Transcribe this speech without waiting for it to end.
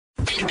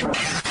This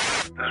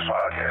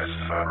podcast is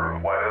a member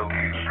of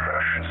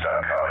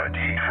WildGamesProductions.com and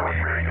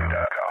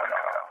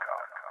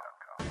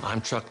D20Radio.com. I'm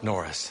Chuck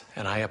Norris,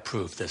 and I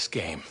approve this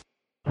game.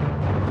 Between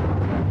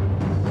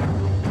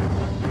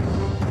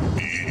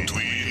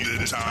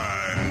the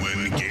time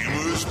when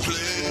gamers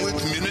played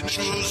with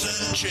miniatures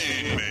and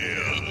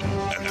chainmail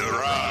and the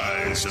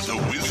rise of the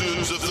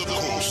Wizards of the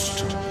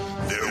Coast,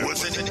 there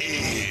was an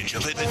age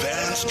of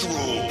advanced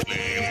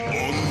role-playing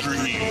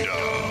undreamed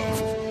of.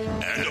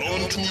 And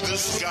onto the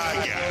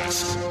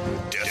Skygax,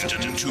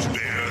 destined to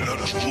bear the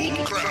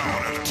jeweled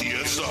crown of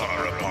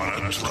TSR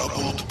upon a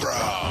troubled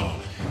brow,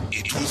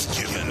 it was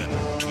given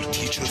to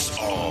teach us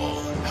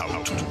all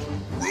how to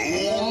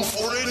roll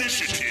for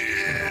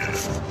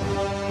initiative.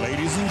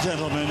 Ladies and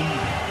gentlemen,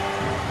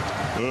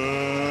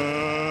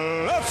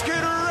 let's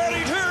get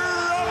ready to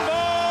rumble!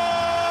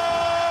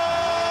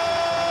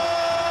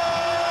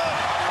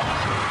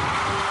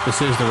 This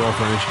is the Roll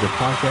for Initiative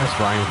podcast,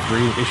 Volume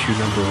 3, issue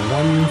number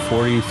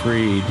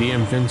 143.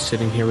 DM Vince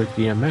sitting here with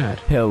DM Matt.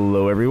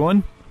 Hello,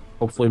 everyone.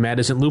 Hopefully Matt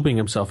isn't looping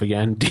himself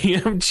again.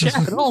 DM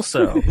Chad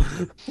also.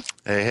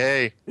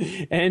 Hey.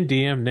 And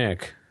DM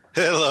Nick.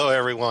 Hello,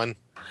 everyone.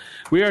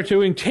 We are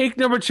doing take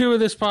number 2 of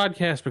this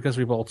podcast because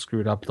we both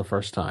screwed up the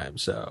first time.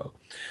 So,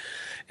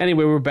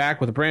 anyway, we're back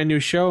with a brand new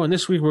show, and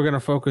this week we're going to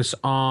focus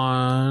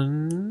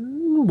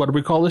on, what do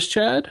we call this,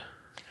 Chad?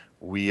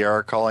 We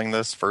are calling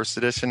this first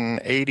edition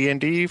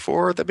AD&D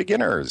for the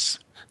beginners.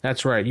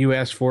 That's right. You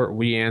asked for it.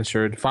 We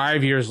answered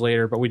 5 years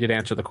later, but we did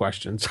answer the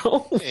question.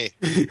 So, Hey.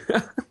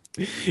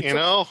 You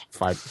know,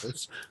 5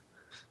 years.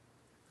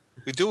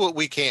 we do what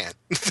we can.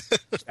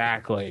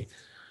 Exactly.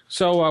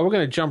 So we're going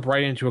to jump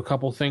right into a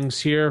couple things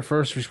here.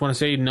 First, we just want to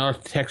say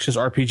North Texas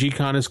RPG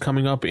Con is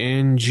coming up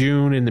in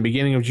June, in the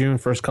beginning of June,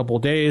 first couple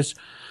of days.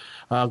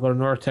 Go to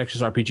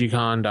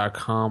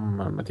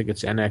NorthTexasRPGCon.com. I think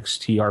it's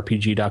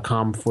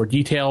NXTRPG.com for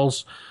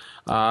details.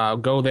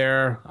 Go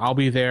there. I'll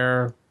be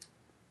there.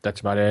 That's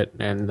about it.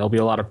 And there'll be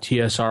a lot of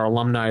TSR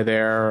alumni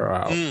there.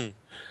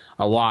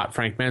 A lot.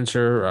 Frank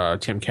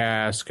Menser, Tim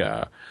Kask,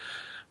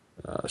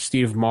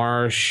 Steve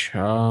Marsh.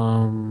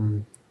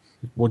 Well,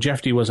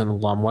 Jeff D was an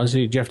alum, was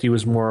he? Jeff D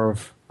was more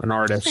of an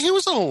artist. He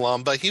was an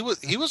alum, but he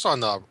was on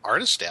the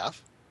artist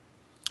staff.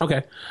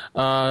 Okay.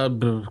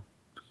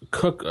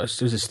 Cook,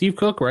 is it Steve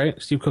Cook,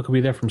 right? Steve Cook will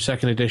be there from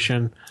second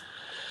edition.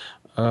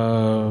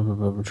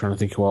 I'm trying to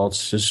think who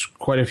else. There's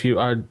quite a few.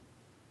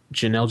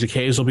 Janelle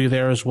Jaquez will be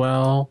there as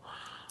well.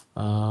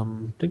 I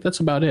think that's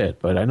about it.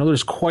 But I know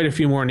there's quite a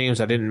few more names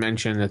I didn't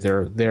mention that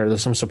they're there.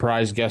 There's some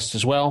surprise guests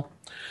as well.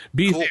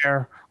 Be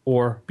there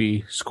or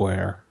be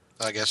square.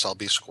 I guess I'll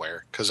be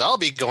square, because I'll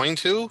be going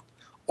to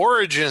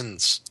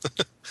Origins.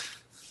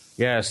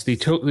 Yes, the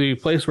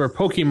place where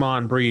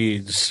Pokemon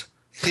breeds.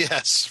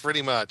 Yes,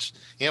 pretty much.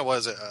 Yeah,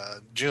 was it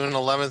June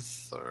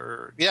 11th?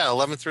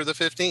 11th through the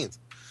 15th.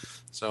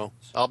 So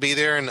I'll be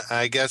there, and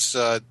I guess,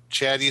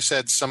 Chad, you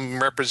said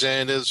some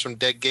representatives from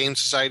Dead Game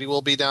Society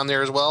will be down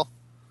there as well?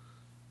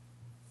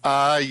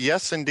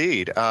 Yes,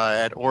 indeed.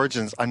 At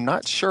Origins, I'm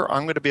not sure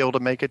I'm going to be able to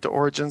make it to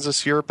Origins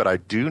this year, but I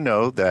do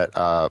know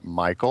that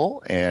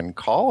Michael and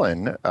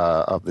Colin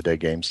of the Dead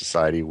Game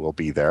Society will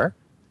be there.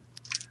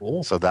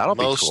 Cool. So that'll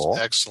be cool.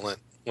 Most excellent.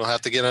 We'll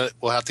have to get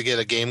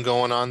a game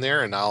going on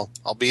there, and I'll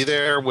be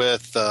there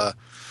with.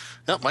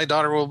 My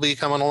daughter will be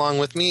coming along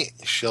with me.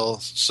 So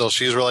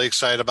she's really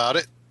excited about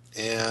it,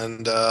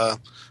 and a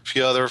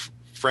few other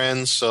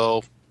friends.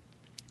 So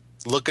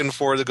looking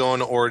forward to going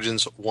to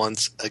Origins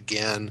once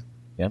again.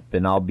 Yep,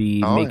 and I'll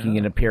be making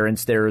an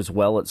appearance there as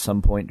well at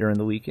some point during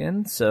the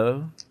weekend,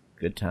 so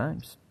good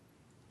times.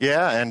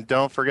 Yeah, and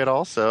don't forget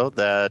also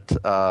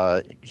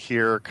that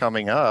here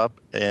coming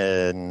up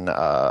in,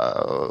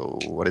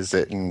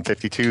 in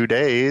 52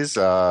 days,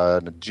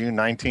 June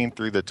 19th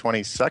through the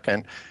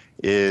 22nd,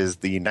 is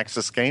the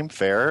Nexus Game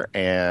Fair,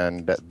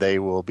 and they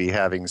will be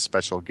having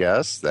special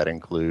guests that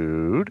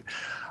include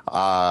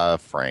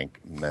Frank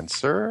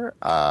Menser,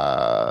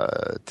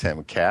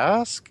 Tim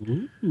Kask.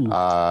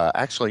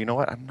 Actually, you know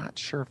what? I'm not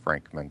sure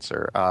Frank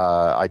Menser.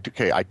 I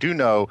do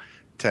know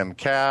Tim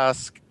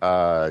Kask,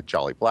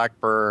 Jolly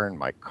Blackburn,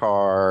 Mike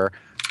Carr,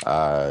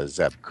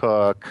 Zeb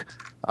Cook,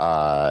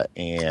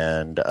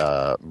 and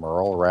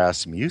Merle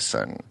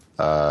Rasmussen,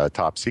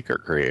 Top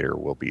Secret creator,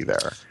 will be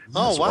there.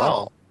 Oh, wow.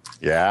 Well.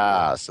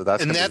 Yeah, so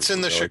that's in the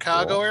really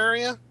Chicago cool.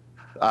 area?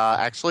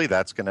 Actually,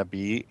 that's going to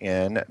be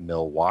in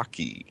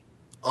Milwaukee.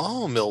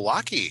 Oh,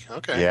 Milwaukee.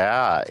 Okay.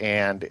 Yeah,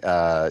 and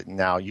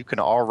now you can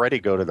already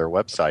go to their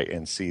website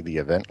and see the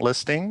event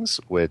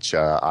listings, which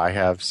I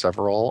have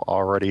several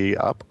already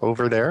up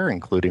over there,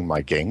 including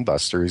my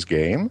Gangbusters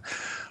game,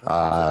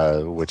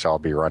 which I'll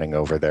be running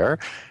over there.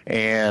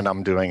 And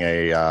I'm doing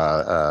a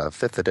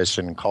 5th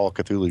edition Call of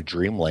Cthulhu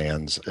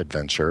Dreamlands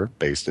adventure.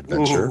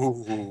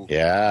 Ooh.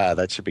 Yeah,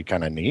 that should be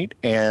kind of neat.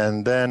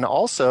 And then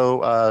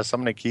also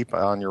something to keep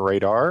on your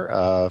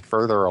radar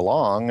further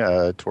along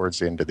towards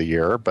the end of the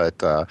year,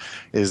 but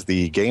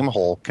the Game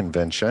Hole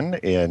Convention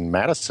in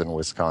Madison,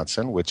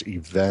 Wisconsin, which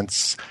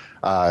events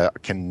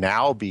can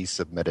now be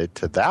submitted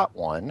to that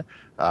one,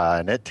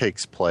 and it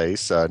takes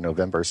place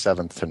November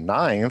 7th to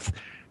 9th.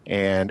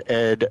 And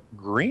Ed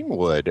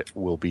Greenwood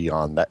will be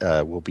on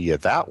that. Will be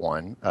at that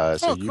one,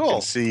 so you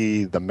can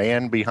see the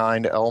man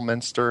behind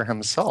Elminster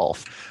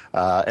himself.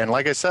 And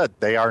like I said,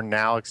 they are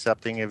now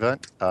accepting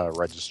event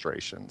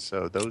registration.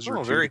 So those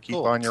are two to keep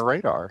on your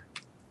radar.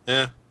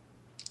 Yeah,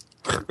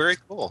 very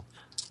cool.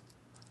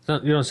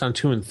 You don't sound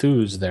too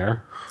enthused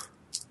there,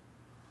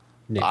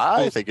 Nick.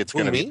 I think it's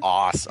going to be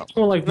awesome.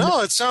 Well,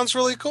 no, it sounds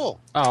really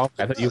cool. Oh,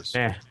 okay. I thought you.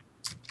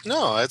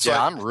 No, it's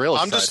I'm real.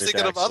 I'm just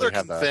thinking of other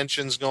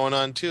conventions going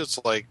on too. It's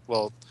like,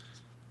 well,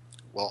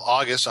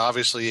 August.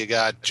 Obviously, you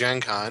got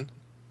Gen Con.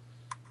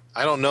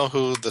 I don't know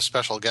who the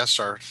special guests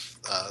are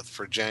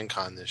for Gen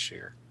Con this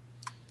year.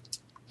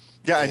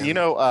 Yeah, and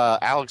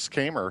Alex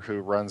Kamer, who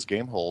runs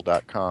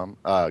GameHole.com,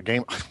 I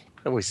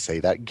always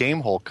say that,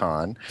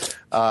 GameHoleCon.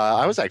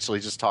 I was actually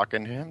just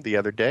talking to him the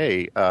other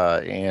day,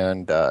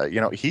 and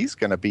he's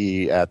going to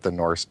be at the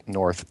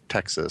North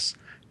Texas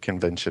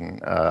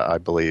convention, I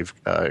believe,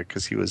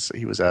 because he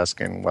was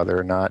asking whether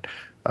or not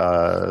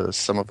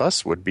some of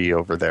us would be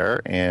over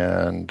there,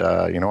 and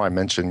I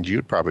mentioned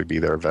you'd probably be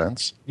there,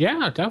 Vince.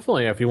 Yeah,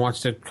 definitely. If he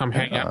wants to come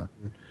hang out,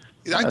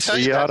 so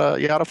you ought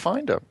to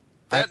find him.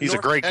 He's a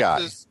great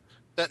guy.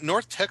 That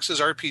North Texas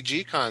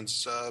RPG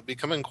Con's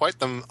becoming quite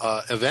the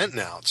event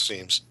now. It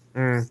seems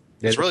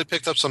it's really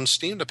picked up some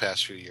steam the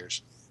past few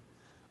years.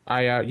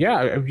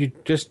 You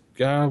just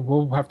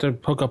we'll have to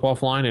hook up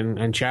offline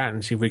and chat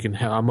and see if we can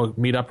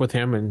meet up with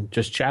him and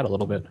just chat a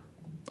little bit.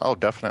 Oh,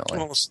 definitely.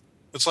 Well,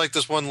 it's like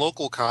this one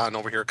local con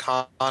over here,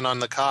 Con on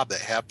the Cobb,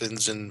 that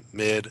happens in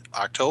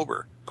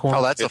mid-October.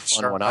 Oh, that's a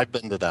fun one. I've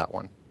been to that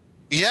one.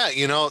 Yeah,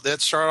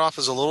 that started off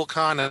as a little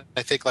con,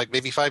 I think, like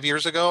maybe 5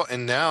 years ago,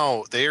 and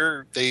now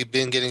they've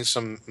been getting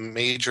some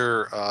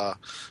major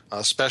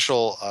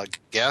special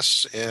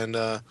guests, and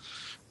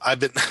I've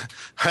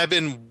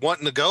been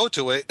wanting to go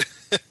to it,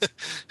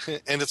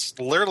 and it's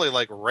literally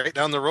like right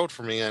down the road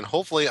for me, and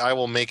hopefully I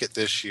will make it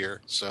this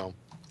year. So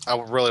I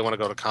really want to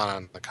go to Con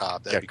on the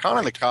Cobb. Con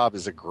on the Cobb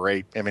is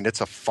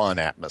it's a fun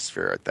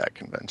atmosphere at that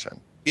convention.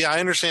 Yeah, I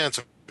understand it's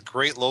a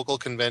great local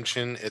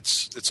convention.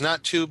 It's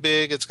not too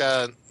big. It's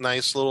got a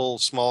nice little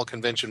small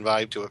convention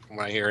vibe to it from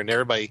what I hear, and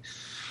everybody,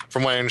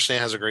 from what I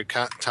understand, has a great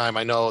time.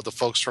 I know the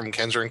folks from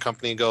Kenzer and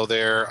Company go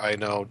there. I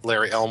know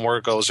Larry Elmore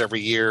goes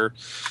every year.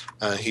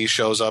 He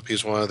shows up.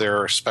 He's one of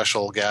their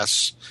special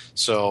guests.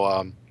 So,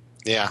 I'm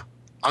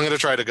going to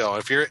try to go.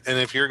 If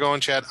you're going,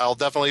 Chad, I'll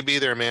definitely be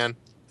there, man.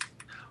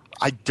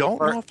 I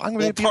don't know if I'm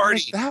going to be able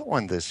to that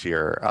one this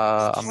year.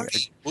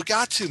 We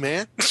got to,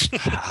 man.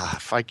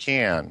 If I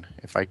can.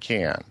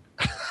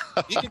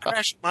 You can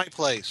crash at my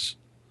place.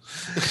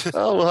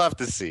 Oh, we'll have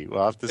to see.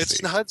 It's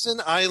in Hudson.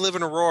 I live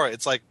in Aurora.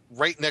 It's like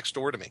right next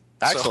door to me.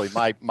 Actually,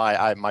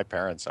 my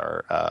parents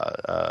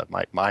are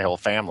my whole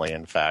family,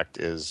 in fact,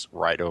 is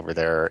right over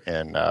there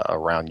in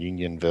around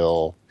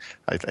Unionville.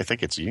 I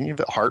think it's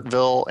Unionville,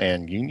 Hartville,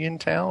 and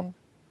Uniontown.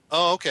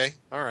 Oh, okay.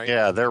 All right.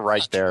 Yeah, they're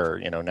right there,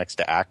 next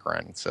to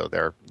Akron. So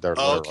they're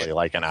literally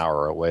like an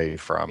hour away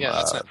from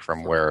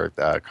where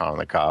Con on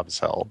the Cobb is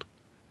held.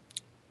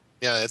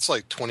 Yeah, it's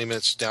like 20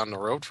 minutes down the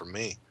road from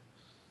me.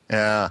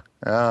 Yeah.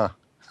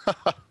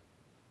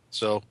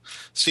 So,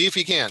 see if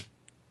you can.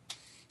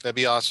 That'd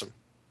be awesome.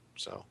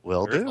 So,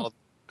 will do.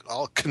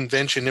 All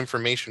convention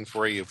information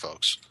for you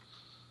folks.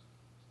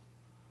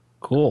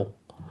 Cool.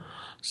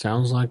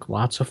 Sounds like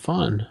lots of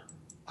fun.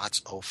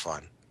 Lots of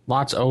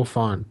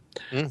fun.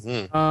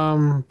 Mm-hmm.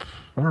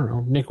 I don't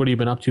know, Nick. What have you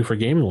been up to for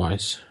gaming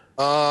wise?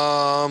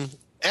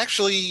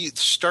 Actually,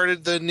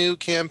 started the new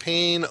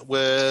campaign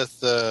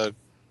with.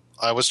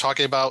 I was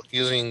talking about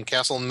using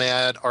Castle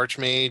Mad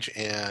Archmage,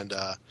 and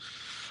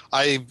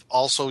I've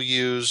also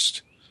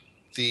used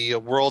the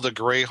World of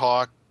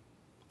Greyhawk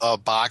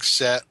box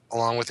set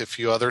along with a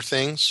few other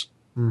things.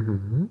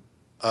 Mm-hmm.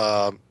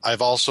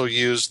 I've also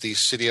used the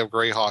City of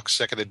Greyhawk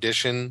 2nd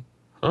edition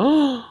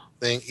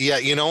thing. Yeah,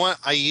 you know what?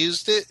 I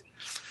used it,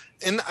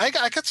 and I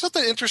got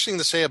something interesting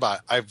to say about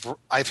it.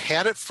 I've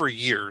had it for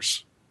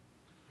years,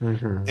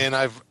 and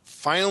I've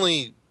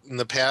finally, in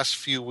the past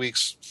few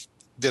weeks,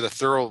 did a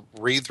thorough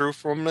read through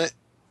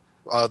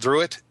through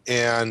it,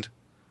 and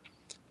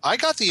I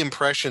got the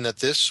impression that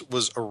this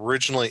was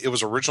originally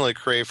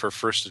created for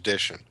 1st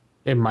edition.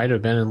 It might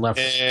have been in left,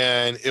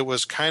 and it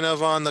was kind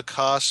of on the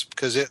cusp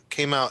because it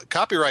came out.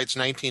 Copyright's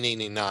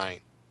 1989,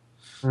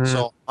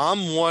 so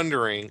I'm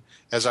wondering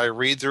as I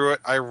read through it,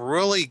 I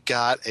really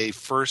got a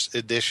 1st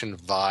edition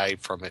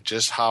vibe from it,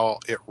 just how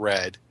it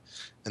read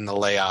and the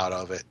layout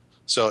of it.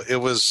 So it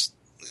was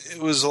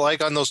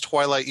like on those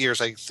Twilight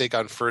years, I think,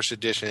 on 1st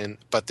edition,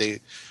 but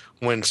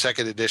when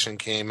 2nd edition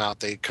came out,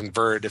 they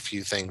converted a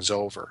few things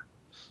over.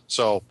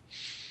 So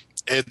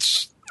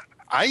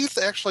I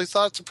actually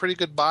thought it's a pretty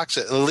good box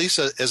set, at least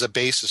as a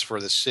basis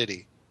for the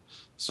city.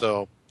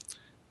 So,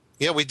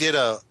 Yeah, we did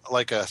a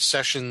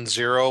session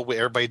 0 where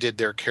everybody did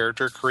their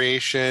character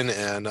creation,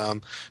 and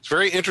it's a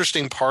very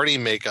interesting party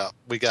makeup.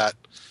 We got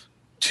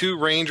 2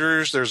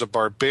 rangers. There's a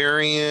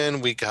barbarian.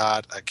 We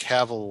got a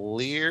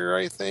cavalier,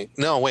 I think.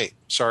 No, wait,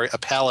 sorry, a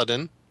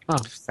paladin. Oh,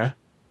 okay.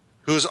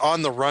 Who's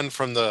on the run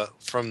from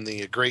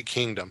the Great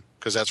Kingdom,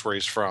 because that's where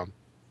he's from.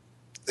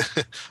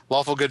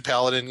 Lawful good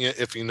paladin.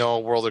 If you know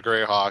World of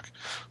Greyhawk,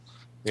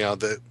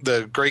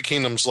 the Great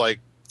Kingdom's like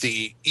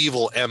the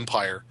evil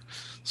empire.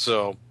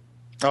 So.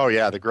 Oh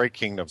yeah, the Great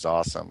Kingdom's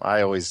awesome.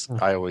 I always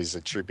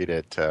attribute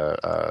it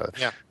to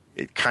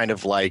it kind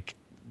of like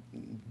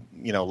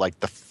like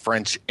the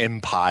French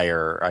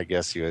Empire. I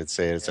guess you would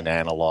say it's an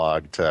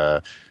analog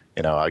to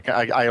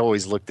I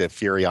always looked at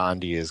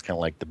Furiandi as kind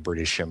of like the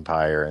British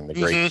Empire, and the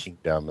Great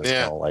Kingdom is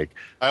kind of like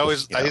I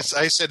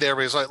said to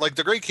everybody, it's like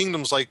the Great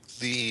Kingdom's like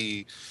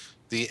the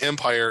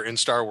Empire in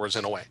Star Wars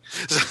in a way.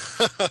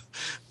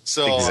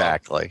 So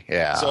exactly,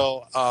 yeah.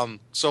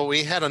 So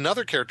we had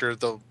another character,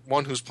 the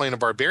one who's playing a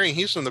barbarian.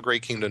 He's from the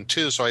Great Kingdom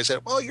too. So I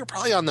said, well, you're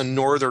probably on the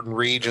northern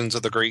regions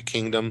of the Great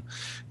Kingdom,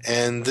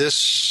 and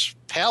this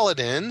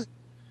paladin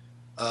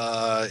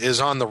is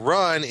on the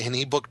run, and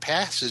he booked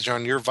passage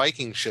on your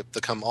Viking ship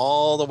to come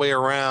all the way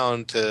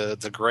around to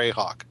the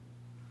Greyhawk.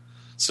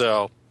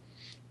 So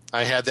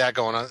I had that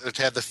going on.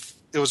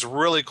 It was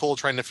really cool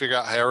trying to figure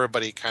out how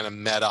everybody kind of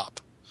met up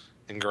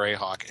in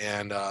Greyhawk,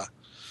 and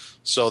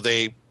so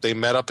they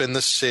met up in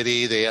the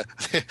city.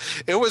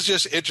 It was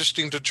just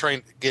interesting to try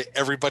and get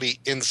everybody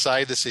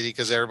inside the city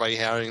because everybody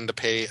having to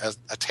pay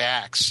a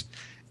tax.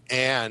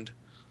 And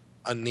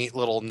a neat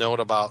little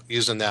note about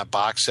using that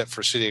box set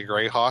for City of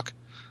Greyhawk: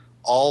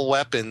 all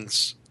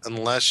weapons,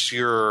 unless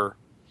you're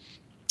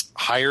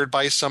hired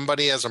by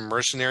somebody as a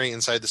mercenary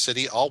inside the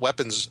city, all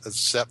weapons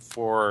except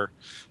for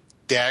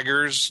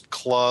daggers,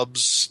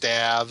 clubs,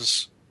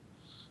 staves,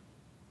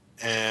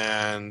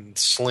 and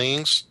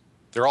slings,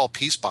 they're all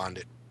peace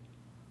bonded.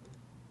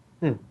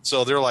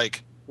 So they're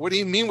like, what do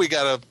you mean we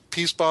got to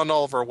peace bond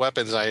all of our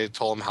weapons? I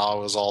told them how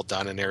it was all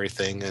done and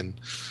everything.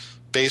 And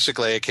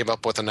basically I came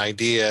up with an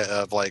idea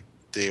of like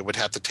they would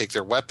have to take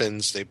their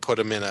weapons, they put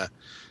them in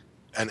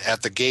and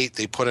at the gate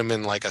they put them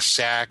in like a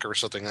sack or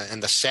something.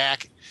 And the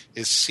sack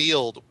is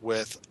sealed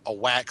with a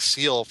wax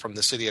seal from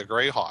the City of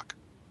Greyhawk.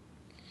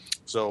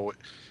 So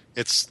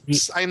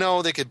I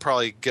know they could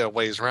probably get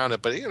ways around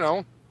it, but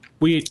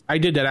I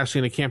did that actually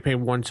in a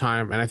campaign one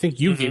time, and I think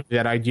you gave me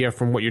that idea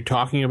from what you're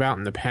talking about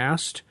in the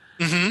past.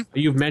 Mm-hmm.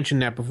 You've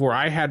mentioned that before.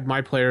 I had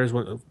my players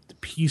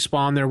peace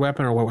bond their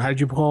weapon, or how did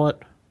you call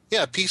it?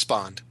 Yeah, peace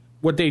bond.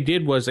 What they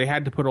did was they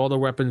had to put all the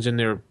weapons in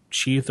their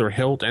sheath or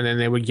hilt, and then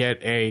they would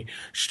get a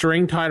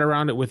string tied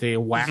around it with a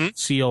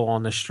wax seal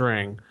on the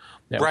string.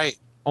 Right.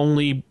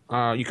 You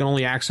can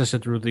only access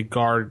it through the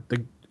guard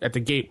at the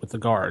gate with the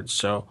guards.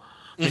 So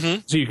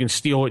you can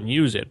steal it and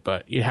use it,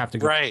 but you have to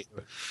go right.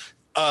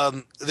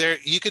 There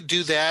you could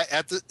do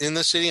that in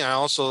the city. I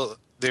also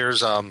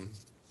there's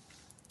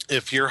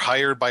if you're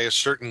hired by a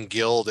certain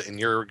guild and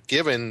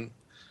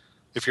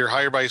if you're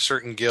hired by a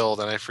certain guild,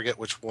 and I forget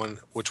which one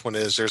it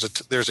is,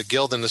 there's a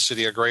guild in the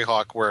City of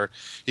Greyhawk where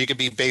you could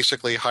be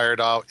basically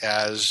hired out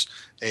as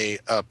a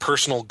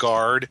personal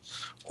guard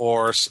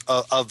or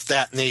of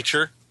that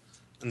nature,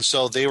 and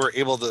so they were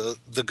able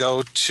to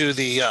go to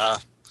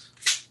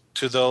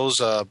to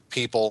those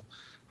people.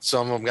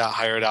 Some of them got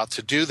hired out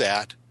to do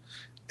that.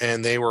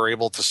 And they were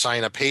able to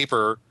sign a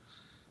paper,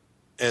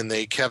 and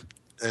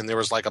there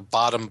was like a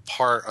bottom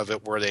part of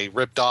it where they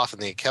ripped off,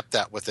 and they kept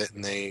that with it,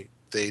 and they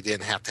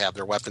didn't have to have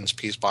their weapons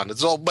peace bonded.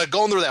 So, but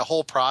going through that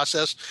whole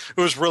process, it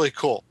was really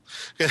cool.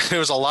 There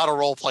was a lot of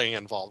role playing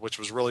involved, which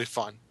was really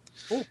fun.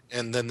 Cool.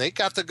 And then they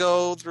got to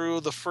go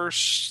through the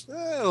first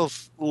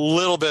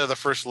little bit of the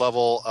first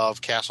level of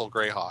Castle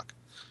Greyhawk,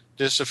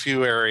 just a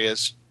few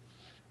areas,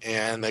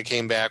 and they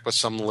came back with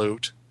some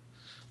loot.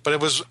 But it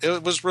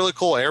was really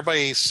cool.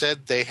 Everybody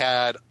said they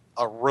had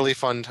a really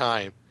fun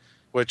time,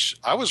 which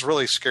I was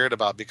really scared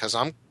about because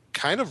I'm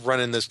kind of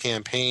running this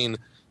campaign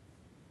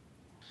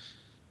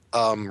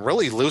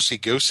really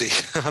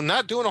loosey-goosey. I'm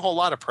not doing a whole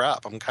lot of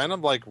prep. I'm kind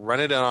of like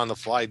running it on the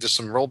fly, just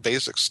some real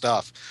basic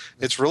stuff.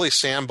 It's really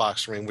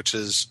sandbox for me, which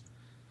is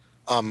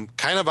kind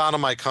of out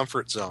of my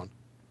comfort zone.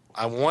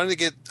 I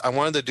wanted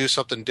to do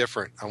something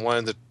different. I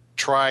wanted to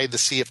try to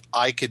see if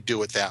I could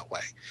do it that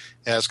way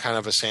as kind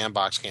of a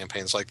sandbox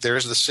campaign. It's like,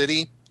 there's the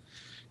city,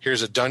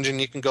 here's a dungeon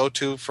you can go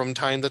to from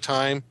time to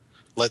time.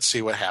 Let's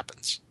see what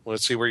happens.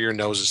 Let's see where your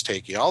noses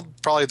take you. I'll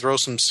probably throw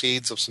some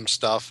seeds of some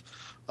stuff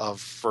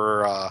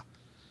for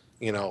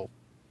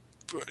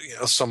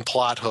some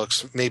plot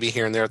hooks maybe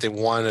here and there if they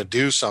want to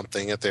do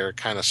something, if they're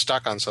kind of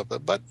stuck on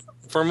something. But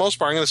for the most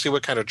part, I'm going to see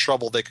what kind of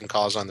trouble they can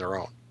cause on their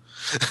own.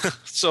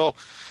 So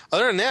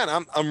other than that,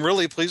 I'm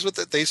really pleased with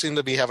it. They seem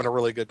to be having a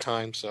really good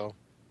time. So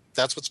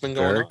that's what's been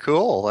going on. Very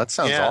cool. That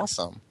sounds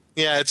awesome.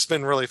 Yeah, it's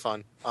been really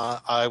fun.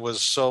 I was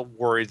so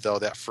worried, though,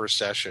 that first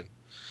session.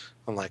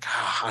 I'm like,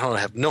 I don't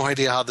have no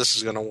idea how this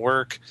is going to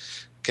work.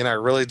 Can I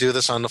really do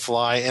this on the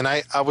fly? And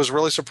I was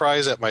really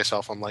surprised at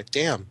myself. I'm like,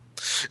 damn,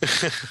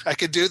 I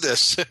could do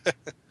this.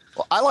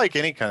 Well, I like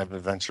any kind of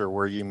adventure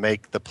where you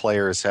make the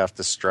players have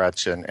to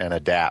stretch and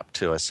adapt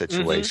to a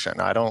situation.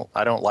 I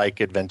don't like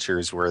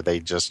adventures where they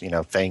just,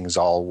 things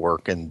all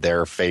work in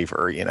their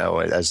favor,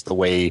 as the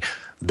way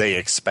they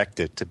expect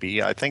it to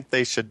be. I think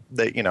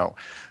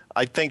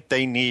I think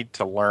they need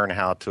to learn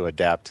how to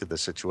adapt to the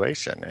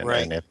situation.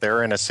 And if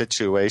they're in a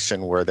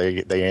situation where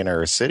they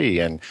enter a city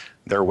and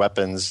their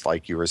weapons,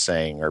 like you were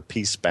saying, are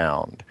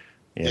peace-bound,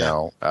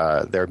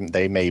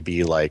 they may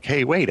be like,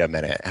 hey, wait a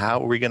minute, how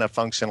are we going to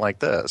function like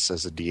this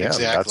as a DM?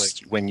 Exactly. That's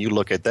when you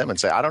look at them and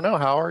say, I don't know,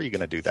 how are you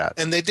going to do that?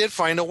 And they did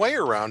find a way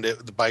around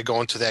it by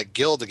going to that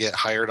guild to get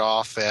hired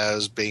off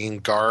as being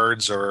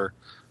guards or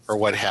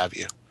what have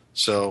you.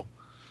 So,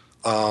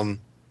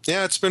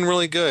 it's been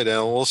really good,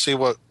 and we'll see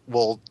what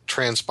will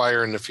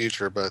transpire in the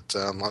future. But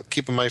I'm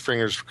keeping my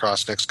fingers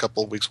crossed. Next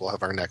couple of weeks, we'll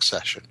have our next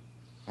session.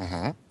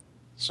 Mm-hmm.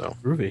 So,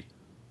 groovy.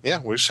 Yeah,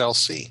 we shall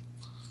see.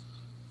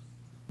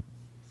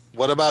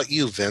 What about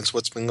you, Vince?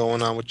 What's been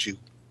going on with you?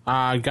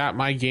 I got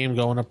my game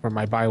going up, or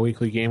my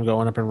bi-weekly game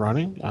going up and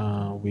running.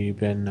 We've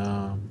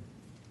been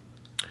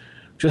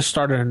just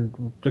started.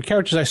 The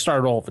characters I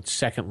started off at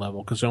second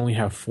level because I only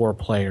have 4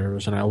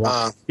 players, and I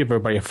want to give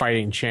everybody a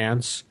fighting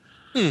chance.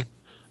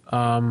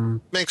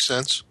 Makes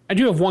sense. I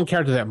do have one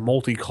character that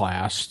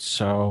multi-classed,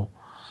 so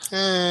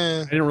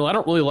I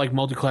don't really like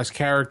multi-class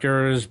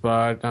characters,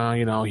 but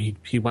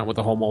he went with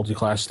the whole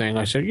multi-class thing.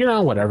 I said,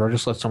 whatever,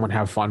 just let someone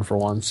have fun for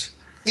once.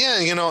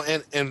 Yeah,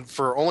 and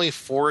for only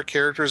 4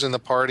 characters in the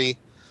party,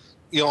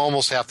 you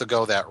almost have to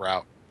go that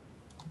route,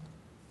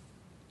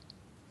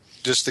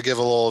 just to give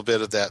a little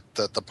bit of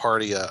the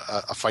party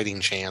a fighting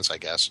chance, I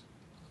guess.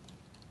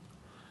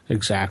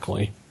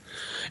 Exactly.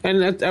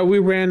 And I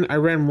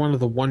ran one of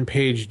the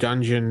one-page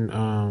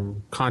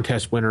dungeon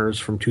contest winners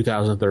from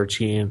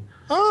 2013.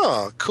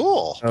 Oh,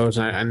 cool!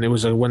 And it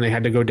was when they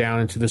had to go down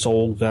into this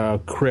old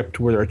crypt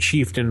where their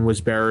chieftain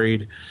was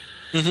buried.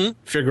 Mm-hmm.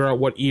 Figure out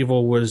what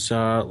evil was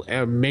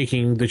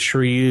making the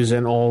trees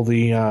and all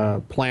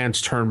the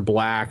plants turn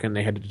black, and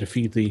they had to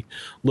defeat the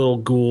little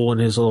ghoul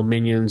and his little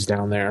minions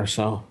down there.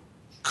 So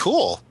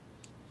cool.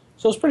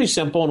 So it's pretty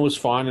simple and was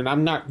fun, and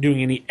I'm not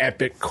doing any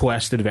epic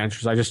quest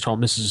adventures. I just told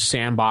them this is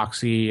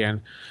sandboxy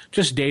and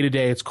just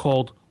day-to-day. It's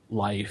called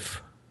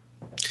life.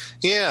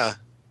 Yeah.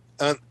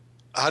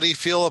 How do you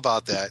feel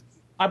about that?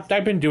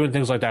 I've been doing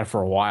things like that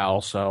for a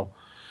while, so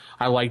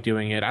I like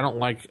doing it. I don't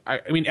like... I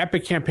mean,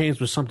 epic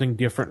campaigns was something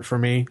different for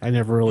me. I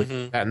never really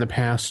did that in the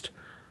past.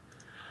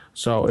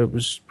 So it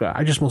was...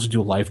 I just mostly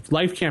do life.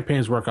 Life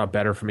campaigns work out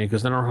better for me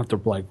because then I don't have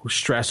to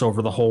stress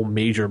over the whole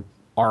major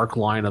arc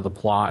line of the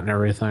plot and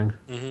everything.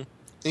 Mm-hmm.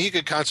 And you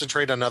could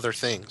concentrate on other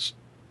things.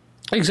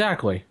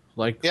 Exactly.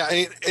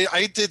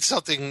 I did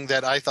something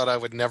that I thought I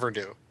would never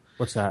do.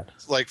 What's that?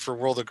 Like for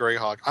World of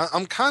Greyhawk,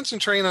 I'm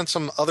concentrating on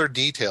some other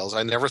details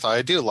I never thought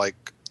I'd do,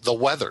 like the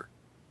weather.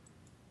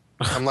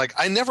 I'm like,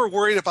 I never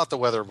worried about the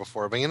weather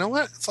before, but you know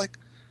what? It's like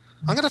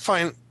I'm gonna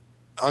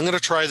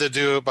try to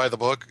do it by the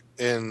book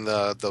in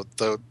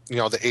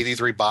the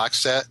 83 box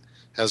set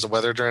has the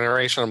weather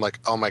generation. I'm like,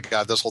 oh my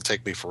god, this will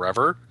take me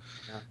forever.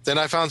 Yeah. Then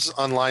I found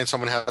online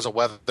someone has a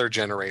weather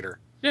generator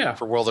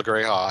for World of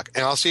Greyhawk,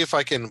 and I'll see if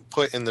I can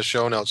put in the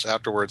show notes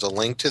afterwards a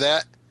link to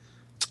that.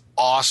 It's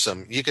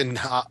awesome. You can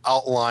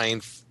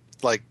outline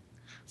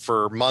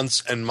for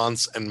months and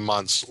months and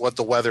months what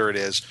the weather it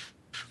is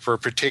for a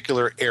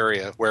particular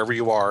area wherever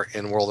you are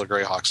in World of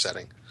Greyhawk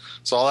setting.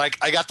 So I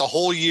got the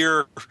whole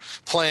year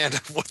planned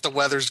of what the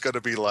weather's going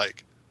to be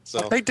like.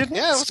 So they didn't.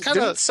 Yeah, it was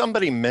didn't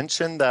somebody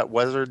mention that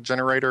weather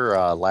generator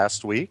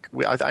last week?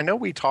 I know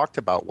we talked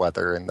about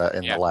weather in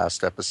the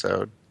last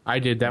episode. I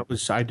did. I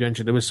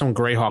mentioned there was some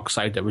Greyhawk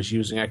site that was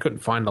using. I couldn't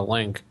find a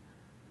link.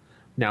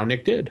 Now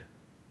Nick did.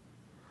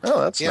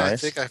 Oh, that's nice. I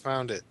think I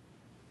found it.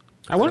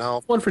 I went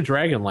one for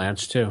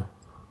Dragonlance too.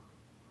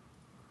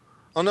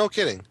 Oh, no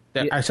kidding.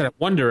 I said I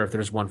wonder if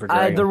there's one for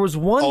Dragonlance. There was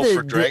one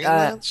for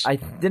Dragonlance? I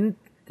didn't.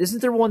 Isn't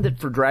there one that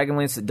for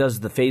Dragonlance that does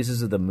the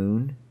phases of the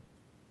moon?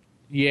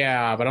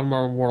 Yeah, but I'm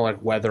more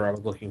like weather I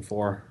was looking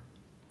for.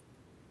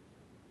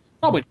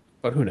 Probably,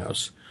 but who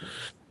knows?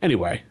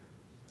 Anyway.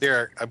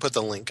 There, I put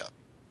the link up.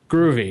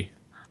 Groovy.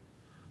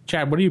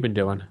 Chad, what have you been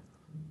doing?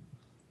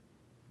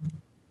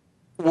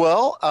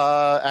 Well,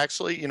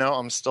 actually,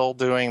 I'm still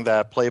doing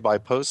that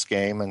play-by-post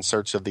game in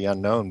Search of the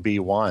Unknown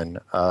B1.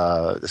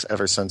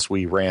 Ever since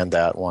we ran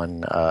that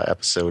one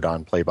episode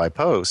on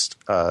play-by-post,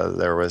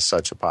 there was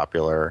such a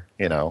popular,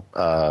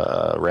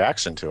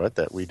 reaction to it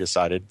that we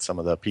decided, some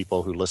of the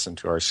people who listen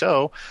to our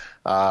show,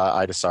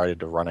 I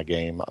decided to run a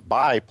game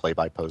by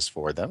play-by-post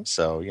for them.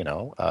 So,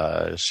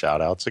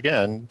 shout-outs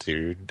again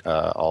to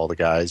all the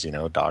guys,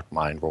 Doc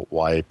Mind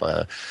Wipe,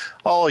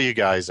 all you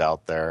guys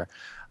out there.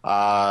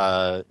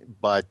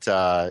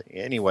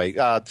 Anyway,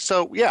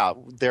 so yeah,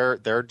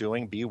 they're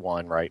doing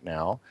B1 right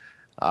now,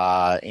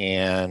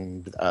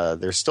 and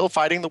they're still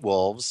fighting the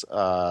wolves,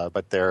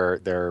 but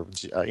they're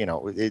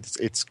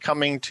it's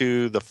coming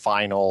to the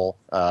final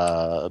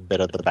bit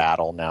of the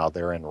battle now.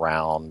 They're in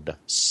round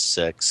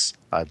 6,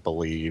 I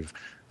believe.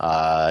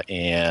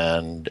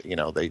 And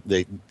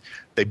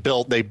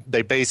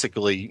they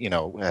basically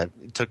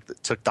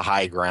took the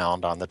high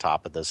ground on the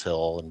top of this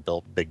hill and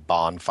built big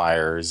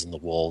bonfires, and the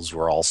wolves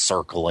were all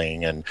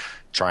circling and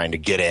trying to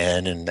get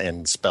in,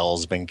 and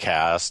spells been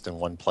cast, and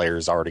one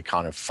player's already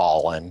kind of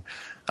fallen.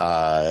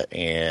 But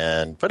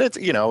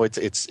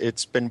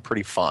it's been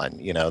pretty fun.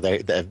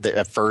 They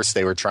at first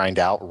they were trying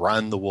to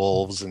outrun the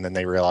wolves, and then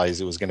they realized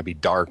it was going to be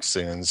dark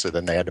soon, so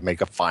then they had to make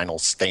a final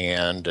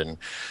stand, and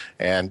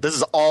this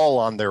is all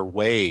on their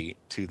way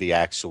to the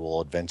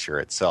actual adventure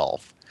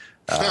itself.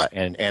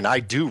 And I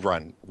do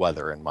run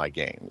weather in my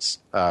games,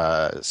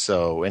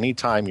 so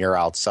anytime you're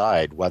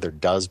outside, weather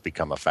does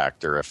become a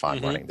factor if I'm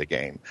running the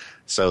game.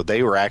 So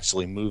they were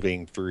actually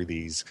moving through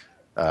these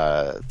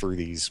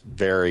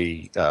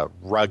very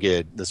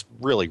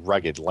really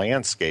rugged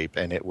landscape,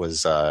 and it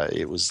was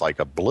like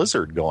a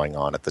blizzard going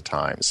on at the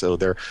time. So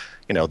they're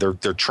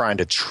trying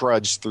to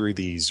trudge through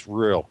these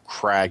real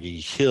craggy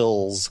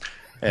hills,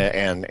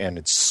 and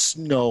it's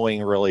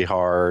snowing really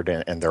hard,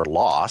 and they're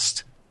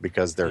lost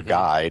because their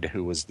guide,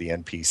 who was the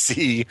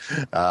NPC,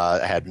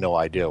 had no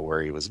idea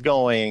where he was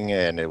going,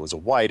 and it was a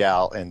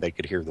whiteout, and they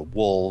could hear the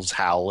wolves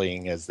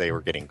howling as they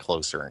were getting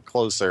closer and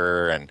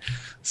closer, and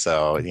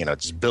so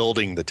just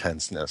building the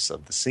tenseness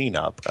of the scene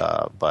up.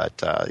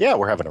 But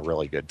we're having a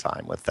really good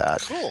time with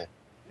that. Cool.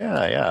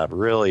 Yeah,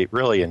 really,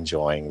 really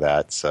enjoying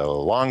that.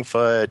 So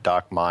Longfoot,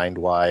 Doc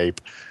Mindwipe.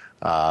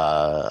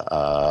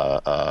 Why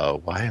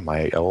am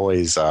I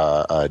always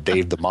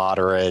Dave the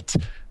Moderate?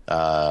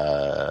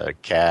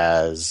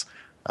 Kaz,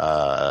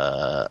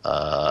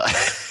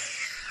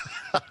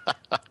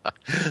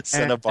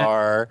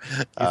 Cinnabar.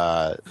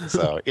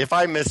 So if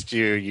I missed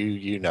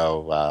you,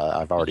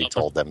 I've already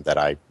told them that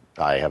I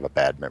have a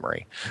bad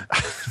memory.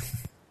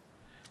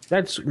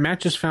 Matt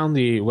just found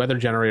the weather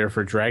generator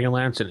for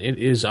Dragonlance, and it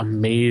is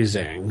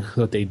amazing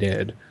what they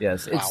did.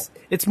 Yes,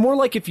 it's more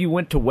like if you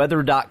went to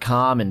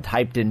weather.com and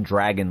typed in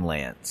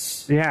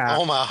Dragonlance. Yeah.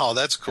 Oh wow,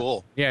 that's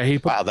cool. Yeah,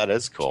 wow, that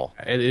is cool.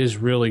 It is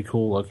really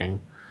cool looking.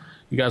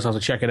 You guys have to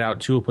check it out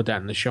too. We'll put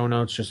that in the show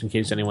notes just in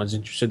case anyone's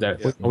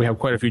interested. We have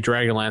quite a few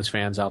Dragonlance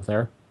fans out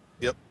there.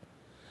 Yep.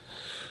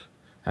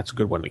 That's a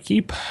good one to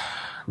keep.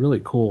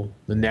 Really cool.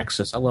 The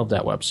Nexus. I love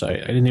that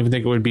website. I didn't even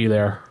think it would be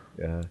there.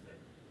 Yeah.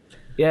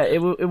 Yeah, it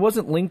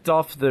wasn't linked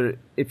off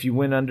if you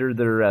went under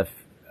their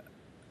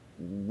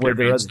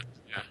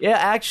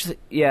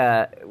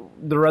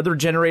their other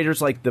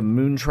generators like the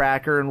Moon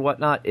Tracker and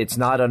whatnot. It's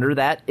not under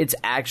that. It's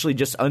actually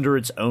just under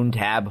its own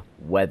tab,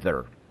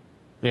 weather.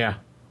 Yeah,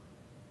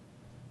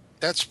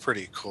 that's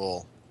pretty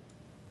cool.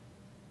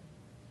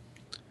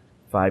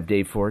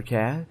 5-day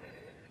forecast.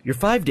 Your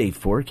 5-day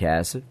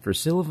forecast for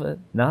Silva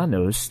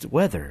Nanos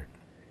weather.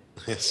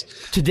 Yes.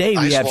 Today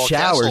we have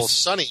showers. Castle,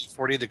 sunny,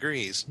 40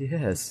 degrees.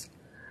 Yes.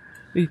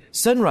 The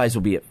sunrise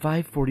will be at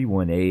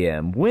 5:41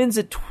 a.m. Winds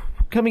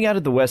coming out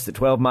of the west at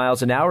 12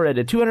 miles an hour at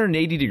a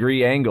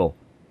 280-degree angle.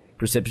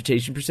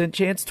 Precipitation percent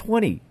chance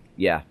 20.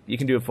 Yeah, you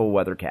can do a full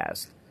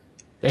weathercast.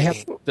 They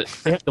have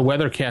the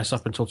weathercast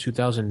up until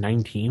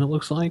 2019. It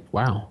looks like.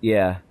 Wow.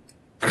 Yeah.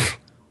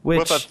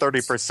 With a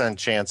 30%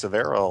 chance of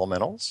air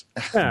elementals.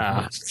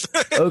 Yeah.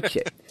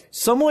 Okay.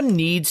 Someone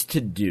needs to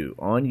do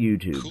on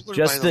YouTube Cooler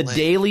just the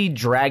daily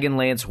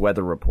Dragonlance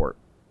weather report.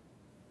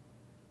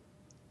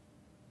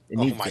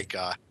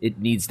 God. It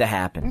needs to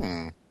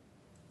happen.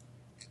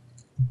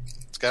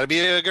 It's got to be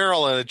a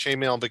girl in a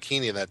chainmail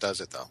bikini that does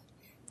it, though.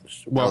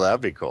 Well, that'd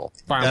be cool.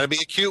 Fine. Got to be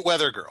a cute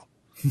weather girl.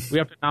 We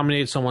have to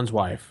nominate someone's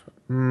wife.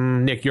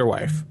 Nick, your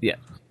wife. Yeah.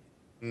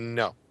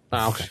 No.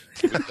 Oh, okay.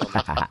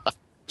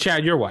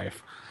 Chad, your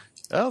wife.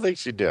 I don't think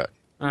she'd do it.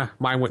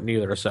 Mine wouldn't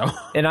either, so.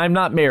 And I'm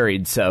not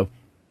married, so.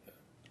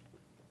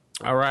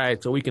 All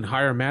right, so we can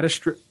hire Matt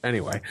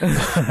anyway.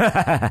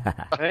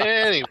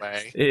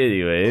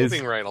 Anyways.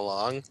 Moving right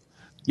along.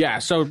 Yeah,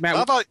 so Matt,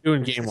 How about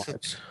doing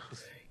game-wise?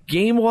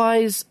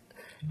 Game-wise,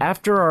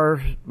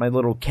 after my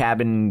little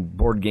cabin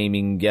board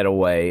gaming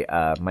getaway,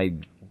 my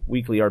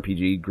weekly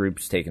RPG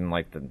group's taken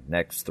like the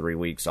next 3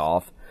 weeks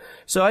off.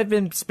 So I've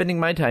been spending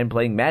my time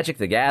playing Magic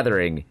the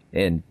Gathering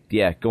and,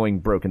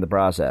 going broke in the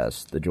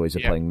process. The joys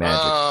of playing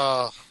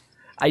Magic.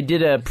 I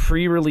did a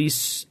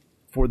pre-release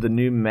for the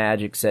new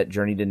Magic set,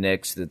 Journey to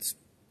Nyx, that's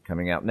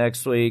coming out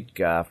next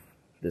week,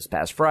 this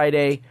past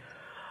Friday.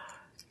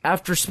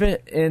 After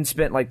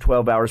spent like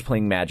 12 hours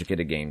playing Magic at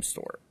a game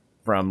store,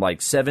 from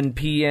like 7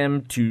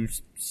 p.m. to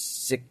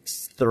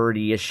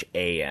 6:30ish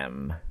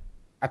a.m.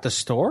 At the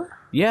store?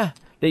 Yeah,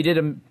 they did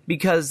them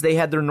because they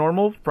had their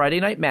normal Friday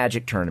night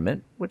Magic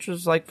tournament, which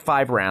was like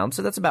 5 rounds,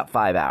 so that's about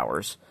 5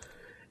 hours.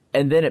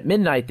 And then at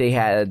midnight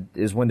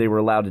is when they were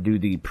allowed to do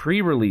the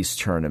pre-release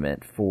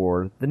tournament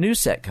for the new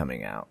set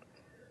coming out.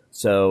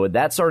 So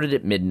that started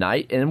at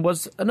midnight and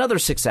was another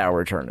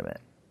 6-hour tournament.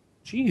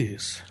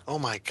 Jeez. Oh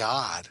my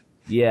God.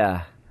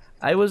 Yeah.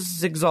 I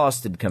was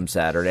exhausted come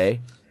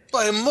Saturday.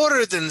 By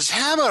Moradin's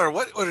hammer,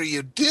 what are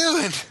you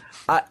doing?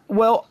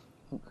 Well,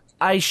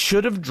 I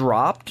should have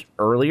dropped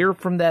earlier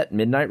from that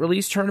midnight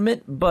release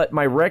tournament, but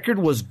my record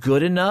was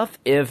good enough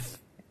if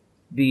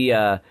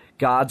the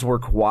gods were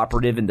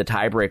cooperative and the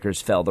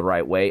tiebreakers fell the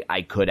right way,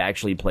 I could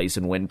actually place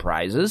and win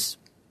prizes.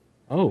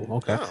 Oh,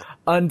 okay.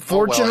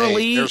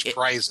 Unfortunately, there's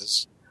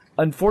prizes.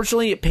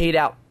 Unfortunately, it paid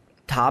out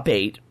top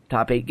 8.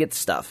 Top 8 gets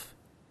stuff.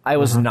 I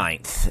was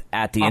 9th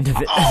at the end of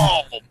it.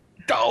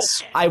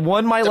 I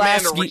won my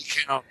last game.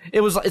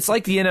 It's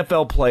like the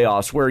NFL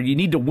playoffs where you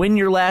need to win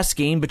your last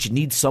game, but you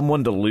need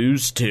someone to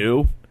lose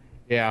too.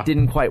 Yeah.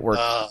 Didn't quite work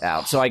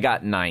out, so I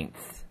got 9th.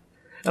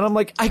 And I'm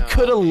like, I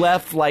could have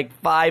left like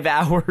 5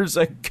 hours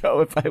ago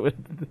if I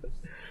would.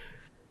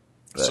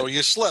 So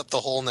you slept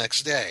the whole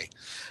next day.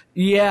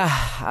 Yeah,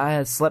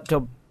 I slept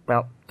till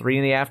about 3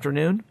 in the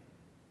afternoon.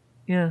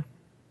 Yeah.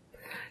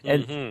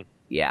 And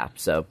yeah,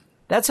 so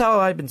that's how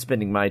I've been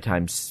spending my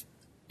time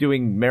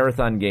doing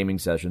marathon gaming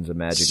sessions of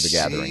Magic the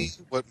Gathering.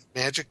 What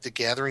Magic the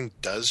Gathering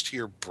does to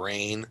your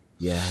brain?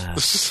 Yeah.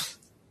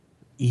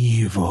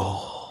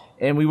 Evil.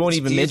 And we won't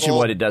even mention evil.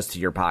 what it does to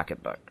your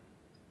pocketbook.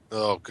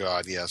 Oh,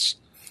 God, yes.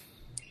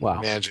 Wow.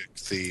 Magic,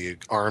 the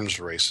arms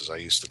race, as I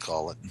used to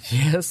call it.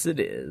 Yes, it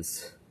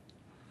is.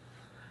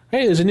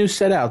 Hey, there's a new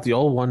set out. The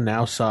old one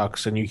now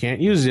sucks, and you can't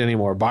use it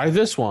anymore. Buy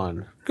this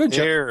one. Good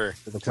job. Here.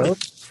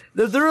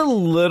 They're a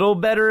little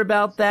better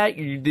about that.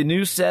 The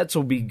new sets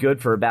will be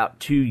good for about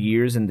 2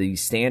 years in the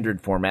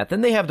standard format. Then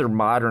they have their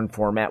modern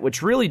format,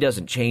 which really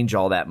doesn't change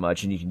all that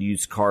much, and you can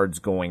use cards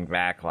going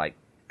back like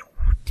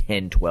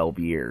 10, 12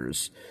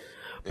 years.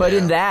 But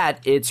in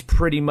that, it's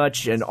pretty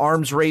much an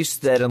arms race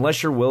that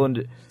unless you're willing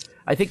to...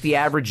 I think the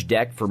average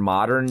deck for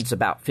modern is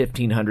about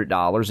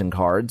 $1,500 in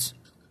cards.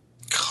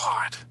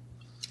 God.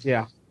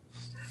 Yeah.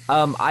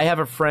 I have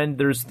a friend.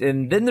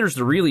 Then there's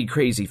the really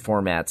crazy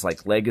formats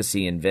like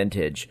Legacy and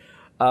Vintage.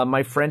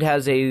 My friend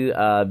has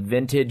a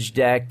Vintage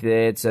deck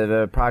that's of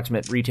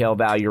approximate retail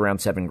value around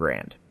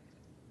 $7,000.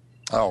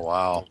 Oh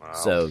wow!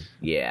 So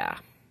yeah,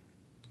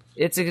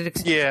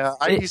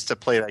 I used to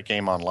play that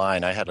game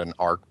online. I had an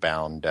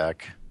Arcbound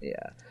deck.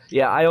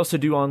 Yeah. I also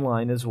do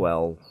online as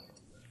well.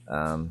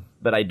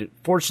 But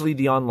fortunately,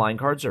 the online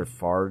cards are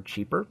far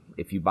cheaper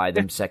if you buy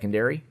them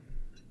secondary.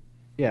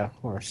 Yeah,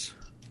 of course.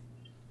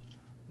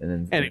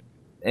 And then,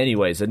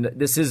 anyways, and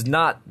this is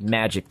not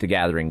Magic the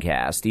Gathering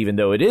cast, even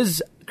though it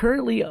is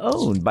currently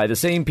owned by the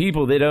same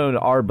people that own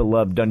our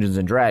beloved Dungeons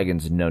and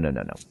Dragons. No.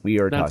 We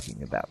are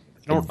talking about.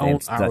 They don't own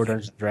our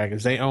Dungeons and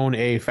Dragons. They own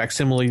a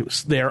facsimile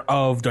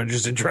thereof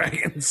Dungeons and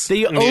Dragons.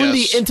 They own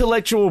the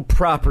intellectual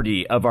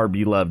property of our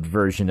beloved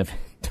version of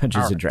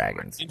Dungeons and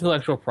Dragons.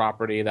 Intellectual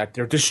property that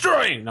they're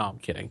destroying. No, I'm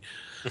kidding.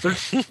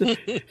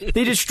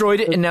 They destroyed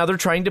it, and now they're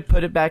trying to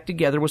put it back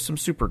together with some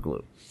super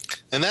glue.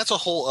 And that's a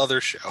whole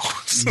other show.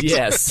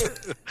 Yes.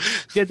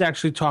 We had to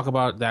actually talk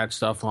about that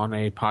stuff on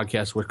a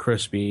podcast with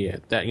Crispy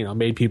that,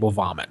 made people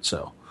vomit.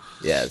 So,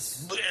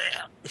 yes.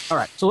 All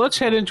right. So let's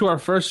head into our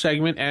first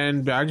segment.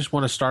 And I just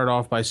want to start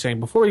off by saying,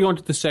 before we go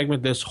into the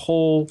segment, this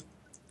whole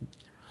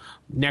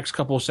next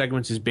couple of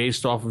segments is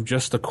based off of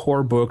just the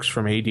core books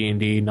from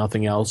AD&D,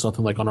 nothing else,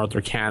 nothing like Unearthed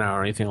Arcana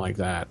or anything like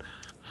that.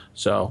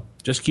 So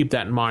just keep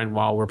that in mind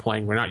while we're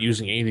playing. We're not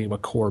using anything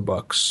but core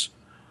books.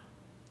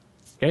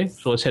 Okay,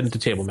 so let's head into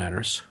Table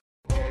Manners.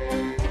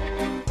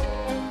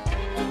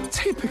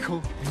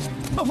 Typical.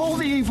 Of all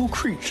the evil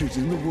creatures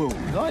in the world,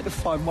 I'd like to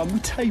find one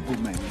with table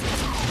manners.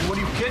 What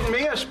are you kidding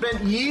me? I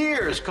spent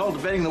years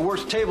cultivating the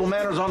worst table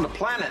manners on the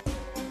planet.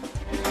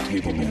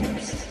 Table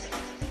manners.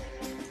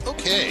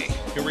 Okay,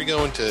 here we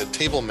go into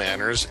Table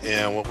Manners,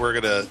 and what we're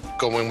going to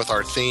go in with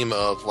our theme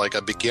of like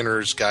a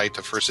beginner's guide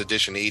to first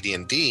edition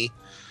AD&D.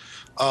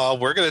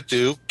 We're going to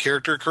do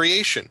character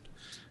creation.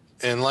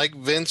 And like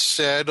Vince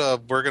said,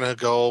 we're going to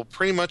go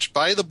pretty much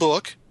by the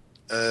book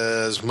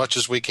as much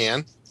as we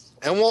can,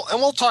 and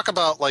we'll talk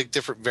about like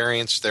different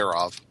variants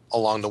thereof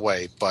along the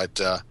way. But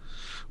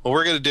what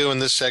we're going to do in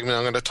this segment,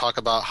 I'm going to talk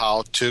about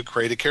how to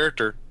create a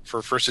character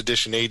for first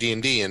edition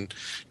AD&D, and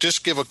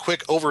just give a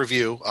quick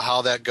overview of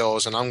how that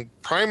goes. And I'm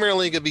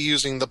primarily going to be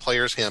using the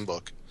Player's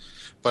Handbook,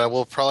 but I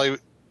will probably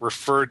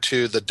refer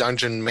to the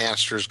Dungeon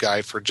Master's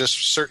Guide for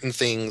just certain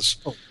things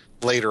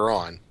later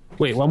on.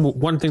 Wait,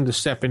 one thing to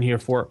step in here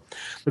for.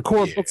 The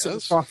core books that we're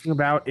talking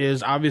about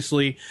is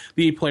obviously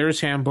the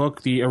Player's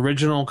Handbook, the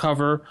original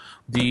cover,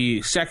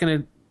 the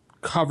second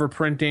cover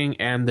printing,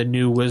 and the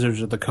new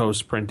Wizards of the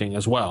Coast printing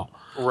as well.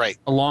 Right.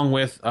 Along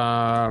with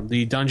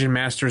the Dungeon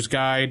Master's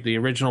Guide, the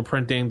original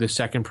printing, the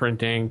second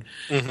printing,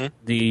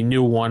 the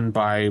new one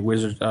by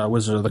Wizard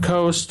of the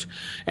Coast,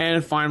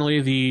 and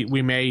finally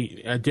we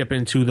may dip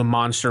into the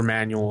Monster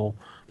Manual,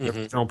 the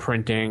original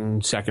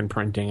printing, second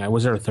printing.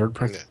 Was there a third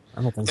printing? Yeah.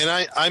 I don't think so.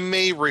 And I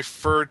may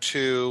refer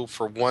to,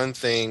 for one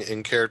thing,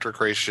 in character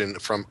creation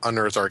from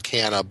Unearthed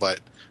Arcana, but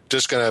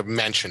just going to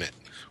mention it.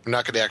 We're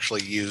not going to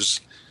actually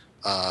use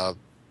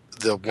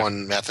the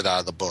one method out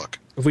of the book.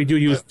 If we do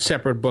use a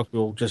separate book,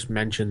 we'll just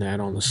mention that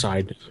on the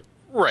side.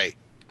 Right.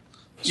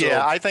 So,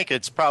 yeah, I think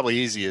it's probably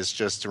easiest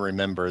just to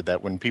remember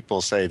that when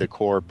people say the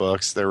core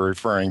books, they're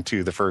referring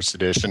to the first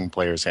edition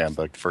Player's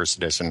Handbook, first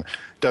edition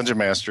Dungeon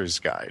Master's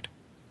Guide.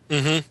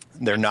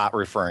 Mm-hmm. They're not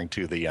referring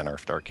to the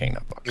Unearthed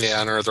Arcana book.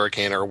 Yeah, Unearthed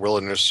Arcana or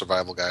Wilderness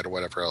Survival Guide or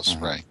whatever else,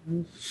 right?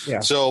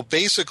 Yeah. So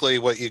basically,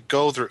 what you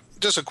go through,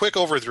 just a quick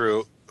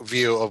overview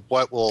of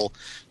what we'll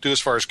do as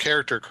far as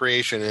character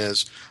creation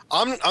is.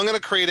 I'm going to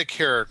create a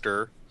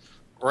character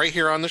right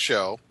here on the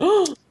show.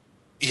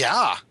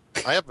 Yeah,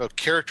 I have a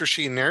character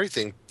sheet and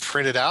everything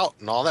printed out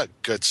and all that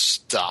good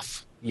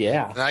stuff.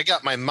 Yeah. And I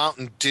got my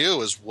Mountain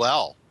Dew as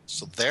well.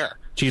 So there.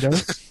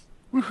 Cheetos?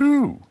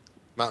 Woohoo!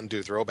 Mountain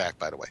Dew throwback,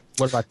 by the way.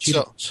 What about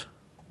Cheetos?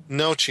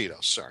 No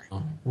Cheetos, sorry.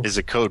 Is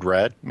it Code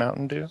Red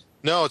Mountain Dew?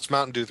 No, it's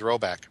Mountain Dew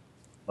throwback.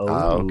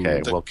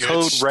 Okay, The well, good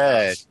Code stuff.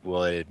 Red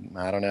would,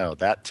 I don't know,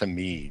 that to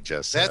me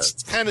just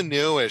That's kind of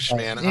newish,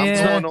 man. I'm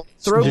Yeah. going old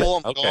school.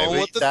 I'm okay, going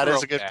with the that throwback.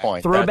 is a good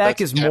point. Throwback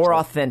That's is more natural.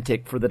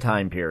 authentic for the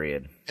time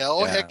period.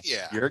 Hell, Yeah. heck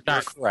yeah. You're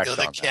correct Feel on the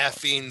that.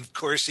 caffeine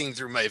coursing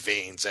through my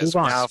veins. Move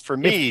on. Now, for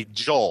me,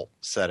 Joel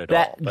said it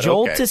That all. But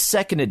Jolt okay. is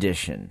second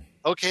edition.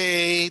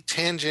 Okay,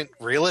 tangent,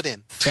 reel it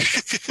in.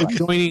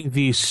 Joining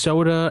the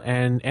Soda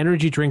and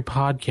Energy Drink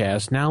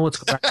podcast. Now let's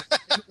go back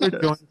to the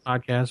joint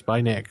podcast by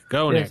Nick.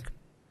 Go, Nick.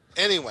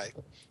 Anyway,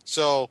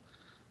 so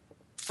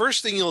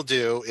first thing you'll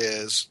do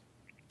is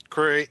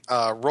create,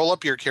 roll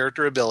up your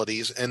character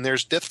abilities, and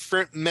there's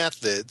different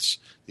methods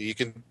that you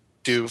can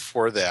do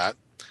for that,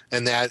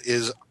 and that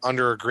is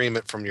under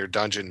agreement from your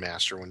dungeon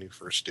master when you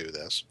first do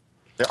this.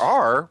 There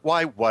are.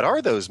 Why? What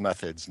are those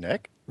methods,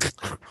 Nick?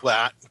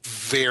 Well,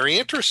 very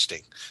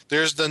interesting.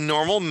 There's the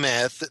normal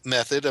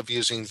method of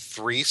using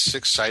 3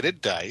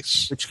 6-sided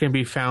dice, Which can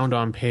be found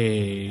on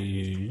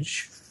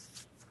page...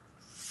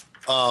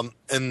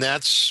 and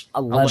that's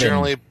 11.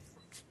 generally,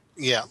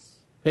 yeah,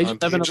 Page on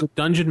 11 of page- the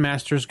Dungeon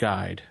Master's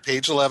Guide.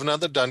 page 11 of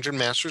the Dungeon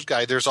Master's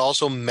Guide. There's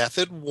also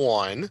method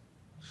 1,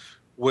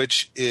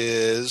 which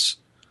is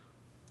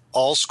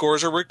all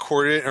scores are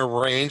recorded and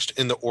arranged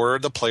in the order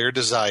the player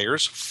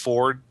desires.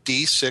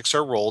 4d6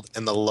 are rolled,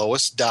 and the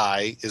lowest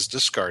die is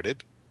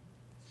discarded.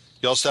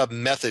 You also have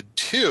method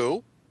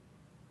 2,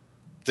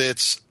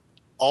 that's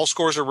all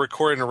scores are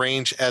recorded and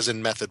arranged as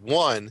in method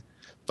 1,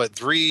 but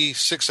 3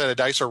 6-sided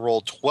dice are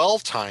rolled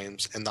 12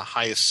 times, and the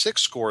highest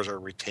 6 scores are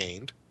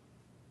retained.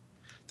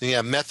 Then you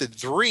have method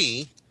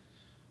 3,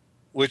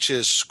 which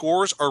is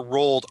scores are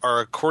rolled are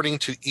according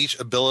to each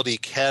ability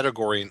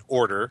category in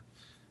order,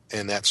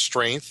 and that's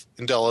strength,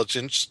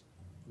 intelligence,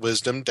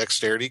 wisdom,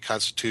 dexterity,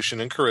 constitution,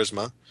 and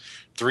charisma.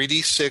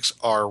 3d6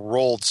 are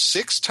rolled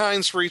 6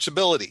 times for each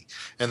ability,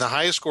 and the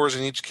highest scores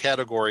in each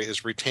category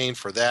is retained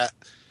for that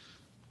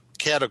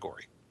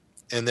category.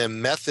 And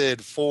then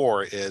method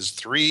 4 is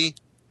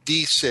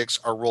 3d6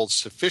 are rolled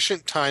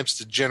sufficient times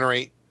to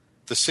generate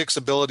the 6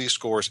 ability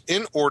scores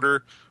in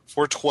order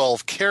for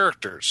 12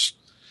 characters.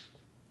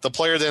 The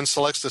player then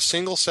selects the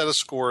single set of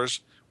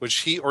scores which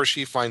he or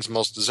she finds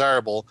most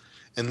desirable,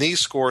 and these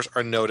scores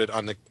are noted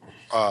on the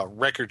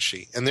record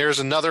sheet. And there's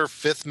another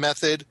 5th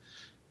method,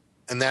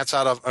 and that's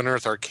out of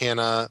Unearthed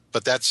Arcana,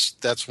 but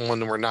that's one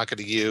that we're not going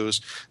to use.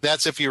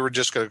 That's if you were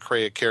just going to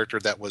create a character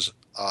that was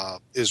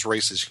his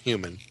race is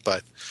human.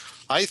 But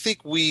I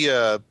think we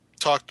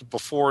talked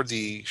before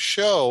the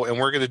show, and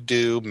we're going to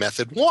do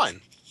method 1,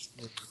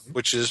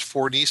 which is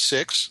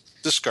 4d6,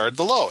 discard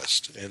the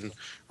lowest, and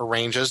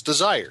arrange as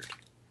desired.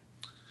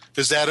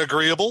 Is that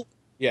agreeable?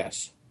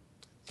 Yes.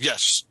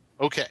 Yes.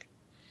 Okay.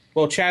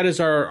 Well, Chad is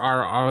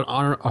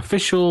our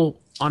official,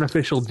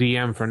 unofficial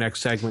DM for next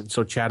segment,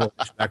 so Chad will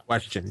ask that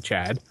question,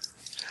 Chad.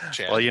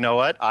 Chad. Well, you know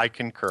what? I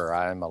concur.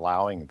 I'm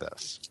allowing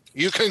this.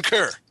 You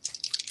concur.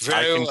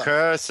 Very I well.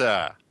 concur,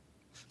 sir.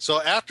 So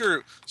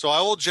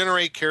I will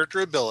generate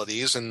character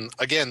abilities, and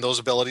again, those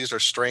abilities are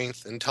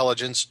strength,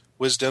 intelligence,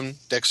 wisdom,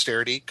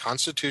 dexterity,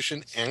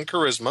 constitution, and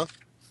charisma.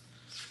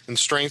 And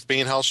strength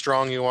being how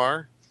strong you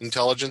are.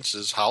 Intelligence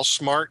is how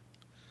smart.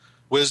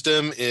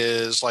 Wisdom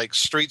is like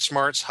street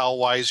smarts, how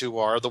wise you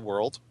are of the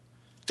world.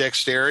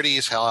 Dexterity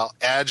is how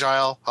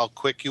agile, how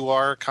quick you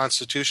are.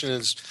 Constitution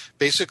is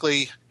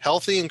basically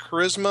healthy, and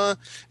charisma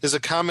is a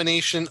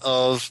combination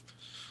of,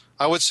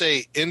 I would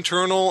say,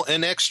 internal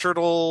and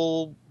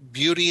external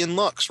beauty and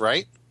looks,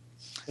 right?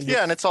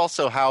 Yeah, and it's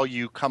also how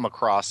you come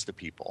across to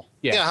people.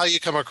 Yeah, how you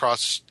come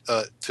across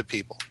to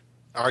people.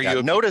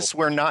 Notice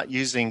we're not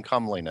using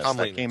comeliness.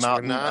 Comeliness. That came out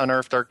We're in not.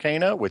 Unearthed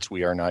Arcana, which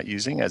we are not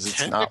using as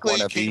it's not Technically,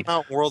 one it of came the.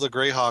 out World of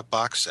Greyhawk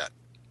box set.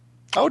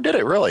 Oh, did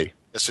it really?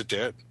 Yes, it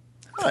did.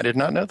 Oh, I did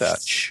not know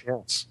that.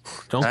 Yes.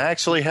 Don't. I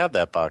actually have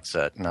that box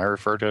set, and I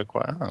refer to it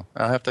quite. Oh,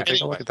 I'll have to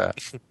take a Anyway. look at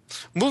that.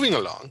 Moving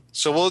along.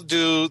 So we'll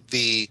do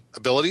the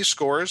ability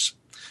scores.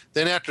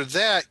 Then after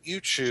that,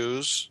 you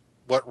choose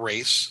what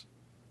race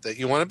that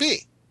you want to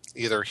be.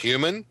 Either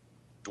human,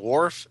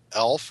 dwarf,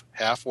 elf,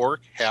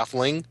 half-orc,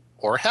 halfling,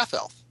 or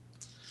half-elf.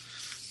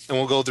 And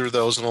we'll go through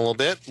those in a little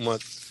bit.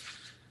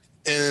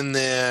 And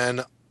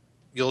then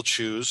you'll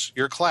choose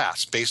your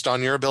class based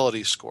on your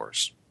ability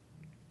scores.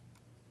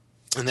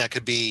 And that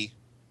could be,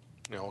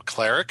 a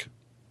cleric,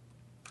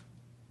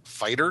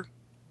 fighter,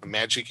 a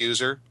magic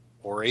user,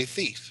 or a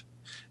thief.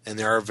 And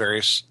there are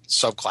various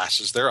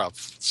subclasses thereof.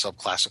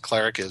 Subclass of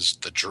cleric is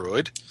the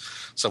druid.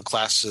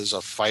 Subclasses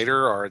of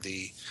fighter are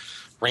the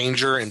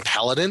Ranger and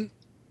Paladin.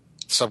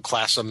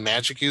 Subclass of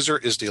Magic User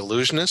is the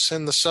Illusionist,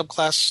 and the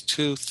subclass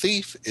to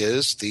Thief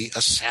is the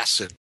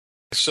Assassin.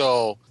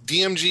 So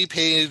DMG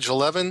page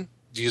 11,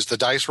 use the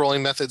dice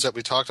rolling methods that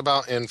we talked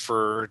about, and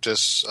for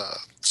just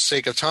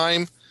sake of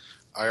time,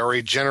 I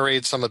already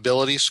generated some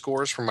ability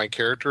scores for my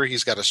character.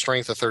 He's got a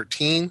Strength of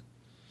 13,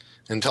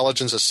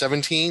 Intelligence of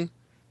 17,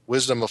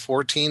 Wisdom of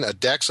 14, a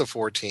Dex of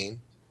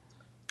 14,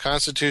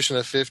 Constitution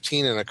of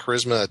 15, and a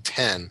Charisma of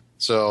 10.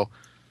 So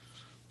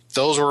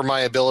those were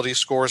my ability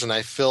scores, and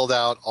I filled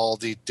out all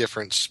the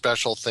different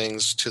special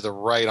things to the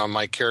right on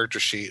my character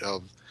sheet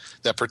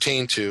that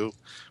pertain to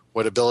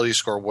what ability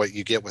score, what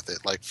you get with it.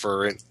 Like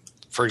for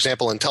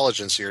example,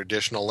 intelligence, your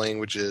additional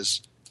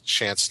languages,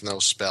 chance to know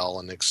spell,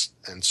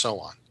 and so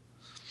on.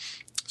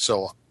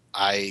 So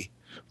I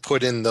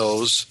put in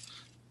those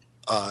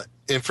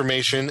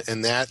information,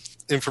 and that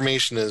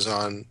information is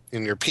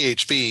in your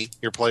PHB,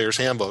 your player's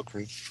handbook,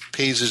 from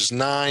pages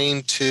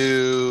 9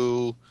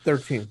 to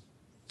 13.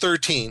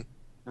 13.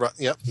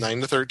 Yep,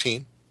 9 to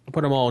 13. I'll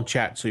put them all in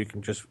chat so you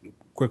can just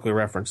quickly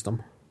reference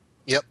them.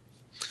 Yep.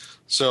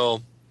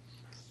 So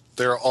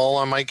they're all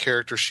on my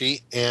character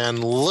sheet.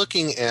 And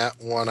looking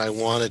at what I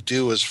want to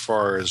do as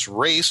far as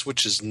race,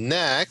 which is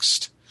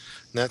next,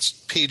 and that's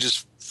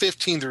pages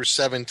 15 through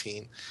 17.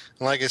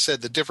 And like I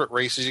said, the different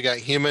races, you got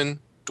human,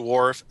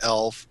 dwarf,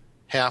 elf,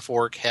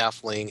 half-orc,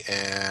 halfling,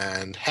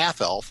 and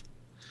half-elf.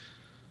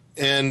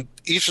 And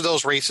each of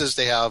those races,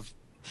 they have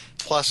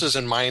pluses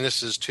and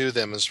minuses to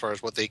them as far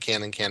as what they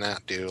can and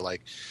cannot do,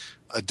 like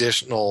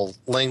additional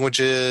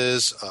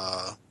languages,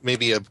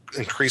 maybe an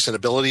increase in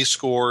ability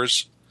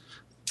scores,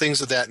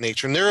 things of that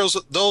nature. And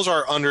those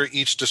are under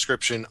each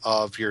description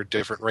of your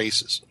different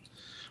races.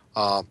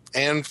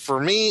 And for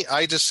me,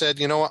 I just said,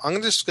 you know what,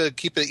 I'm just going to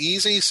keep it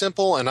easy,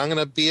 simple, and I'm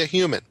going to be a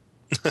human.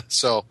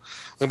 So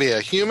I'm going to be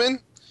a human,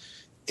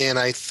 and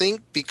I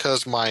think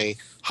because my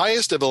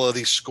highest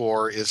ability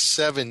score is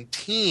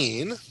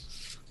 17,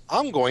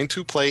 I'm going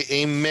to play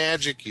a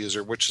magic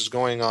user, which is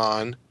going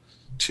on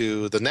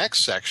to the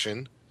next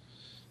section,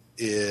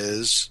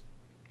 is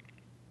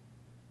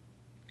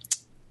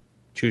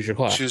choose your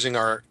class. Choosing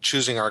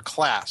our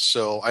class.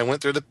 So I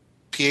went through the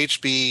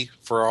PHB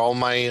for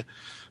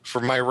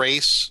my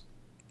race.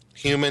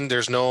 Human,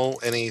 there's no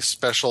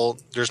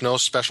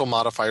special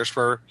modifiers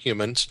for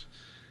humans.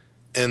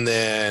 And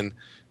then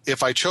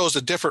if I chose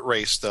a different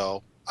race,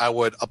 though, I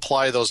would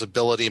apply those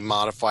ability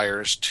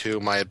modifiers to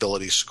my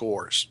ability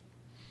scores.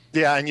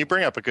 Yeah, and you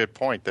bring up a good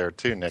point there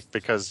too, Nick,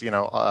 because,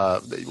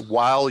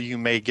 while you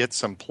may get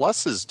some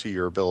pluses to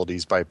your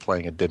abilities by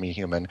playing a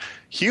demi-human,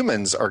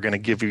 humans are going to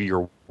give you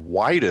your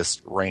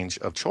widest range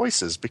of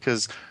choices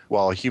because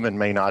while a human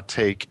may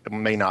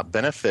not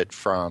benefit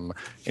from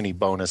any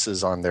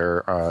bonuses on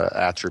their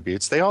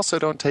attributes, they also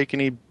don't take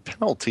any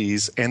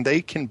penalties, and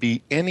they can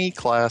be any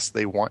class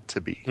they want to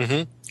be.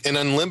 Mm-hmm. And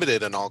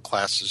unlimited in all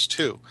classes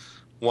too.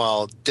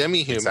 While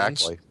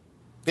demi-humans... Exactly.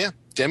 Yeah,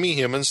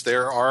 demi-humans,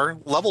 there are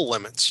level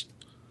limits.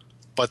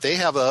 But they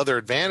have other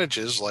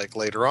advantages, like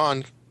later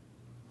on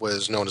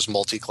was known as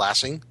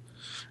multi-classing.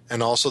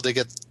 And also they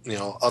get,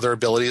 other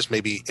abilities,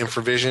 maybe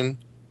infravision,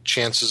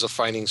 chances of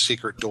finding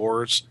secret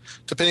doors,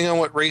 depending on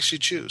what race you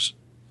choose.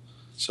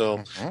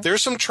 So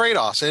there's some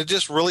trade-offs, and it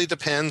just really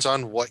depends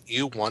on what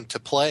you want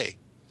to play.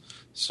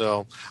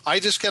 So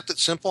I just kept it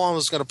simple. I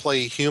was going to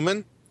play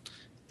human,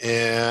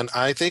 and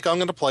I think I'm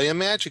going to play a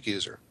magic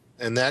user.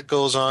 And that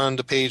goes on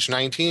to page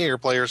 19 of your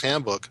player's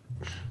handbook.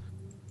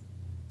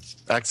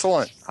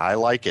 Excellent. I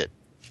like it.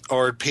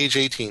 Or page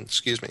 18,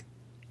 excuse me.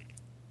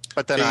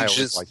 But then I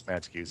always like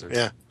magic users.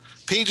 Yeah.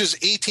 Pages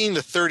 18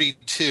 to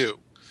 32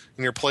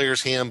 in your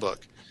player's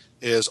handbook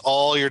is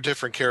all your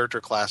different character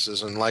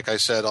classes. And like I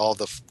said, all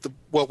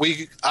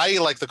I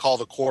like to call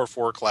the core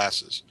 4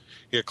 classes.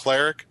 Your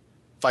cleric,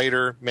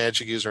 fighter,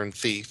 magic user, and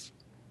thief.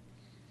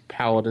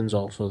 Paladin's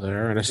also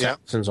there, and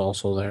Assassin's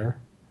also there.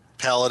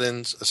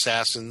 Paladins,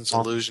 Assassins,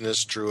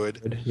 Illusionist,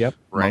 Druid. Yep.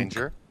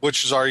 Ranger. Monk,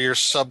 which are your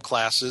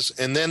subclasses.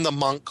 And then the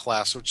Monk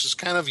class, which is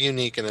kind of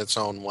unique in its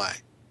own way.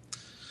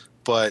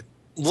 But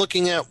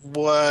looking at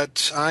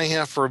what I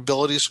have for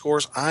ability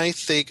scores, I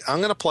think I'm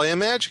going to play a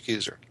magic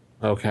user.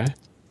 Okay.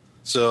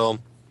 So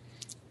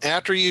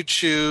after you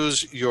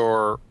choose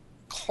your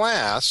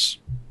class,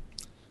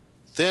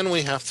 then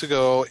we have to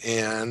go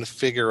and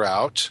figure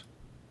out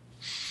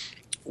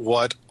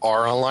what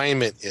our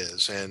alignment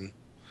is. And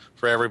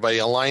for everybody,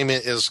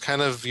 alignment is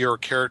kind of your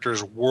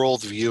character's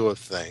worldview of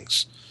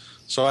things.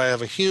 So I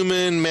have a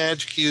human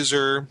magic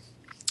user,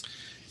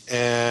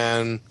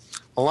 and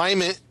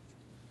alignment,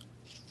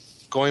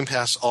 going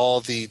past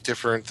all the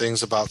different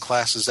things about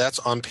classes, that's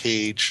on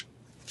page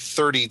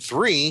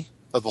 33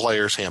 of the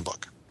player's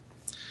handbook.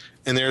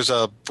 And there's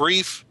a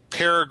brief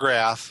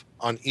paragraph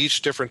on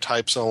each different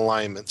types of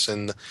alignments.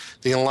 And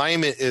the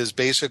alignment is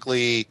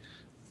basically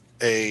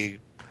it's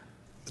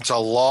a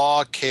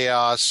law,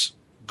 chaos,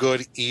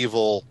 good,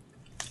 evil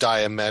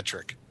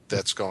diametric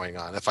that's going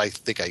on. If I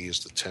think I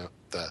used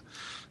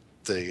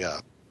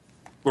the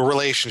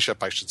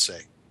relationship, I should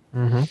say.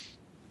 Mm-hmm.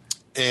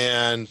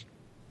 And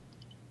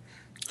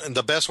and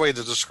the best way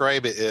to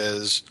describe it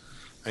is,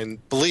 I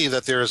believe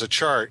that there is a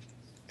chart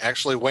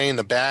actually way in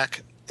the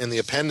back in the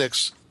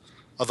appendix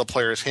of the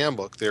player's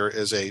handbook. There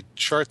is a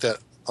chart that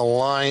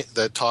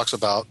talks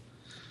about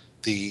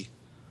the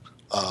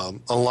how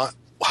the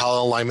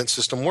alignment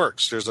system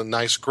works. There's a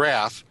nice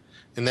graph,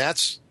 and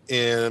that's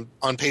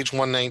on page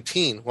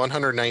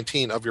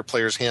 119 of your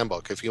player's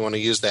handbook. If you want to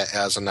use that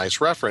as a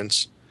nice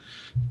reference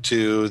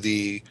to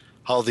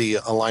how the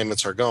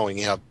alignments are going,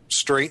 you have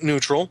straight,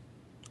 neutral,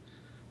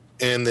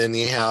 and then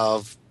you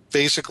have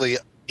basically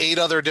 8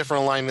 other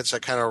different alignments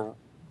that kind of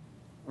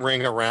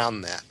ring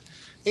around that.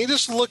 And you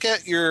just look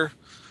at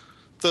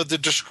the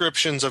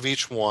descriptions of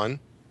each one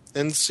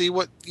and see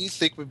what you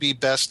think would be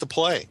best to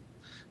play.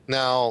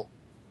 Now,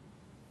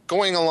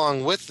 going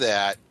along with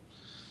that,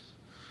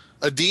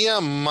 a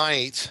DM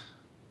might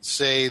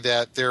say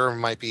that there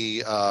might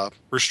be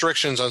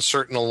restrictions on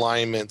certain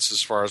alignments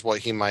as far as what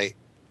he might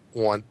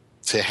want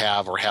to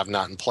have or have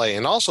not in play.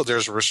 And also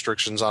there's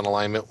restrictions on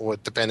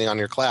alignment depending on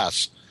your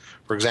class.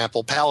 For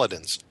example,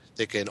 paladins.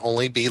 They can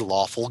only be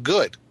lawful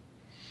good.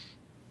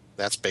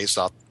 That's based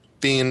off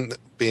being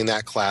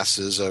that class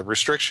is a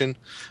restriction.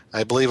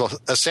 I believe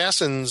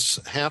assassins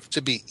have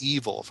to be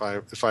evil,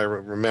 if I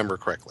remember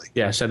correctly.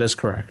 Yes, that is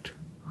correct.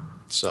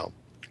 So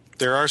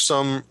there are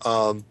some,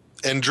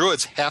 and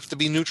druids have to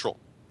be neutral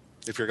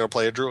if you're going to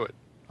play a druid.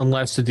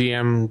 Unless the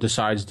DM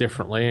decides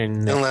differently.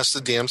 Unless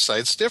the DM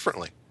decides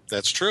differently.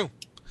 That's true.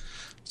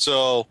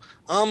 So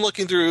I'm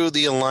looking through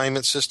the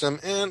alignment system,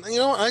 and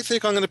I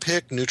think I'm going to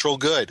pick neutral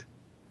good.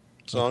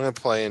 So I'm going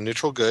to play a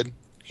neutral good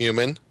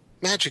human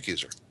magic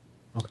user.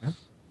 Okay.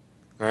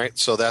 All right,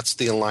 so that's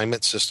the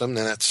alignment system,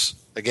 and that's,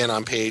 again,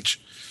 on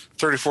page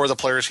 34 of the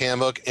player's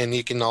handbook, and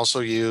you can also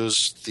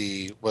use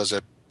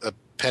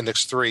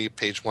Appendix 3,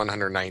 page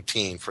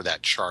 119 for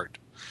that chart.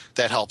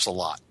 That helps a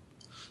lot.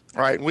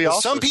 Right. We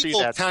also some people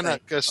see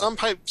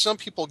that some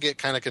people get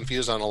kind of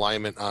confused on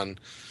alignment on,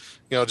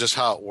 just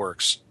how it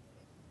works.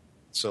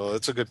 So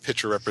it's a good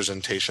picture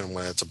representation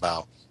when it's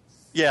about.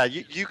 Yeah,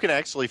 you can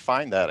actually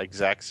find that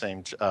exact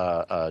same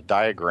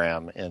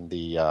diagram in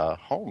the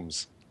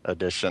Holmes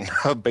edition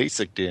of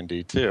Basic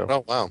D&D too.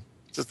 Oh, wow.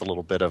 Just a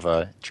little bit of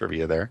a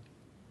trivia there.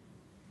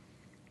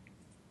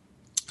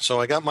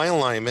 So I got my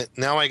alignment.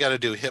 Now I got to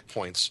do hit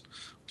points,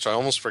 which I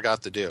almost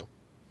forgot to do.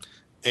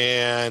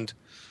 And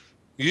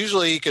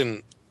usually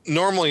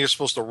normally you're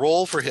supposed to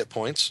roll for hit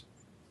points.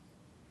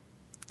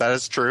 That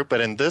is true,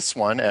 but in this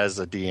one, as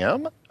a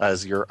DM,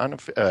 as your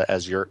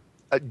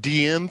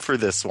DM for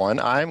this one,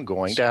 I'm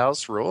going to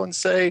house rule and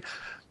say,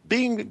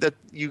 being that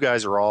you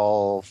guys are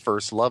all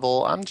first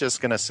level, I'm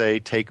just going to say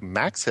take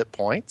max hit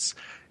points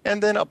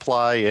and then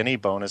apply any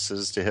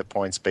bonuses to hit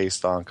points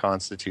based on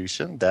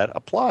Constitution that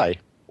apply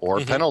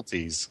or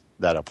penalties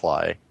that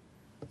apply.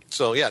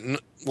 So yeah,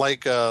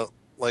 like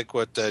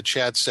what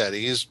Chad said,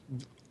 he's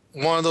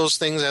one of those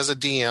things as a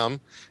DM,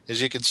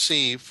 as you can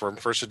see from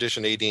first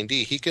edition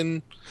AD&D, he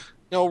can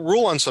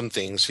rule on some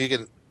things. He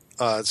can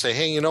say,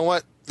 hey, you know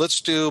what?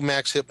 Let's do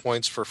max hit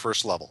points for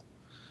first level,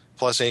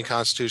 plus any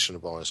Constitution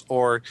bonus.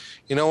 Or,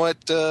 you know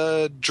what,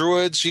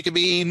 druids, you can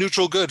be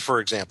neutral good, for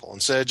example,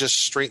 instead of just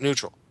straight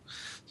neutral,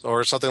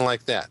 or something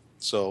like that.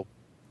 So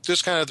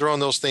just kind of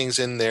throwing those things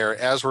in there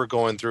as we're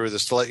going through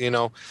this to let you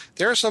know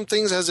there are some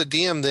things as a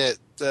DM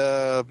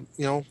that,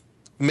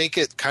 make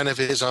it kind of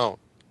his own.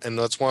 And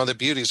that's one of the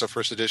beauties of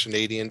first edition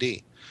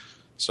AD&D.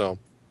 So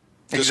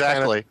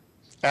exactly.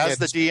 As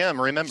the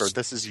DM, remember,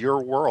 this is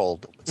your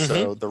world.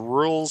 So the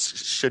rules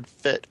should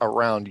fit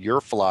around your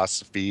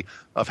philosophy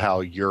of how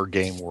your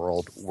game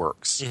world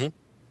works.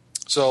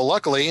 So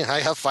luckily, I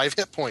have 5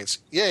 hit points.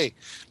 Yay.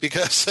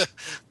 Because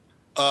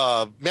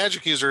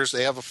magic users,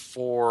 they have a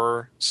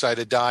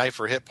 4-sided die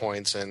for hit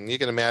points. And you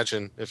can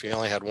imagine if you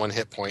only had 1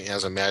 hit point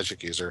as a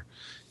magic user,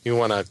 you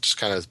want to just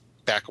kind of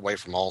back away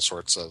from all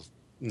sorts of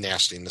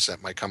nastiness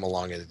that might come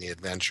along in the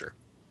adventure.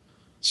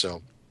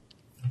 So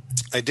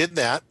I did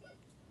that.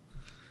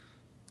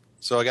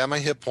 So I got my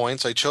hit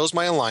points. I chose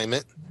my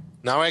alignment.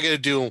 Now I got to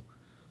do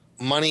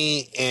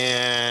money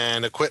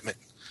and equipment.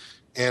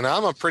 And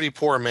I'm a pretty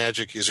poor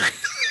magic user.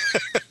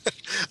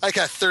 I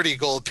got 30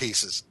 gold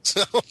pieces.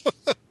 So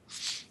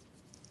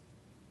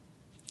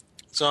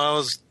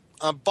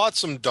I bought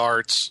some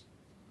darts.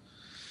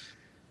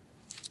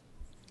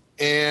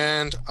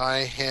 And I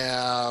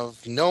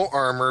have no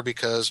armor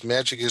because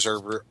magic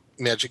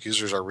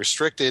users are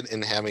restricted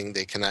in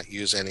they cannot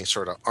use any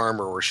sort of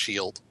armor or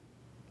shield.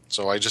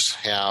 So I just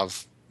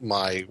have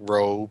my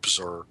robes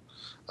or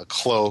a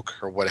cloak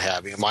or what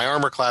have you. My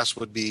armor class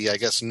would be, I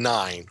guess,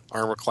 9.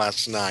 Armor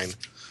class 9.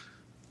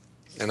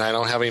 And I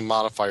don't have any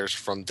modifiers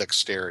from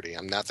dexterity.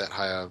 I'm not that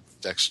high of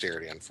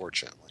dexterity,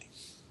 unfortunately.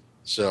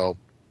 So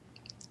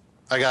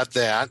I got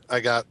that. I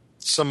got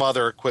some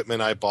other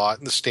equipment I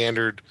bought. The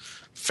standard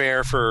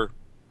fare for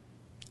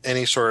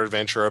any sort of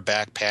adventure, a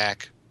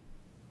backpack,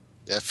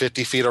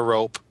 50 feet of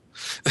rope.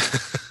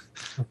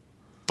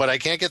 But I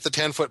can't get the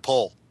 10-foot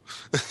pole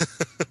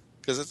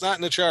because it's not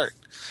in the chart.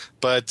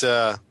 But,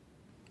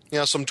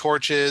 some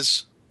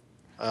torches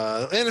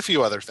and a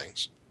few other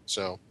things.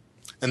 So,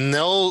 And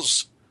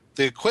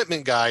the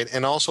equipment guide,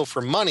 and also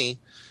for money,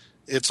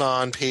 it's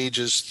on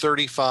pages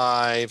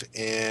 35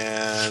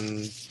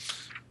 and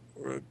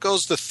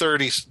goes to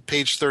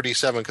page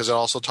 37 because it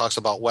also talks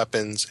about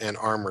weapons and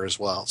armor as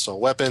well. So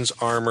weapons,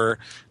 armor,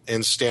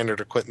 and standard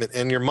equipment,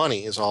 and your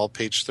money is all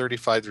page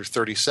 35 through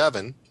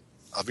 37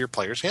 of your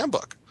player's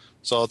handbook.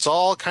 So it's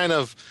all kind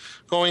of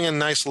going in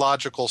nice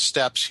logical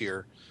steps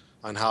here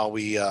on how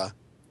you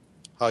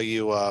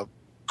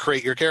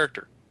create your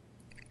character.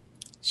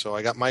 So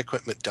I got my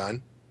equipment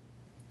done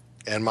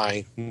and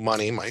my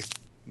money, my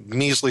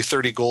measly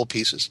 30 gold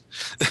pieces.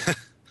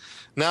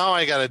 Now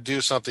I got to do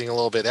something a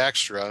little bit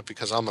extra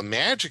because I'm a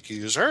magic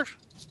user.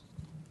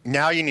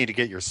 Now you need to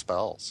get your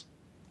spells.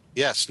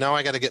 Yes, now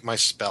I got to get my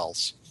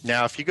spells.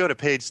 Now, if you go to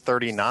page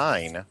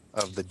 39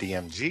 of the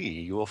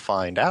DMG, you will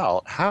find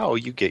out how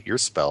you get your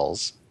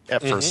spells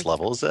at first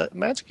level as a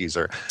magic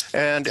user.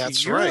 And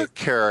that's your right.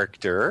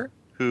 character,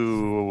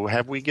 who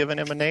have we given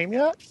him a name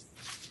yet?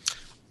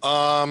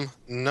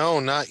 No,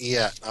 not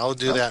yet. I'll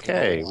do that.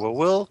 Okay, well,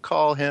 we'll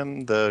call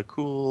him the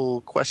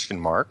cool question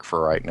mark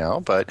for right now.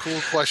 But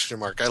cool question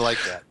mark. I like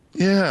that.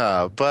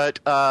 Yeah, but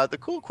the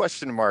cool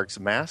question mark's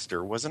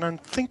master was an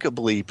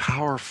unthinkably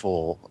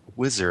powerful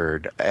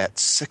wizard at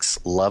 6th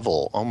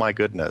level. Oh my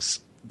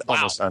goodness.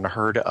 Almost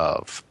unheard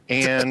of.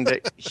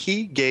 And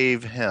he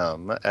gave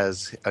him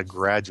as a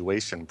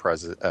graduation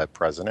present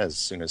as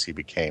soon as he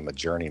became a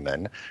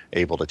journeyman,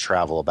 able to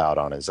travel about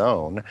on his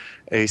own,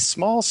 a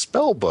small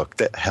spell book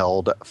that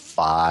held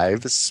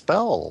 5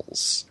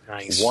 spells.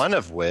 Nice. One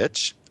of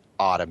which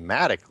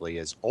automatically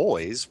is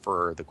always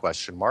for the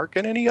question mark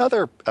and any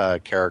other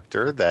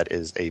character that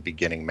is a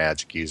beginning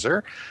magic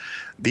user,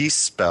 the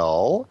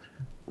spell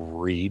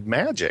Read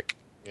Magic.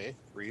 Okay,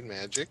 Read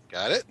Magic.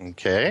 Got it.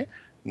 Okay.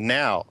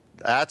 Now,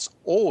 that's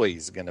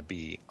always going to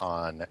be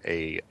on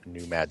a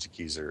new magic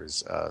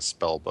user's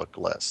spell book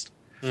list.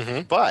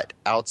 Mm-hmm. But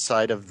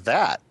outside of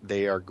that,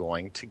 they are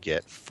going to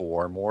get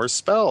 4 more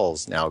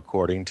spells now,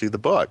 according to the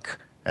book.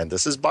 And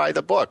this is by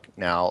the book.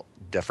 Now,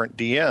 different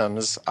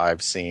DMs,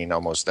 I've seen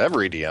almost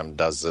every DM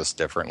does this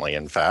differently,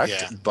 in fact.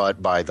 Yeah.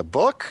 But by the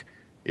book,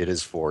 it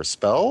is 4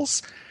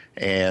 spells.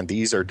 And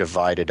these are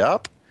divided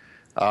up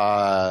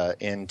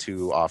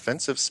into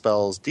offensive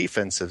spells,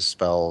 defensive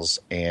spells,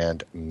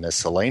 and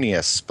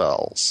miscellaneous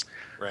spells.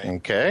 Right.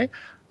 Okay.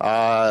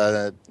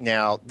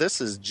 Now,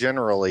 this is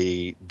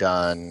generally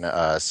done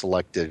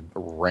selected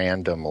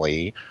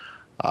randomly,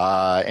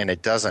 and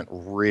it doesn't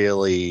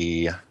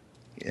really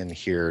in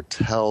here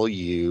tell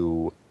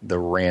you the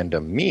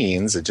random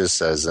means. It just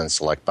says then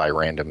select by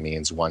random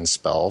means 1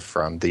 spell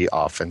from the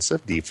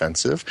offensive,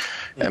 defensive,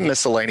 and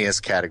miscellaneous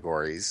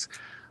categories.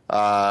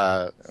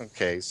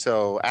 Okay,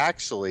 so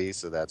actually,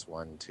 so that's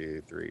 1,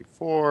 2, 3,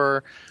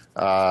 4.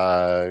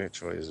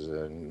 Choice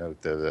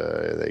note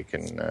that they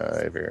can.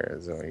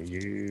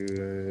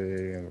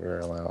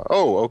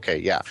 Okay,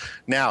 yeah.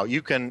 Now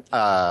you can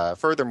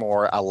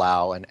furthermore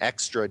allow an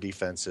extra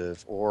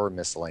defensive or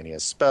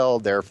miscellaneous spell.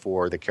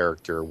 Therefore, the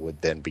character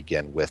would then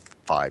begin with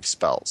 5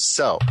 spells.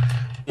 So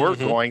we're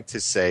going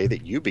to say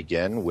that you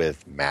begin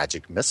with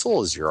Magic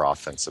Missile as your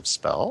offensive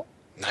spell.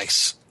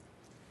 Nice.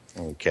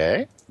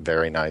 Okay,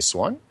 very nice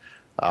one.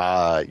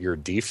 Your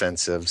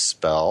defensive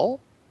spell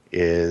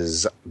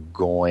is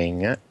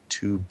going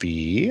to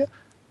be,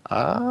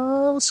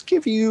 let's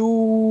give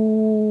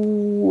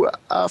you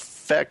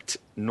Affect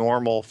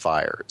Normal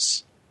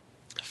Fires.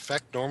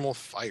 Affect Normal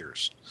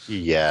Fires.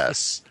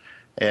 Yes.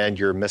 And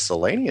your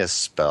miscellaneous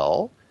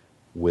spell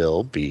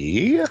will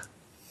be,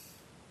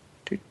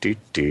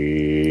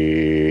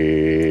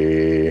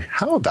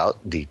 how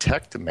about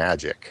Detect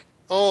Magic?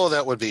 Oh,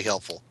 that would be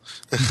helpful.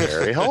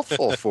 Very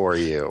helpful for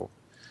you.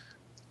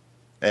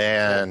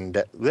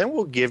 And then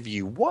we'll give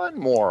you 1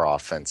 more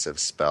offensive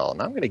spell,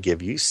 and I'm going to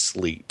give you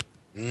Sleep.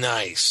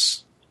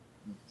 Nice.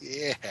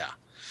 Yeah.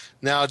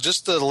 Now,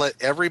 just to let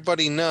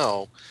everybody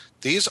know,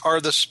 these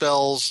are the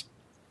spells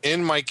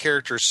in my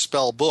character's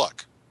spell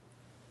book.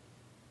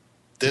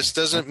 This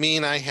doesn't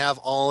mean I have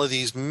all of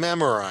these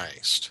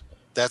memorized.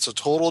 That's a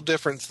total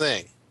different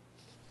thing.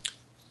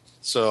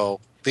 So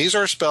these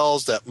are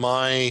spells that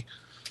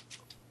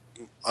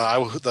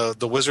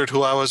the wizard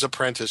who I was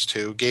apprenticed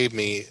to gave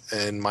me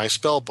in my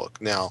spell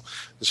book. Now,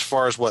 as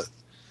far as what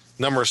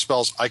number of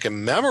spells I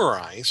can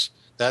memorize,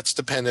 that's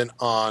dependent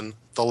on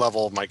the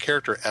level of my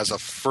character. As a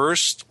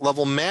first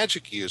level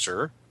magic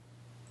user,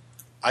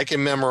 I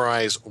can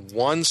memorize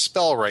 1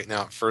 spell right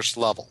now at first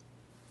level.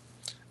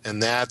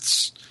 And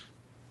that's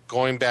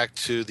going back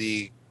to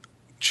the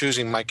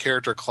choosing my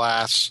character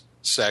class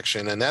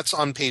section, and that's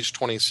on page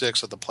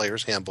 26 of the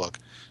player's handbook,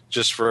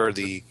 just for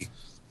the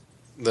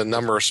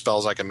number of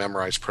spells I can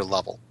memorize per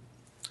level.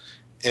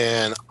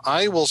 And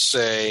I will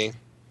say,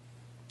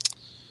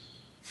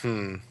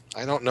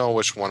 I don't know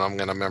which one I'm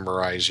going to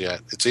memorize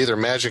yet. It's either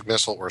Magic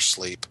Missile or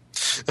Sleep.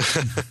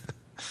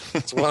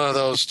 It's one of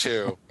those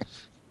two.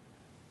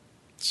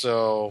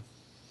 So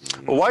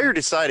Well, while you're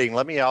deciding,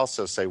 let me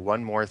also say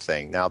one more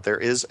thing. Now, there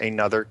is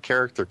another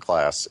character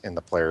class in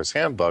the Player's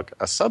Handbook,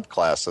 a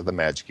subclass of the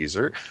magic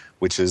user,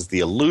 which is the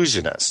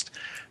Illusionist.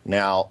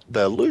 Now,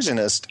 the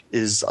Illusionist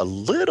is a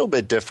little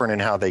bit different in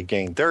how they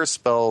gain their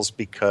spells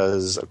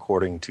because,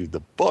 according to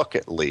the book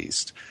at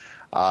least,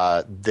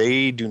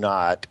 they do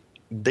not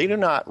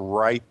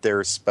write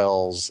their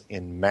spells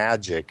in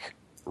magic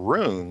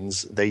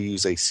runes. They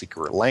use a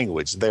secret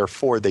language.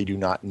 Therefore, they do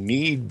not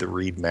need the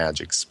read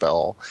magic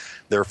spell.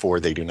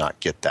 Therefore, they do not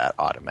get that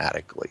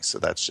automatically. So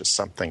that's just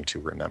something to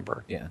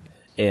remember. Yeah.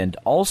 And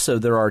also,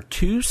 there are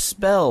 2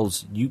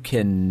 spells you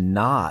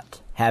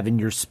cannot have in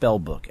your spell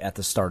book at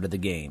the start of the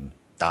game.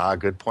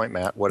 Good point,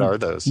 Matt. What are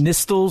those?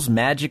 Nystel's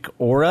Magic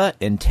Aura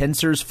and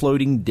Tensor's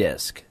Floating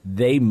Disc.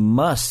 They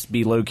must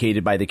be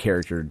located by the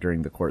character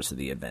during the course of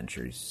the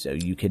adventures. So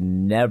you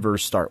can never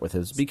start with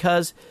those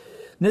because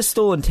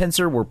Nystel and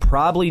Tensor were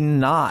probably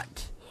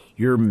not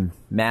your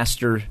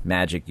master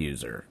magic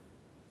user.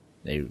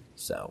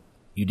 So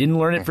you didn't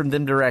learn it from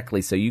them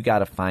directly, so you got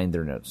to find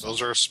their notes.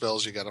 Those are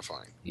spells you got to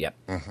find. Yep.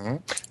 Mm-hmm.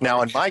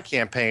 Now, in my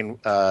campaign,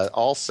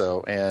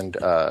 also, and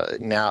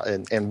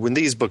when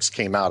these books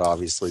came out,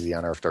 obviously the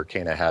Unearthed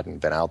Arcana hadn't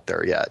been out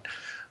there yet.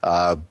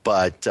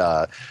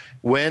 But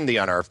when the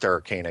Unearthed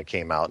Arcana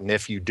came out, and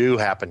if you do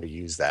happen to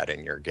use that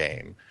in your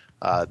game,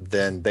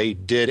 then they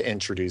did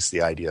introduce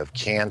the idea of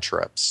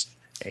cantrips.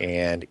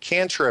 And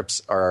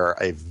cantrips are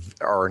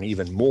an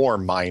even more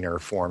minor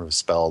form of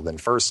spell than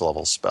first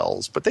level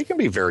spells, but they can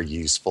be very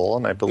useful.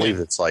 And I believe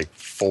it's like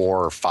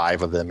 4 or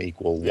 5 of them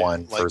equal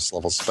one like first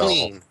level spell.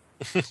 Clean.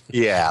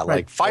 Yeah,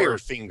 like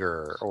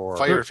Firefinger or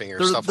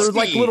Firefinger stuff. They're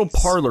like little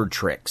parlor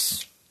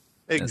tricks.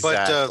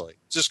 Exactly.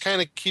 But just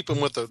kind of keep them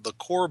with the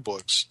core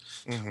books.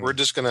 Mm-hmm. We're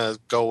just going to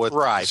go with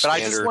right. But I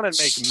just want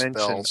to make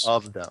mention spells.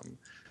 of them.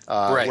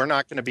 Right. We're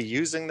not going to be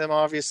using them,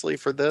 obviously,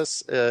 for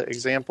this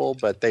example,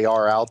 but they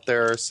are out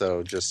there.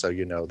 So just so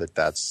you know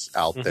that's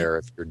out there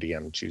if your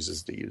DM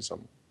chooses to use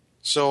them.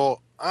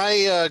 So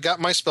I got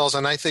my spells,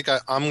 and I think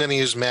I'm going to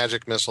use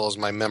Magic Missile as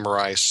my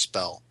memorized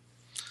spell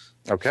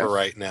for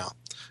right now.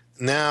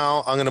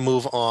 Now I'm going to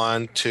move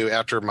on to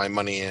after my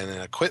money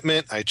and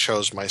equipment. I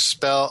chose my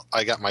spell.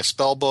 I got my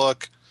spell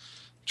book,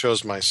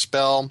 chose my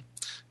spell.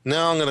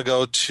 Now I'm going to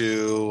go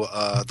to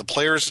the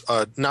player's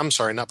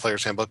not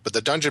Player's Handbook, but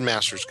the Dungeon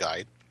Master's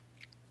Guide,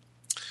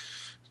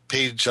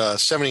 page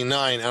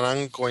 79, and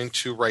I'm going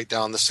to write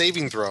down the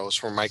saving throws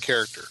for my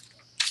character.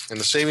 And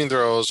the saving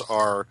throws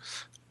are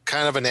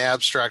kind of an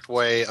abstract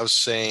way of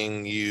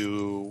saying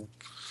you,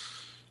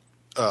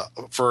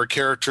 for a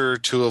character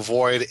to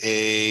avoid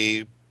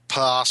a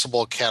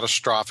possible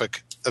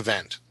catastrophic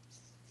event.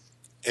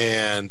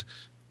 And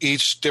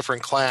each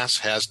different class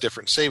has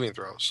different saving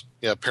throws.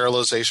 You have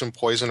paralyzation,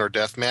 poison, or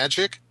death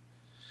magic.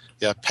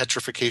 You have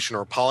petrification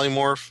or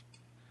polymorph,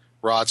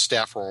 rod,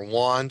 staff, or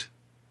wand,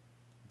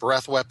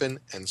 breath weapon,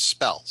 and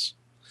spells.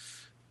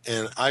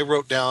 And I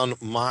wrote down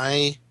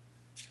my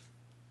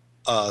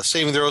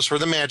saving throws for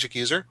the magic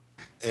user.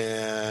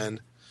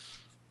 And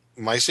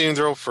my saving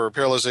throw for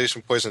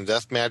paralyzation, poison, and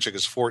death magic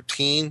is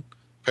 14.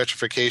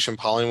 Petrification,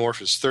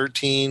 polymorph is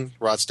 13.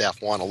 Rod,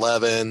 staff, wand,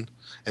 11.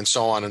 And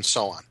so on and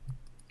so on.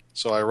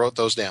 So I wrote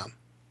those down.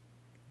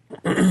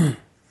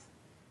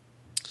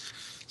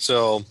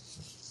 So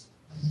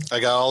I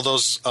got all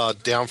those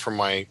down for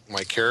my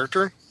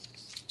character.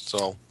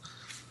 So,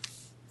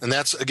 and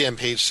that's, again,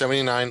 page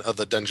 79 of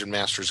the Dungeon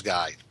Master's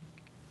Guide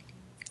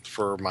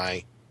for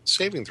my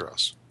saving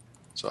throws.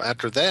 So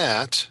after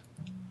that,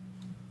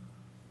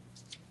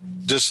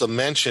 just a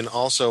mention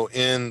also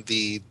in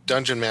the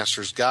Dungeon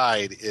Master's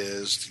Guide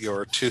is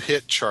your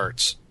 2-hit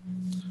charts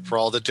for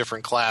all the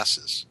different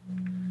classes.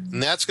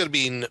 And that's going to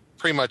be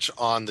pretty much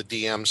on the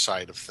DM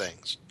side of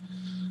things.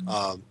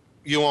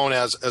 You won't,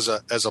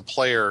 as a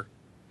player,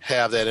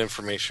 have that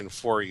information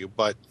for you.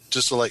 But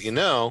just to let you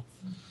know,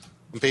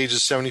 on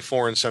pages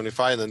 74 and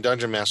 75 in the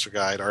Dungeon Master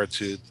Guide are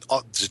to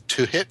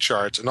hit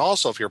charts. And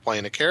also, if you're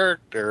playing a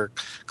character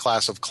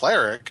class of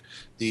Cleric,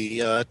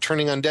 the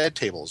Turning Undead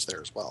table is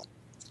there as well.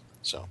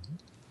 So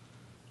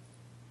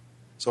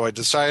I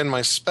decided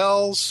my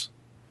spells.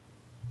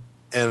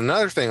 And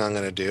another thing I'm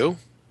going to do,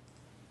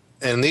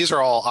 and these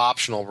are all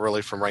optional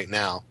really from right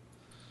now,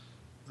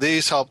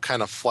 these help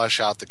kind of flesh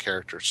out the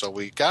character. So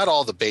we got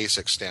all the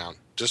basics down.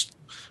 Just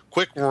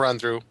quick run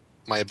through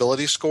my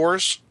ability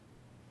scores,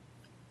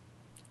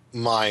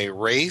 my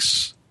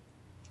race,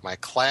 my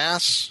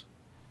class,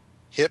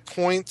 hit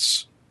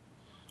points.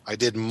 I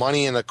did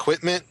money and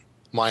equipment,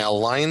 my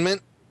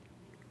alignment.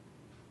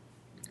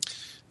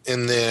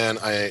 And then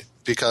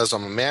because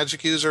I'm a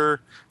magic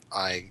user,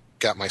 I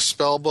got my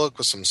spell book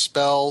with some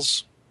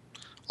spells.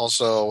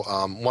 Also,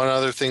 one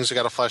other thing I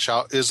got to flesh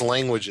out is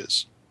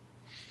languages.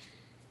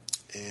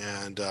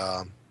 And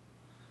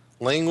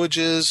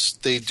languages,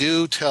 they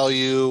do tell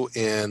you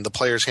in the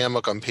Player's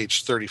Handbook on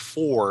page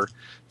 34,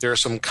 there are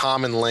some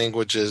common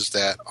languages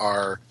that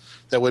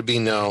would be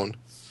known,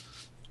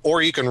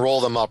 or you can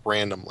roll them up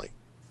randomly.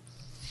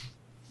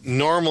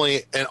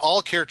 Normally, and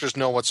all characters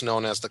know what's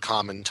known as the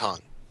common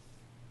tongue.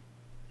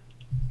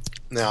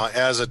 Now,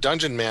 as a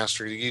dungeon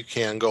master, you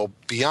can go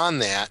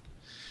beyond that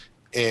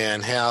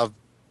and have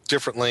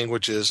different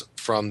languages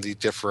from the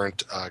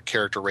different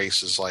character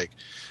races, like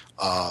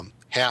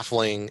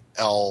halfling,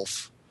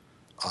 elf,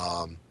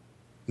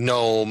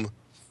 gnome,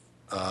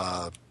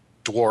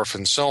 dwarf,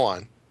 and so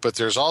on. But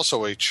there's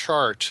also a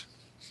chart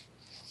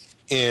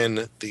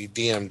in the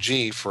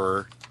DMG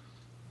for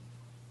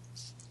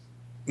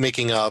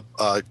making up,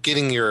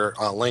 getting your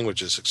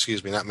languages,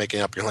 excuse me, not making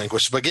up your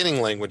language, but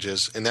getting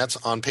languages, and that's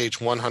on page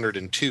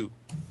 102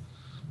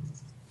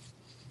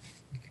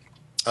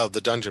 of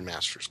the Dungeon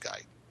Master's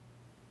Guide.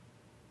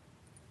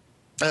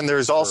 And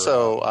there's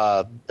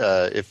also,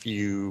 if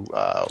you,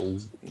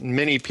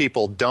 many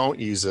people don't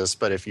use this,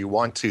 but if you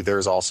want to,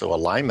 there's also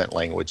alignment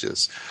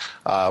languages,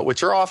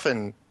 which are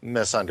often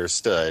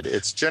misunderstood.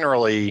 It's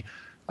generally,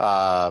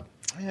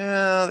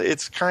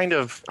 it's kind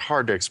of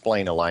hard to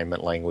explain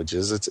alignment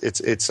languages.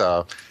 It's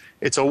a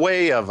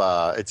way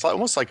of, it's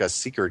almost like a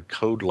secret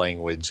code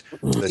language.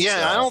 That's,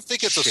 I don't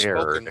think it's shared.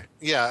 a spoken.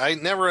 Yeah, I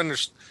never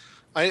understood.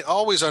 I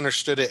always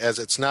understood it as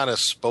it's not a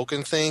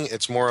spoken thing.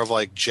 It's more of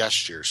like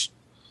gestures.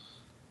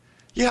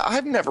 Yeah,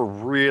 I've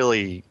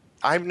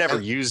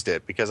never used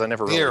it because I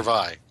never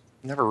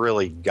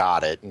really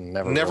got it and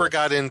never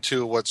got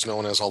into what's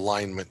known as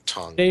alignment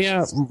tongues. They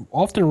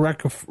often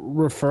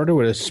refer to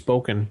it as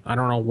spoken. I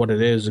don't know what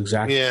it is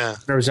exactly. Yeah.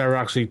 Never ever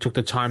actually took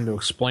the time to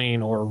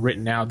explain or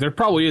written out. There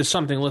probably is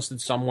something listed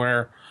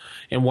somewhere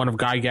in one of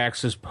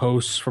Gygax's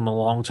posts from a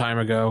long time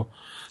ago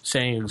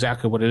saying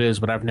exactly what it is,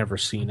 but I've never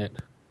seen it.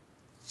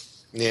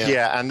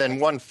 Yeah, and then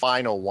one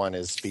final one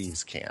is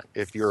Thieves' Cant.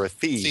 If you're a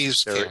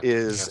thief, there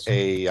is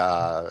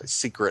a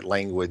secret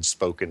language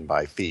spoken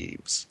by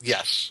thieves.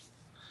 Yes.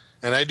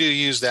 And I do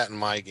use that in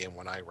my game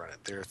when I run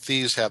it. Their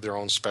thieves have their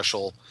own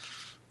special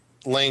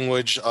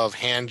language of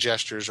hand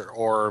gestures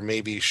or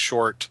maybe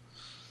short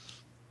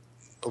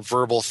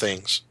verbal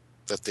things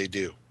that they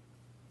do.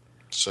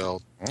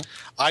 So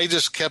I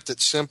just kept it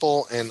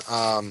simple, and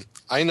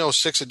I know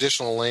 6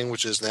 additional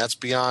languages, and that's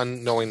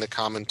beyond knowing the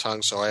common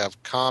tongue. So I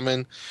have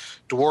Common,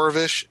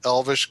 Dwarvish,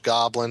 Elvish,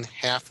 Goblin,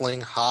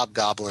 Halfling,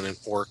 Hobgoblin, and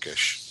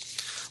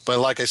Orcish. But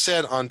like I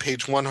said, on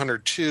page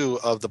 102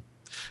 of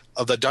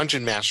the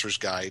Dungeon Master's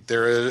Guide,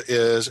 there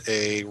is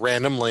a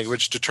random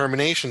language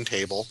determination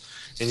table,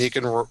 and you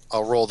can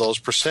roll those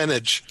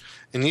percentage,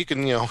 and you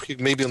can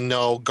maybe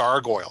know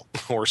Gargoyle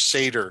or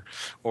Satyr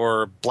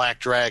or Black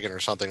Dragon or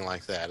something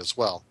like that as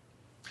well.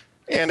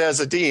 And as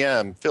a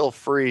DM, feel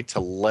free to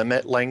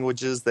limit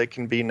languages that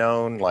can be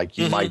known. Like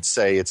you might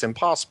say it's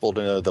impossible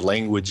to know the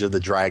language of the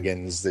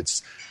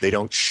dragons. They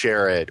don't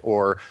share it.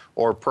 Or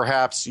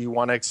perhaps you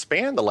want to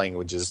expand the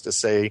languages to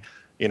say,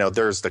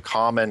 there's the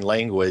common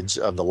language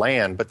of the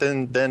land, but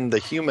then the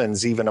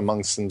humans, even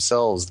amongst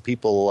themselves, the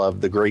people of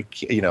the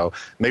great,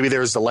 maybe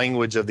there's the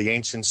language of the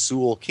ancient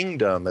Sul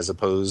kingdom as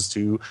opposed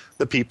to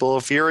the people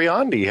of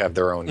Furiandi have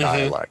their own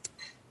dialect.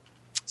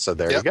 So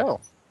there you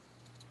go.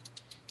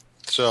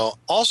 So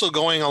also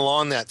going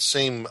along that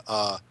same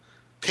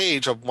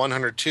page of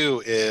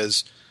 102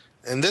 is,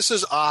 and this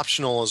is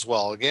optional as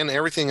well. Again,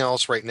 everything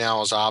else right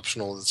now is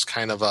optional. It's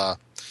kind of a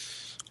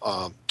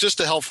just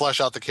to help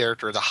flesh out the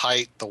character, the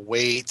height, the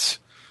weight,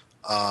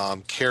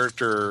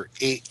 character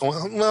age.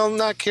 Well,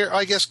 not care.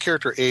 I guess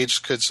character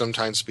age could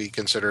sometimes be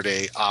considered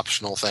a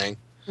optional thing.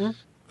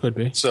 Could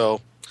be.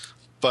 So,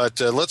 but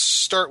let's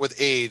start with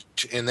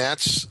age, and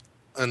this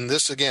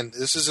again.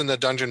 This is in the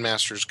Dungeon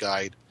Master's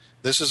Guide.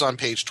 This is on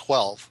page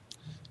 12,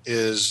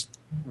 is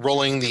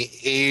rolling the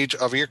age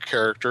of your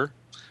character,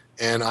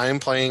 and I'm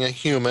playing a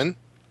human.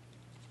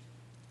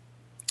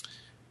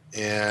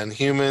 And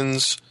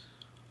humans,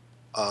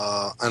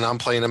 and I'm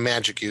playing a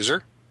magic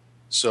user.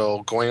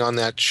 So going on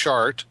that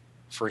chart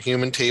for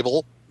human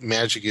table,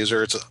 magic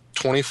user, it's a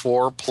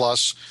 24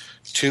 plus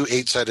 2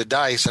 8-sided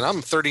dice, and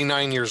I'm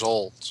 39 years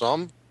old, so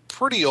I'm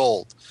pretty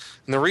old.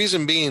 And the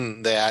reason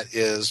being that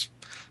is,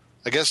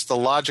 I guess the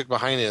logic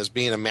behind it is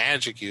being a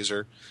magic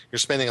user, you're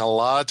spending a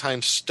lot of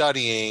time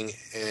studying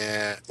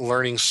and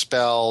learning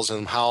spells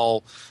and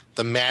how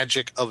the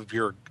magic of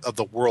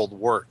the world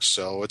works.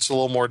 So it's a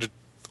little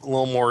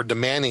more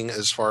demanding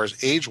as far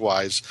as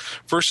age-wise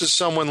versus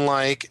someone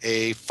like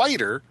a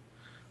fighter,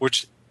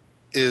 which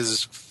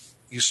is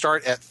you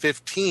start at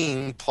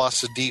 15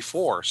 plus a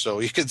D4. So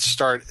you could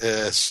start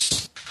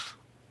as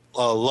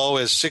low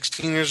as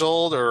 16 years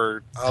old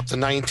or up to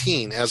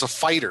 19 as a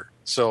fighter.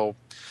 So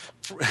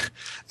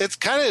it's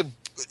kind of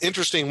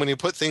interesting when you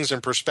put things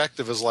in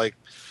perspective. Is like,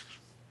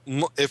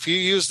 if you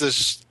use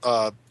this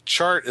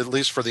chart, at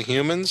least for the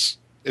humans,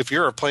 if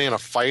you're playing a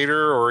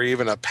fighter or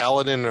even a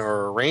paladin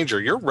or a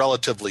ranger, you're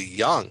relatively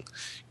young.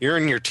 You're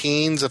in your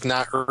teens, if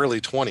not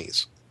early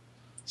 20s.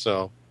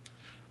 So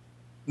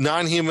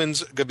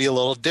non-humans could be a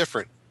little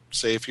different.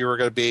 Say if you were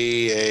going to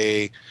be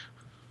a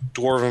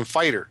dwarven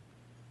fighter.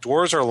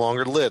 Dwarves are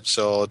longer lived,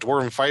 so a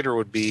dwarven fighter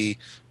would be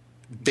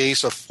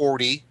base of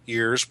 40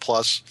 years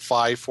plus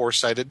 5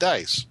 4-sided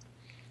dice.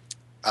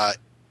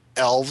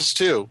 Elves,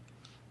 too,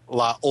 a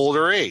lot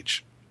older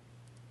age.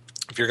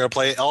 If you're going to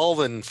play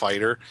Elven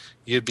Fighter,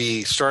 you'd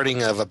be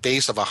starting of a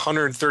base of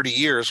 130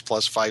 years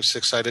plus 5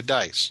 6-sided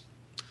dice.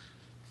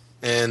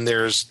 And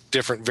there's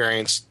different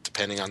variants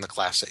depending on the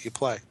class that you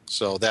play.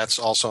 So that's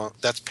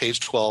page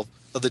 12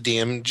 of the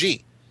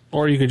DMG.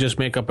 Or you could just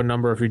make up a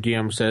number if your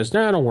DM says,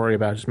 "No, don't worry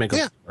about it. Just make up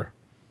a number."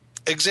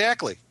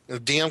 Exactly. The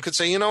DM could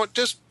say, you know what,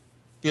 just,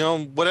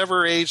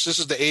 whatever age, this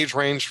is the age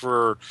range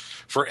for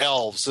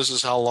elves. This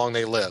is how long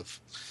they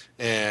live.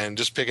 And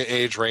just pick an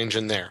age range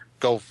in there.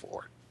 Go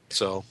for it.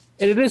 So...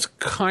 And it is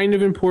kind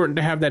of important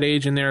to have that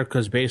age in there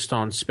because based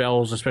on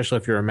spells, especially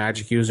if you're a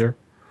magic user,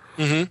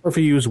 or if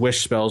you use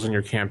wish spells in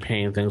your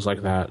campaign, things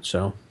like that.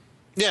 So,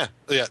 yeah,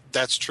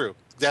 that's true.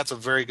 That's a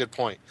very good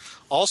point.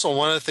 Also,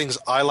 one of the things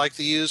I like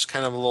to use,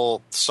 kind of a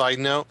little side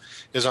note,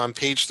 is on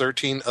page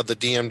 13 of the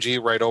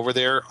DMG right over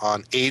there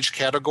on age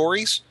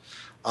categories.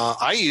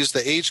 I use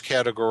the age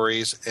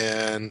categories,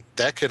 and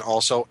that can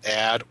also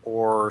add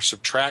or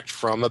subtract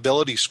from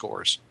ability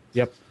scores.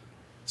 Yep.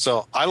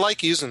 So I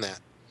like using that.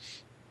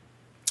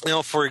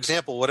 For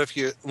example, what if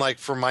you, like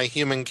for my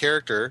human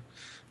character,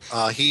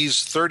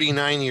 he's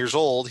 39 years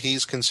old,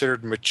 he's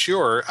considered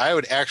mature, I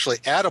would actually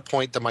add a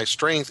point to my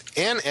strength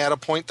and add a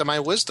point to my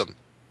wisdom.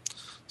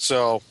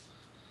 So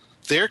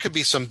there could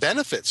be some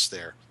benefits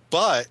there.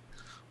 But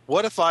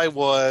what if I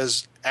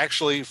was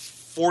actually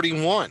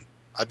 41?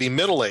 I'd be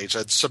middle-aged.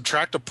 I'd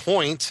subtract a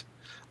point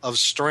of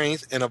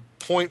strength and a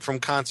point from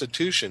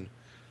constitution.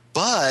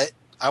 But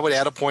I would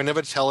add a point of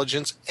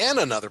intelligence and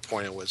another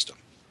point of wisdom.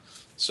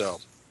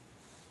 So...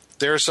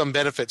 there are some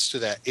benefits to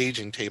that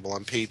aging table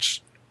on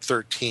page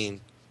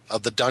 13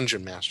 of the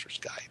Dungeon Master's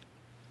Guide.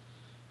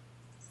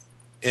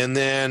 And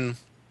then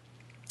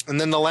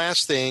the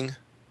last thing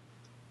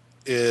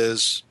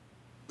is,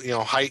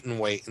 height and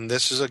weight. And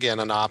this is, again,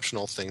 an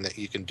optional thing that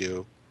you can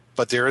do.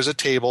 But there is a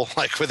table,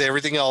 like with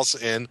everything else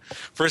in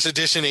First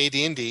Edition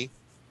AD&D.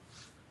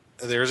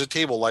 There's a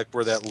table like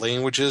where that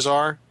languages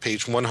are,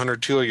 page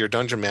 102 of your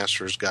Dungeon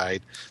Master's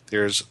Guide.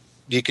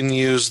 You can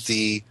use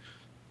the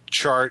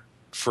chart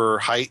for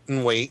height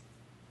and weight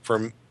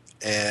for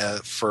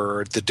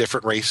the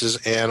different races,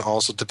 and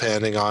also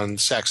depending on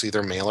sex,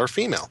 either male or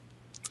female.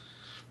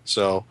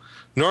 So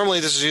normally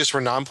this is used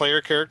for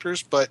non-player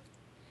characters, but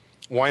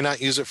why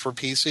not use it for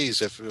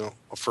PCs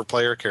for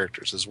player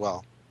characters as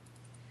well?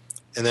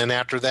 And then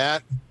after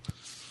that,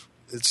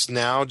 it's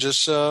now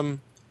just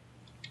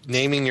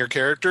naming your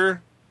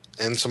character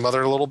and some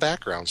other little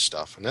background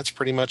stuff, and that's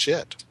pretty much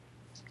it.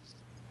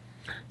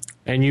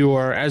 And you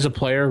are, as a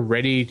player,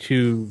 ready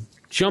to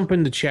jump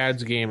into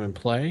Chad's game and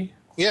play.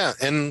 Yeah,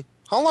 and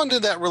how long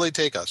did that really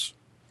take us?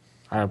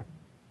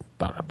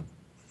 About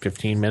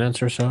 15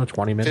 minutes or so,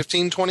 20 minutes.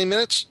 15, 20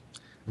 minutes?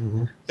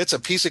 Mm-hmm. It's a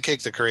piece of cake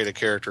to create a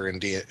character in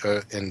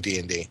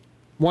D&D.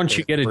 Once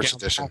you get it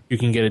down, you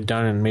can get it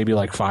done in maybe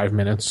like 5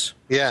 minutes.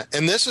 Yeah,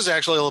 and this is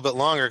actually a little bit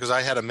longer because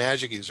I had a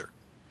magic user.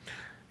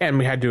 And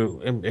we had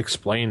to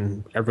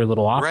explain every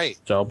little option. Right.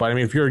 So, but I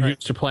mean, if you're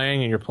used to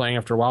playing and you're playing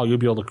after a while, you'll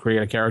be able to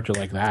create a character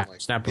like that.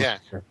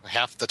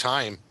 Half the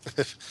time.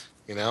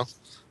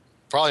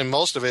 Probably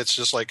most of it's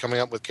just like coming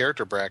up with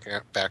character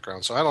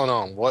background. So I don't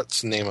know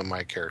what's the name of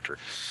my character.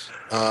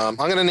 I'm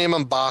going to name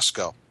him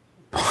Bosco.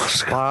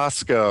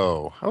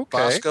 Bosco. Okay.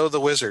 Bosco the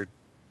Wizard.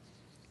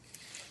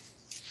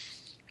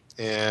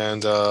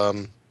 And I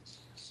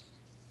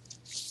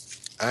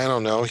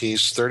don't know.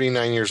 He's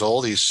 39 years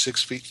old. He's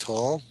 6 feet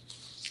tall.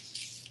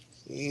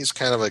 He's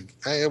kind of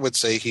I would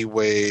say he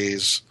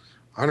weighs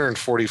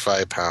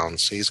 145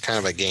 pounds. He's kind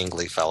of a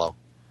gangly fellow.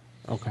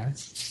 Okay.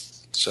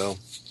 So.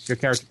 Your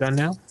character done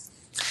now?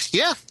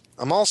 Yeah,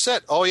 I'm all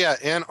set. Oh, yeah,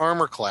 and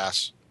armor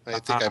class. I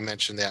think I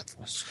mentioned that.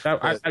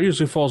 That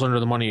usually falls under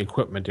the money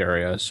equipment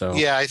area. So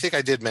yeah, I think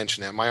I did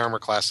mention that. My armor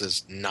class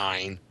is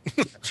 9,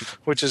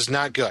 which is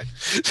not good.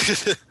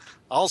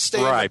 I'll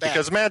stay right, in the back.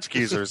 because magic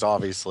users,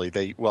 obviously,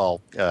 they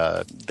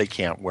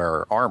can't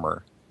wear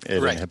armor.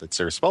 It inhibits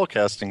their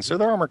spellcasting, so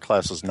their armor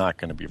class is not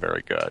going to be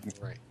very good.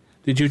 Right.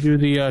 Did you do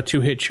the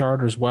 2-hit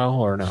chart as well,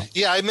 or no?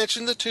 Yeah, I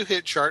mentioned the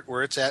 2-hit chart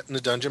where it's at in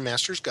the Dungeon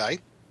Master's Guide.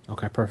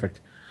 Okay,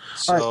 perfect.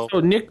 So, all right, so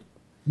Nick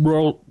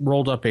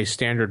rolled up a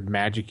standard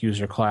magic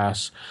user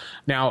class.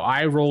 Now,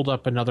 I rolled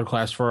up another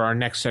class for our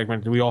next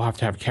segment. We all have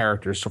to have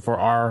characters. So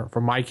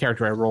for my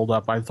character I rolled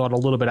up, I thought a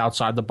little bit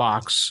outside the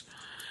box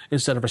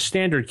instead of a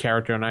standard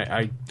character, and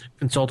I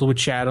consulted with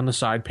Chad on the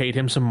side, paid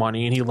him some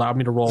money, and he allowed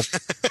me to roll.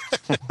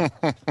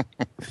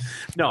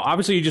 No,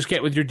 obviously you just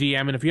get with your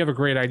DM, and if you have a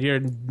great idea,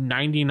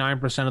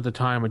 99% of the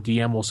time a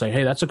DM will say,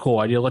 hey, that's a cool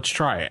idea, let's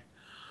try it.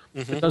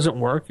 If it doesn't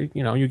work,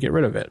 you get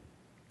rid of it.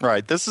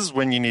 Right. This is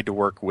when you need to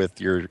work with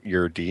your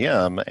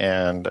DM,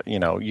 and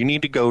you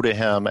need to go to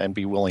him and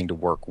be willing to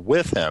work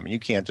with him. You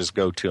can't just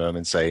go to him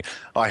and say,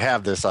 I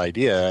have this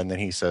idea, and then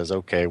he says,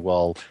 okay,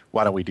 well,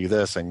 why don't we do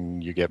this?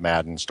 And you get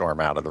mad and storm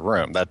out of the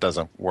room. That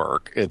doesn't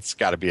work. It's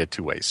got to be a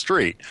two-way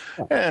street,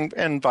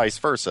 and vice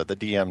versa. The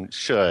DM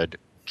should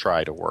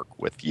try to work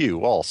with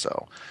you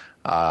also.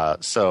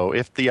 So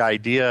if the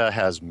idea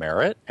has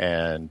merit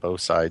and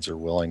both sides are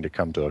willing to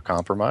come to a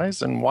compromise,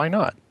 then why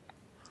not?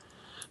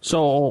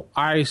 So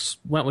I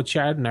went with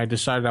Chad, and I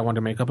decided I wanted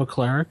to make up a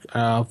cleric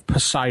of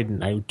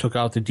Poseidon. I took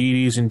out the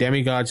Deities and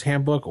Demigods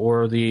handbook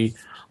or the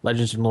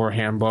Legends and Lore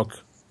handbook.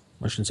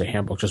 I shouldn't say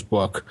handbook, just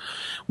book,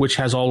 which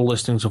has all the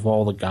listings of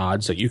all the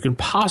gods that you can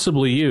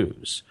possibly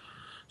use.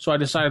 So I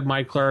decided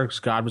my cleric's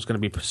god was going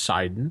to be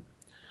Poseidon.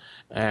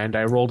 And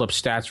I rolled up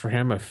stats for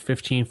him of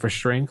 15 for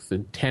strength,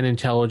 and 10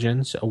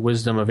 intelligence, a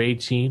wisdom of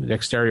 18, a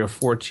dexterity of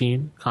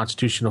 14,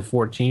 constitution of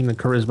 14, and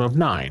charisma of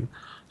 9.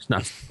 It's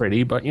not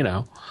pretty, but you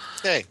know.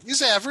 Hey,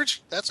 he's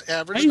average. That's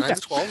average. 9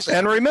 to 12 is average.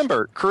 And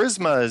remember,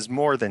 charisma is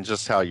more than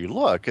just how you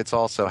look. It's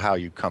also how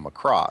you come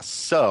across.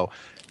 So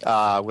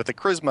with a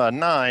charisma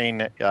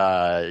 9,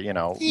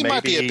 he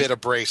might be a bit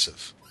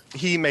abrasive.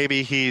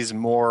 He's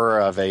more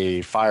of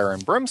a fire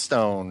and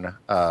brimstone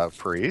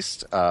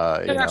priest.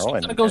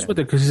 That goes with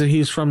it because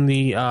he's from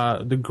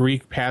the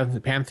Greek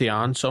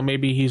pantheon, so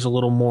maybe he's a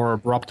little more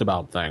abrupt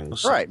about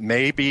things. Right.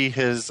 Maybe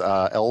his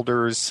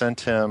elders sent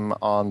him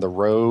on the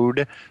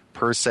road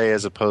per se,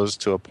 as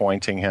opposed to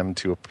appointing him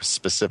to a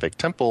specific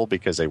temple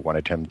because they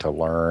wanted him to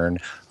learn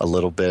a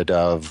little bit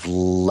of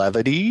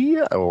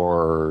levity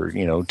or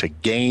to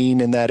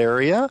gain in that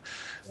area.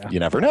 Yeah. You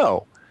never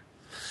know.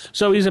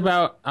 So he's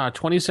about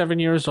 27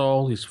 years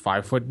old. He's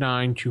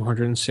 5'9",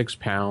 206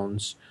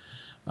 pounds.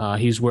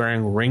 He's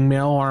wearing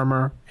ringmail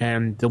armor.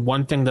 And the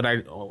one thing that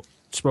I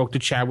spoke to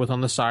Chad with on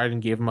the side and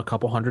gave him a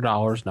couple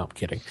 $100. No, I'm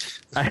kidding.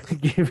 I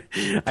gave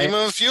him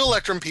a few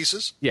Electrum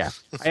pieces. Yeah.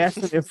 I asked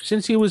him if,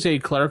 since he was a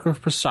cleric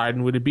of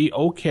Poseidon, would it be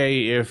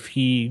okay if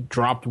he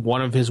dropped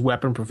one of his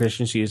weapon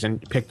proficiencies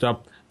and picked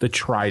up the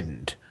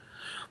trident?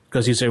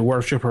 Because he's a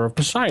worshiper of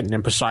Poseidon,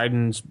 and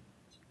Poseidon's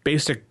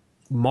basic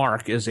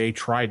mark is a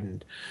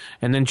trident.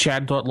 And then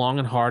Chad thought long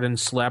and hard and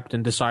slept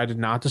and decided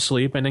not to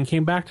sleep, and then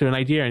came back to an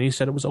idea, and he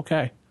said it was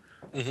okay.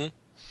 Mm-hmm.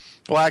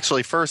 Well,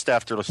 actually, first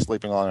after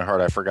sleeping long and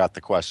hard, I forgot the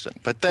question.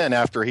 But then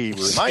after he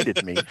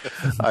reminded me,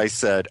 I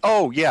said,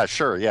 "Oh yeah,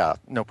 sure, yeah,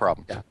 no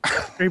problem." Yeah.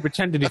 He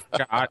pretended he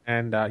forgot,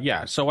 and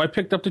so I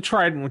picked up the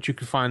trident, which you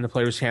can find in the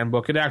player's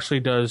handbook. It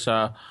actually does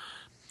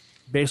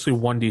basically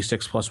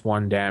 1d6 plus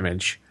 1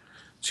 damage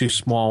to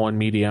small and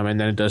medium, and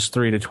then it does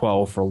 3 to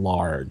 12 for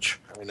large.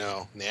 I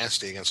know,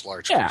 nasty against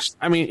large. Yeah, beasts.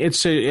 I mean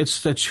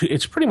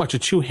it's pretty much a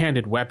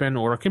two-handed weapon,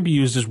 or it can be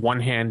used as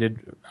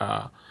one-handed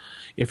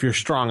if you're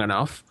strong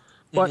enough.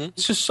 But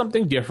it's just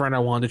something different. I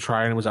wanted to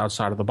try, and it was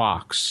outside of the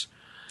box.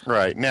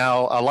 Right.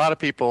 Now, a lot of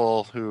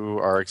people who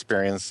are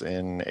experienced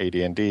in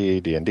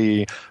AD&D,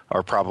 D&D,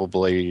 are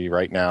probably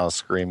right now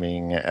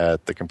screaming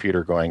at the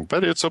computer going,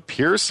 but it's a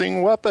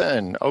piercing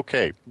weapon.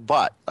 Okay,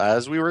 but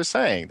as we were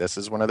saying, this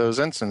is one of those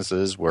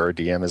instances where a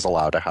DM is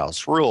allowed a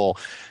house rule.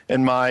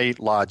 And my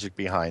logic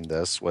behind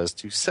this was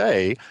to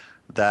say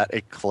that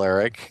a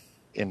cleric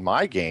in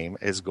my game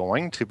is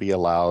going to be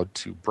allowed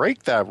to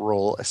break that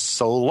rule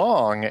so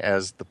long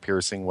as the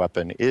piercing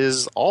weapon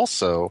is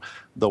also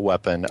the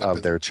weapon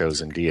of their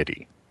chosen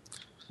deity.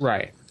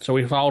 Right. So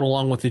we followed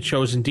along with the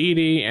chosen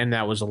deity, and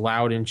that was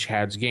allowed in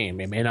Chad's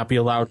game. It may not be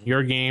allowed in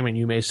your game, and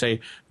you may say,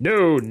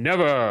 no,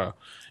 never,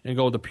 and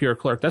go with the pure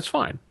cleric. That's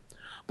fine.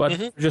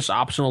 But just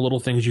optional little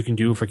things you can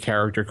do for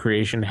character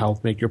creation to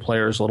help make your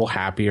players a little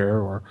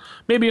happier, or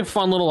maybe a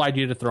fun little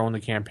idea to throw in the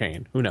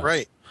campaign. Who knows?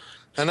 Right.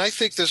 And I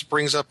think this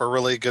brings up a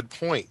really good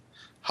point,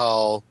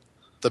 how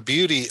the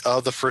beauty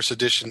of the first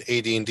edition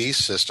AD&D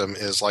system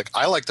is,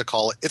 I like to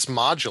call it, it's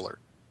modular.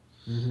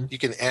 Mm-hmm. You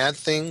can add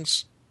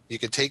things, you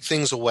can take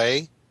things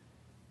away,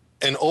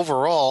 and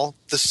overall,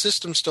 the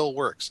system still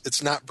works.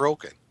 It's not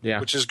broken,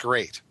 which is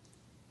great.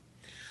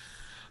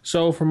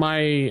 So for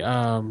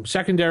my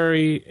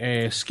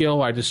secondary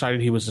skill, I decided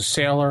he was a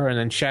sailor, and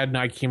then Chad and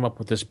I came up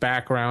with this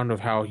background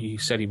of how he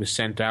said he was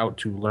sent out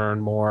to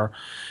learn more,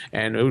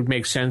 and it would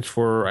make sense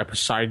for a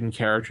Poseidon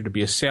character to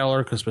be a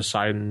sailor because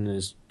Poseidon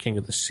is king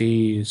of the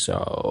sea,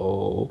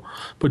 so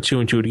put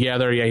 2 and 2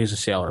 together. Yeah, he's a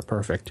sailor.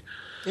 Perfect.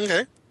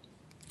 Okay.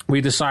 We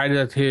decided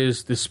that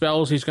the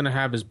spells he's going to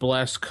have is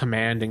Bless,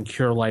 Command, and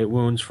Cure Light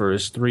Wounds for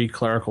his 3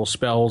 clerical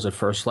spells at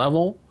first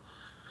level.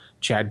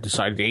 Chad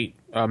decided 8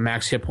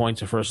 max hit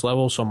points at first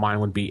level, so mine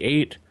would be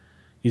 8.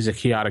 He's a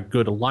chaotic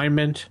good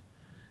alignment.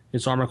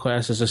 His armor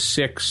class is a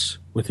 6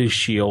 with his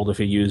shield if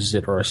he uses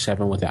it, or a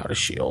 7 without a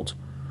shield.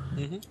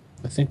 Mm-hmm.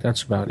 I think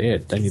that's about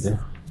it I need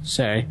to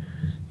say.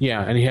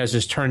 Yeah, and he has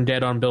his turn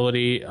dead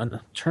ability,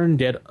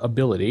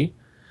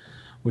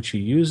 which he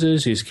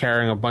uses. He's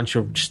carrying a bunch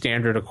of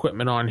standard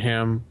equipment on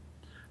him: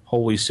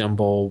 holy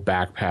symbol,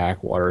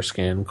 backpack, water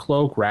skin,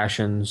 cloak,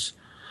 rations,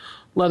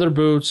 leather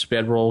boots,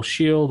 bedroll,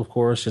 shield, of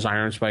course, his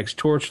iron spikes,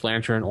 torch,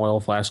 lantern,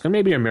 oil flask, and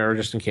maybe a mirror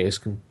just in case.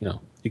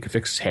 He could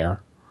fix his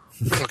hair.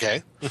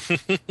 Okay.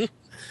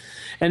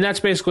 And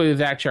that's basically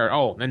that chart.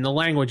 Oh, and the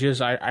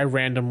languages, I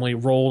randomly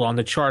rolled on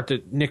the chart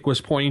that Nick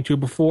was pointing to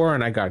before,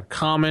 and I got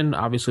Common.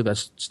 Obviously,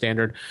 that's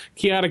standard.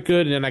 Chaotic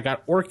Good, and then I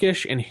got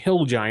Orcish and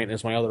Hill Giant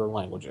as my other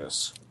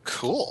languages.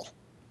 Cool.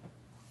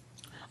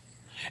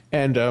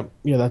 And,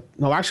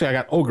 actually, I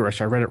got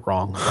Ogreish. I read it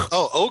wrong.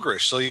 Oh,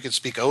 Ogreish, so you can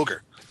speak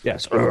Ogre.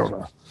 Yes.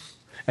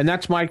 And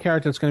that's my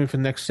character that's going to be for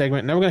the next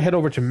segment. Now we're going to head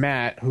over to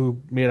Matt,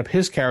 who made up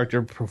his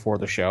character before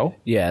the show.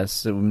 Yes,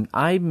 so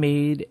I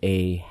made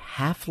a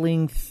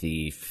halfling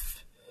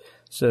thief.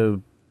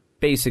 So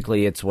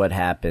basically it's what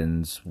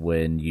happens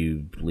when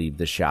you leave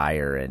the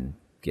Shire and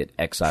get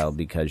exiled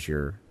because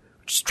you're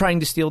just trying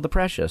to steal the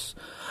precious.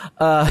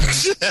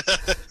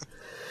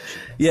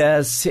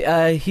 Yes,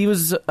 he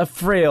was a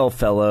frail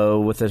fellow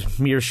with a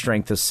mere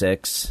strength of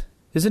 6.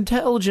 His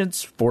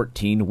intelligence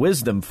 14,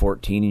 wisdom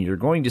 14, and you're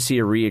going to see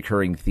a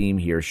reoccurring theme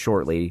here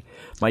shortly.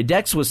 My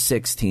dex was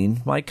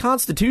 16, my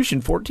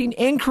constitution 14,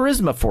 and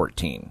charisma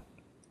 14.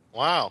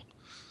 Wow.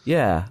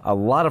 Yeah, a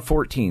lot of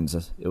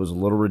 14s. It was a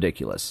little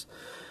ridiculous.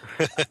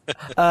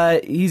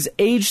 He's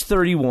age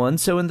 31,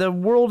 so in the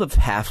world of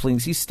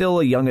halflings, he's still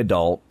a young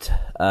adult.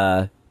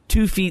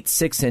 2 feet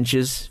 6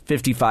 inches,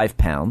 55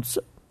 pounds.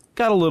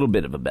 Got a little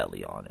bit of a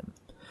belly on him.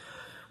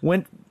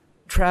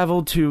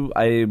 Traveled to,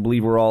 I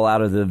believe we're all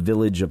out of the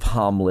village of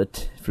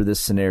Hamlet for this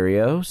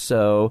scenario.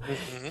 So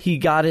he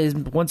got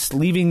once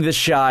leaving the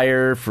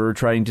Shire for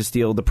trying to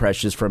steal the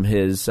precious from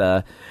his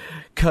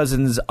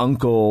cousin's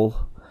uncle,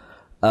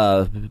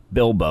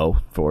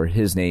 Bilbo, for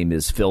his name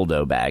is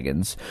Fildo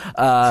Baggins.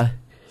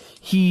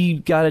 He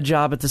got a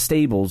job at the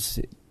stables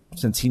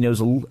since he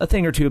knows a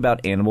thing or two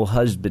about animal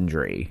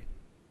husbandry.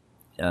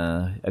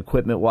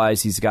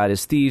 Equipment-wise, he's got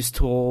his thieves'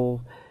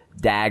 tool,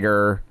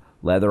 dagger,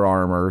 leather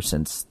armor,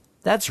 since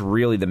that's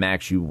really the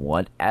max you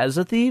want as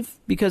a thief,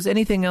 because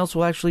anything else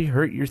will actually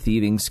hurt your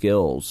thieving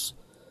skills.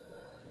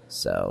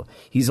 So,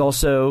 he's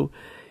also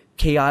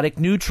chaotic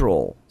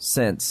neutral,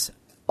 since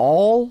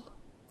all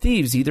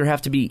thieves either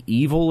have to be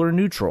evil or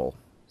neutral.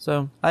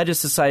 So, I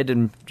just decided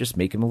to just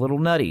make him a little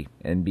nutty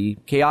and be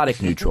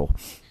chaotic neutral.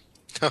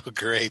 Oh,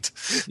 great.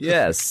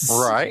 Yes.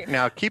 Right.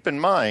 Now, keep in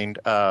mind,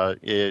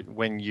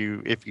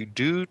 if you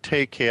do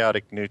take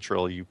chaotic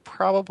neutral, you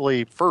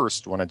probably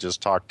first want to just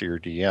talk to your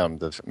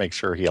DM to make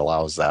sure he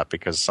allows that,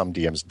 because some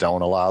DMs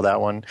don't allow that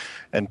one.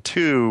 And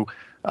 2,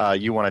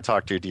 you want to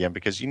talk to your DM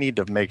because you need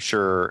to make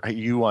sure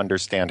you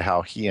understand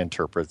how he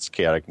interprets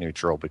chaotic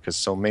neutral, because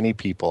so many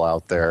people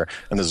out there,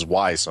 and this is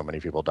why so many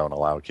people don't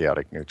allow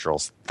chaotic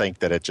neutrals, think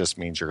that it just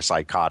means you're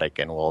psychotic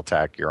and will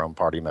attack your own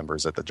party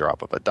members at the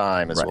drop of a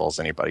dime as well as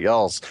anybody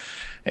else.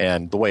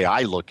 And the way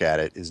I look at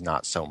it is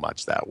not so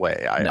much that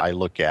way. I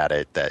look at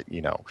it that,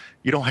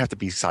 you don't have to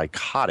be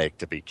psychotic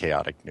to be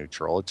chaotic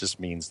neutral. It just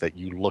means that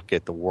you look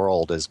at the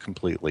world as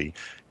completely,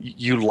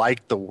 you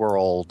like the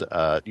world,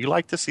 you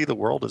like to see the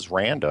world as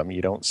random.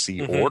 You don't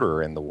see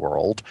order in the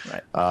world.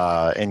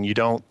 Right. And you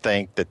don't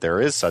think that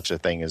there is such a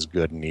thing as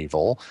good and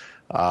evil.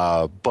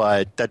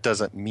 But that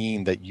doesn't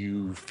mean that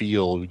you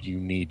feel you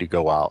need to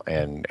go out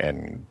and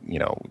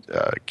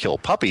kill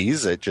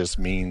puppies. It just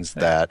means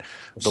that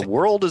the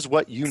world is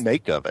what you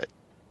make of it.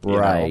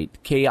 Right.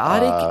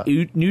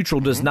 Chaotic neutral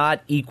does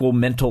not equal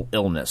mental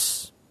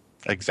illness.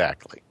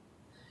 Exactly.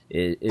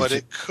 But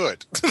it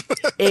could.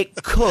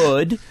 It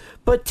could,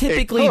 but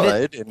typically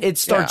it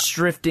starts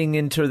drifting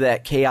into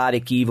that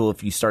chaotic evil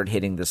if you start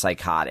hitting the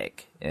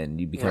psychotic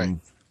and you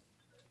become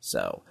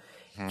so.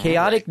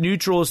 Chaotic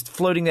neutral is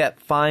floating that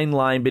fine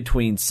line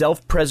between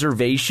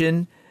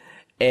self-preservation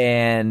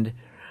and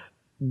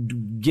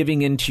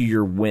giving into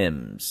your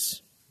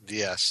whims.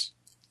 Yes.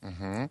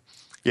 Mm-hmm.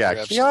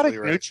 Yeah, chaotic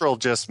neutral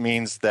just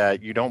means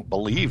that you don't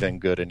believe in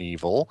good and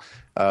evil.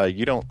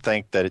 You don't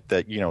think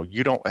that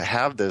you don't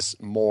have this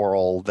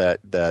moral, that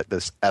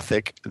this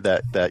ethic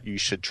that you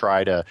should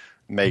try to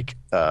make.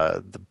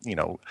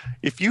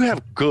 If you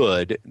have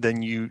good,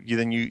 then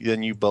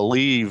you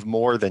believe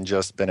more than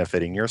just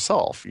benefiting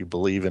yourself. You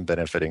believe in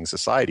benefiting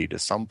society to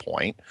some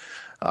point.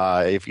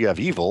 If you have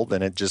evil,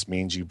 then it just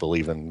means you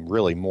believe in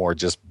really more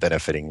just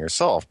benefiting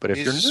yourself. But if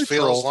you're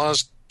neutral, as long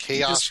as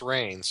chaos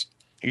reigns.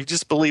 You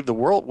just believe the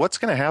world, what's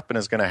going to happen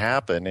is going to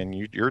happen,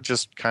 and you're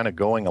just kind of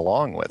going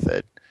along with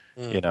it.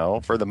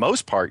 For the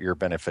most part, you're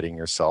benefiting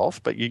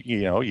yourself, but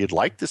you'd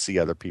like to see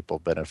other people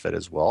benefit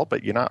as well,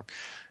 but you're not.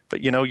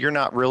 But you're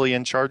not really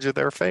in charge of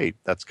their fate.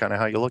 That's kind of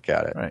how you look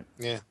at it. Right.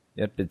 Yeah.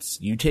 Yep.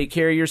 It's you take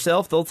care of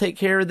yourself, they'll take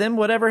care of them.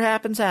 Whatever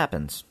happens,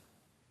 happens.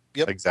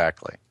 Yep.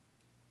 Exactly.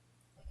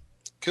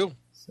 Cool.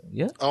 So,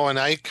 yeah. Oh, and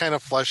I kind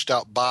of fleshed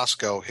out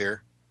Bosco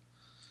here.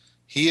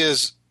 He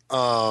is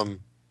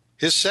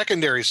his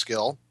secondary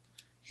skill.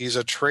 He's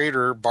a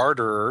trader,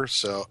 barterer,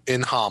 so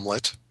in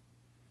Hamlet,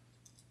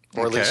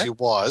 or at least he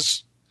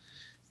was.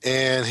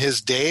 And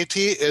his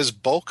deity is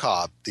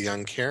Bokob, the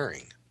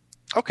Uncaring.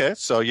 Okay,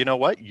 so you know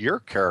what? Your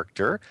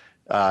character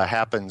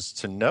happens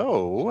to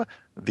know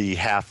the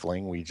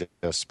halfling we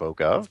just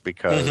spoke of,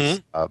 because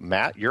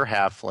Matt, your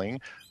halfling,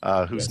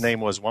 whose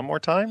name was one more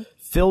time?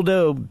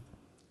 Fildo.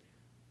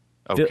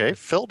 Okay,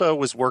 Fildo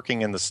was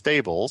working in the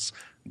stables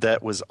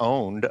that was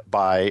owned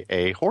by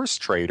a horse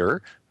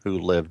trader who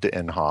lived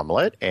in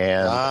Hamlet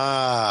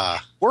and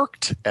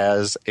worked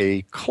as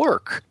a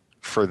clerk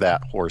for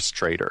that horse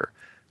trader.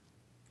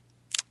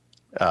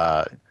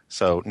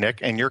 So, Nick,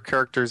 and your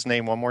character's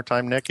name one more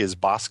time, Nick, is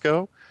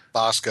Bosco?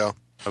 Bosco.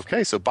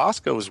 Okay, so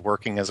Bosco is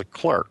working as a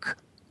clerk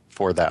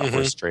before that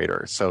horse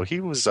trader. So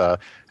he was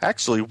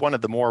actually one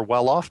of the more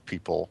well-off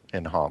people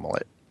in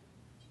Hamlet.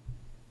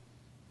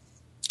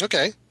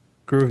 Okay.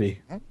 Groovy.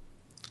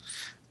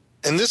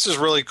 And this is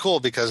really cool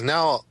because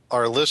now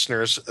our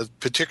listeners,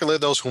 particularly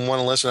those who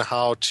want to listen to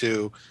how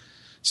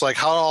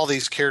all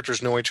these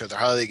characters know each other,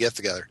 how do they get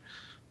together?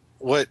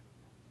 What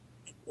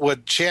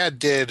Chad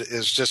did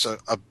is just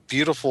a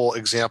beautiful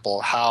example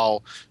of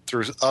how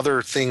through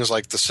other things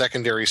like the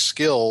secondary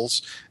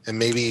skills, and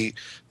maybe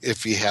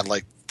if you had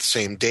like the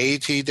same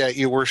deity that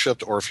you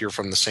worshipped, or if you're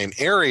from the same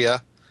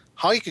area,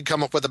 how you could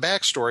come up with a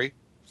backstory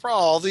for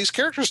all these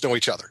characters to know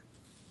each other.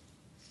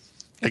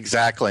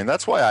 Exactly, and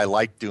that's why I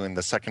like doing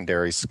the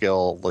secondary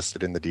skill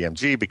listed in the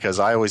DMG, because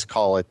I always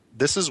call it,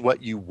 this is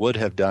what you would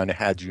have done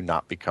had you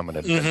not become an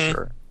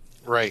adventurer.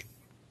 Right.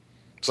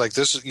 It's like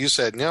this. You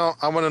said, no,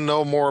 I want to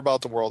know more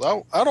about the world.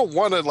 I don't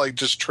want to like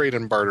just trade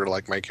and barter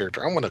like my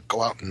character. I want to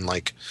go out and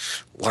like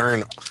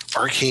learn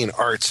arcane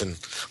arts and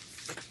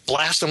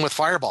blast them with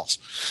fireballs.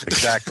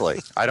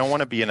 Exactly. I don't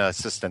want to be an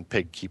assistant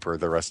pig keeper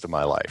the rest of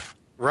my life.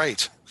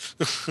 Right.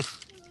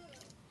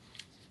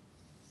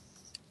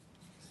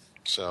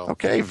 So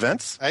okay,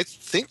 Vince. I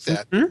think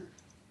that.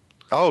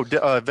 Oh,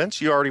 Vince,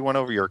 you already went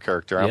over your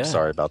character. I'm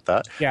sorry about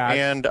that. Yeah.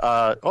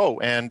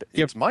 And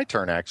it's my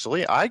turn,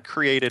 actually. I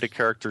created a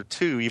character,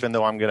 too, even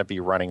though I'm going to be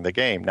running the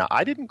game. Now,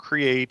 I didn't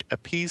create a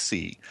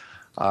PC.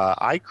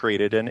 I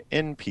created an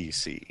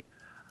NPC,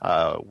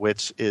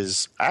 which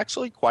is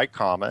actually quite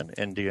common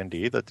in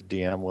D&D that the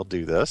DM will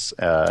do this.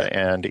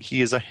 And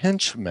he is a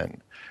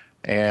henchman.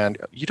 And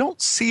you don't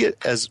see it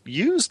as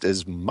used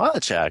as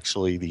much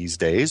actually these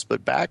days,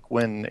 but back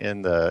when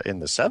in the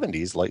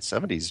 70s, late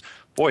 70s,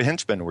 boy,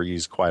 henchmen were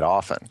used quite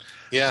often.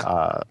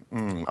 Yeah.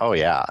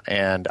 Yeah.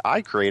 And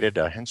I created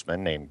a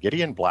henchman named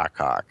Gideon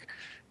Blackhawk.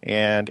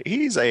 And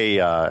he's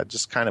a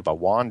just kind of a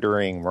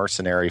wandering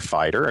mercenary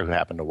fighter who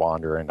happened to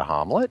wander into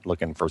Hamlet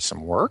looking for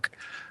some work.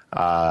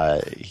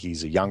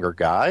 He's a younger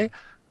guy.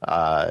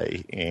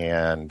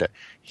 And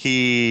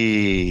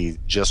he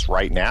just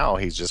right now,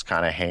 he's just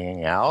kind of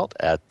hanging out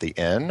at the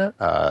inn.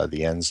 The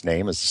inn's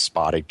name is the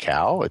Spotted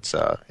Cow. It's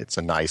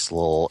a nice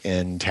little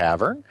inn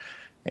tavern,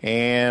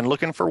 and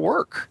looking for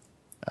work.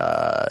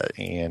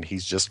 And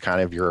he's just kind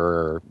of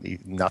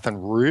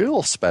nothing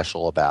real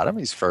special about him.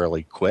 He's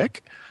fairly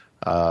quick.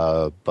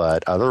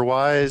 But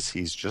otherwise,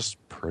 he's just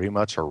pretty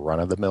much a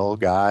run-of-the-mill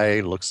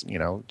guy. Looks,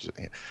 who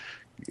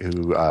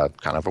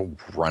kind of a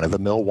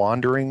run-of-the-mill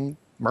wandering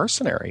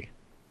mercenary.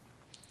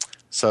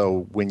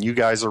 So when you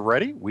guys are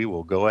ready, we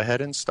will go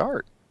ahead and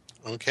start.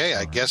 Okay,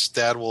 I guess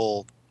that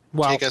will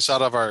take us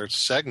out of our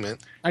segment.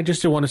 I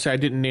just did want to say I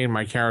didn't name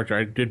my character.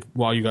 I did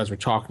while you guys were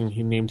talking.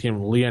 He named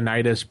him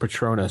Leonidas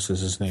Patronus is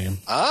his name.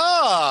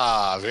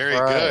 Ah, very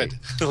good.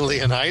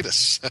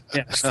 Leonidas.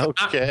 Yes.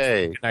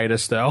 Okay.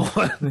 Leonidas, though.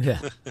 Yeah.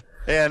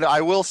 And I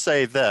will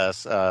say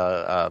this,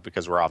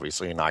 because we're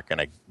obviously not going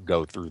to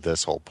go through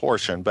this whole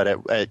portion,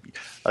 but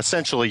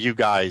essentially you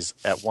guys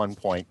at one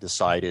point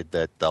decided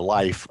that the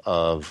life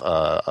of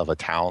a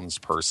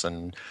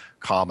townsperson,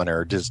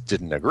 commoner, just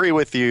didn't agree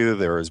with you.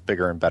 There was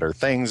bigger and better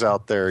things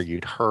out there.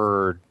 You'd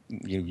heard,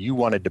 you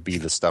wanted to be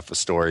the stuff of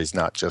stories,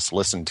 not just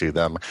listen to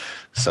them.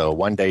 So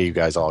one day you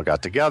guys all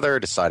got together,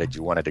 decided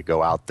you wanted to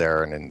go out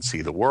there and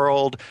see the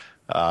world.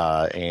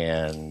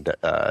 And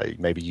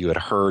maybe you had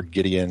heard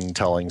Gideon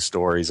telling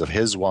stories of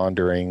his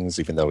wanderings,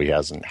 even though he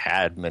hasn't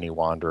had many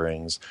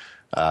wanderings.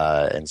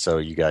 And so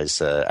you guys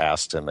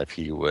asked him if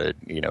he would,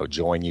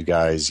 join you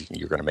guys.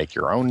 You're going to make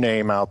your own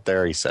name out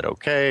there. He said,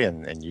 okay.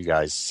 And you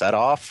guys set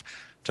off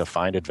to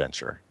find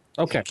adventure.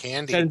 Okay.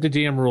 Candy. And the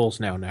DM rules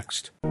now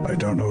next. I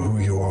don't know who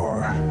you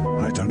are.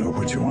 I don't know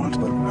what you want,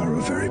 but are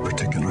a very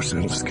particular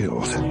set of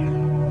skills.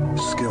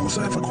 Skills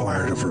I've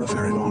acquired over a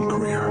very long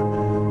career.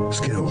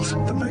 Skills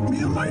that make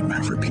me a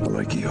nightmare for people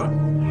like you.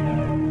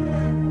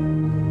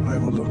 I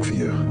will look for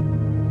you.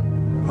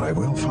 I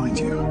will find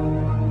you.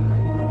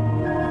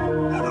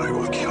 And I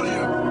will kill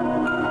you.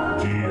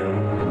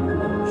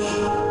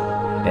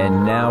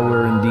 And now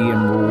we're in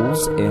DM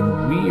rules,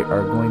 and we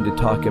are going to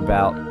talk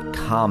about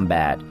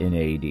combat in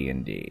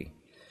AD&D.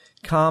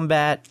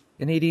 Combat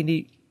in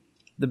AD&D,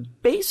 the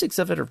basics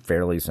of it are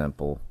fairly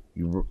simple.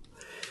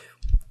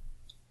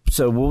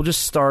 So we'll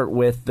just start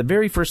with the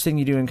very first thing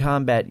you do in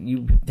combat.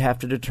 You have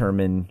to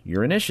determine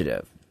your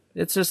initiative.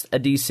 It's just a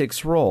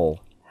D6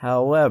 roll.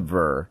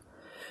 However,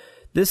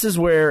 this is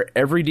where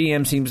every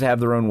DM seems to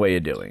have their own way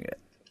of doing it.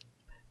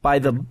 By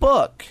the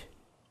book,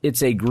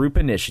 it's a group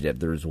initiative.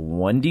 There's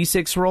one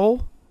D6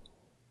 roll,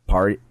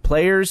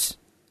 players,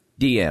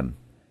 DM.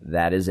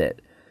 That is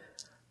it.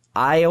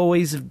 I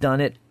always have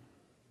done it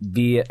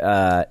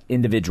via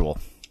individual.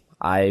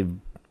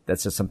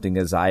 That's just something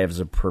as I have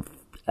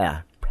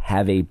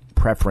have a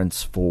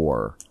preference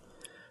for.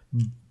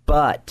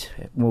 But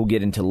we'll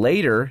get into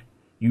later,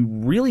 you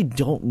really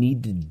don't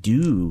need to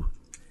do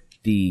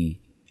the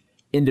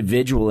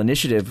individual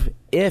initiative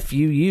if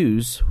you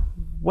use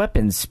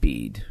weapon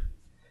speed.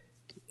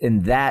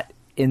 And that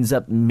ends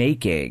up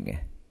making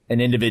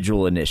an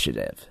individual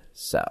initiative,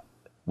 so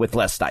with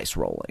less dice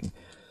rolling.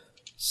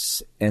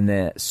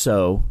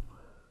 So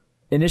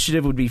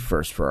initiative would be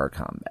first for our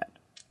combat.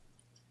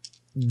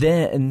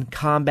 Then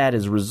combat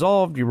is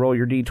resolved, you roll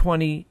your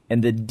d20,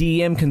 and the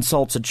DM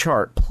consults a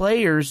chart.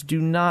 Players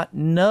do not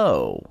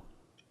know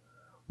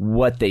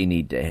what they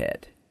need to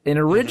hit. And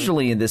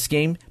originally in this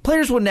game,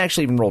 players wouldn't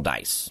actually even roll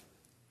dice.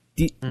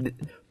 The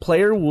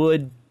player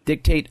would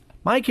dictate,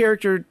 my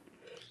character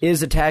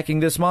is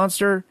attacking this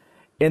monster,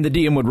 and the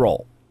DM would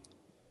roll.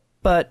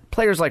 But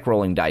players like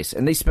rolling dice,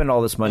 and they spend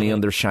all this money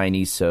on their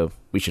shinies, so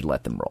we should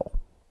let them roll.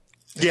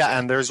 Yeah,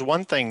 and there's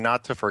one thing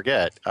not to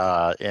forget,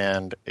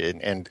 and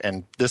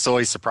this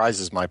always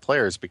surprises my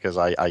players because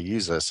I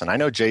use this, and I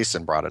know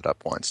Jason brought it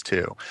up once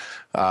too.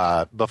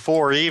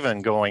 Before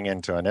even going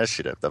into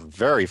initiative, the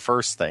very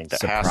first thing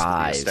that has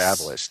to be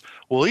established.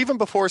 Well, even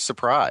before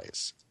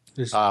surprise.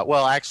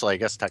 Well, actually, I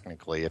guess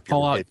technically,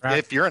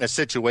 if you're in a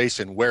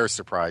situation where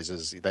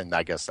surprises, then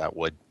I guess that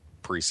would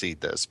precede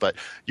this. But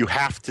you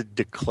have to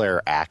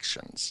declare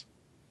actions.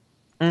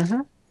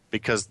 Mm-hmm.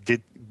 Because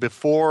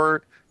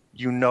before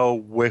you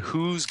know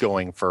who's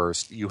going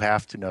first, you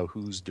have to know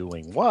who's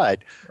doing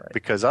what. Right.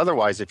 Because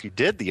otherwise, if you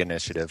did the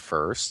initiative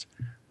first,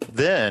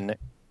 then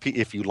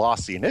if you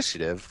lost the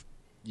initiative,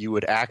 you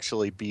would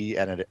actually be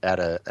at an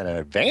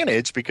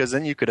advantage because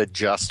then you could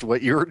adjust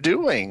what you were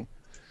doing.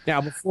 Now,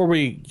 before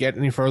we get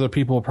any further,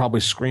 people are probably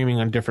screaming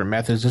on different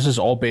methods. This is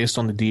all based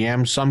on the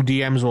DM. Some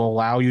DMs will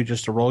allow you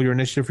just to roll your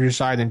initiative for your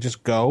side and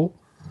just go.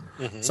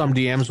 Mm-hmm. Some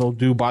DMs will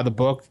do by the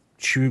book,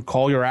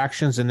 call your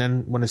actions, and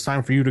then when it's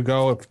time for you to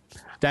go, if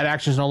that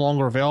action is no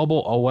longer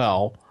available, oh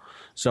well.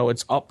 So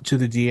it's up to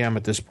the DM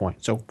at this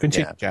point. So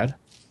continue, Chad.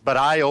 But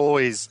I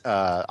always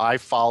I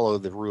follow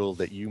the rule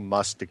that you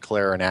must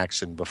declare an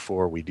action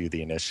before we do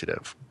the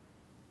initiative.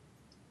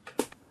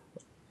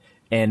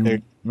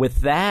 And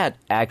with that,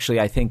 actually,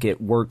 I think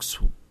it works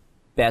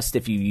best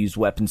if you use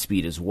weapon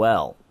speed as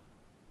well.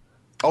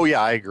 Oh, yeah,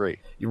 I agree.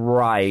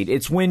 Right.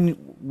 It's when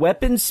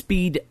weapon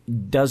speed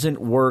doesn't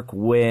work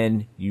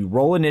when you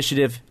roll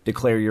initiative,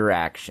 declare your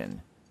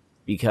action.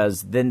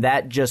 Because then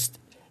that just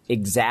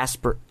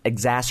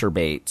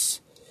exacerbates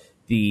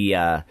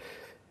the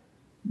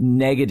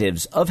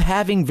negatives of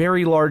having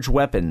very large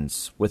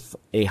weapons with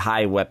a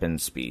high weapon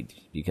speed.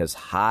 Because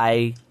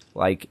high,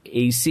 like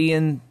AC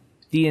and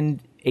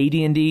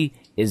AD&D,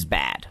 is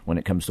bad when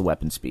it comes to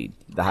weapon speed.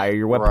 The higher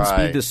your weapon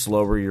speed, the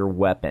slower your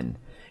weapon.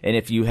 And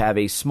if you have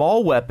a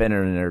small weapon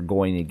and are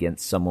going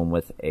against someone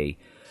with a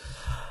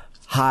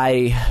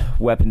high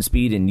weapon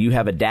speed and you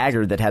have a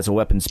dagger that has a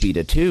weapon speed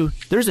of 2,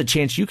 there's a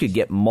chance you could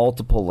get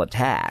multiple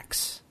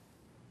attacks.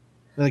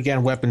 And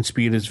again, weapon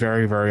speed is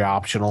very, very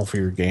optional for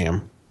your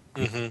game.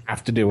 Mm-hmm. You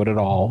have to do it at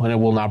all, and it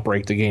will not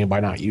break the game by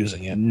not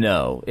using it.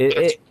 No.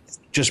 It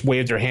just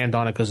wave their hand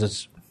on it because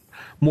it's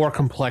more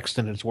complex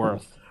than it's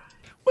worth.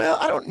 Well,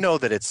 I don't know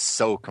that it's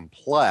so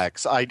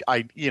complex.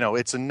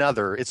 It's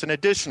an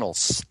additional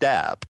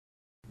step.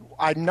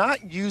 I'm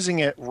not using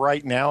it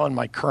right now in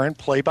my current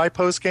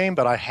play-by-post game,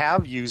 but I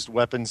have used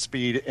weapon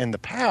speed in the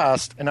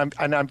past, and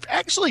I've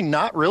actually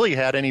not really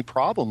had any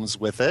problems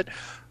with it.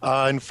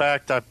 In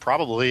fact, I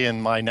probably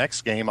in my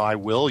next game I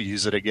will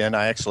use it again.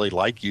 I actually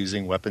like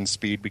using weapon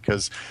speed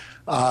because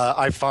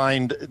I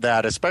find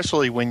that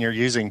especially when you're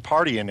using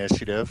party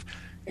initiative.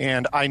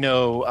 And I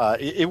know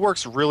it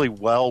works really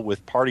well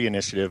with party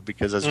initiative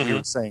because, as we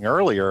were saying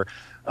earlier,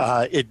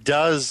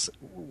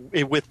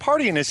 with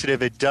party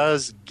initiative,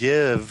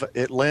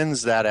 it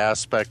lends that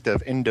aspect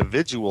of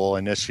individual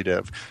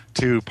initiative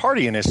to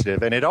party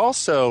initiative. And it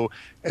also,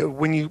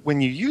 when you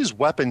use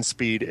weapon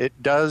speed, it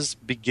does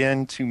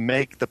begin to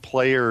make the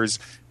players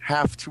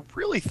have to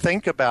really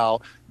think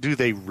about, do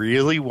they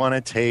really want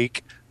to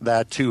take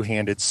that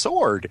two-handed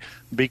sword?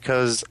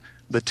 Because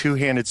the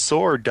two-handed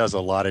sword does a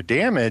lot of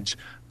damage,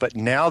 but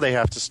now they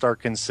have to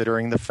start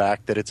considering the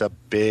fact that it's a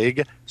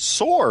big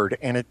sword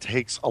and it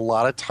takes a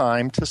lot of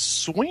time to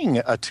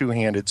swing a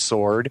two-handed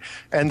sword,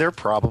 and they're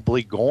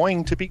probably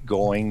going to be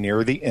going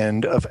near the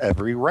end of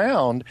every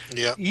round,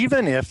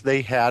 even if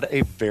they had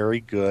a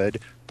very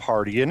good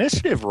party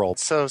initiative roll.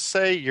 So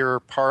say your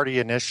party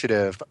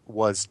initiative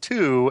was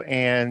 2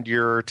 and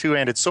your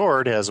two-handed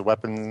sword has a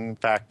weapon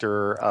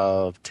factor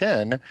of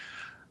 10.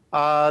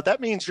 That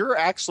means you're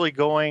actually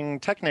going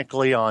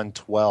technically on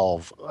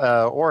 12.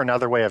 Or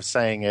another way of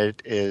saying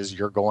it is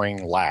you're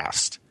going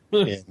last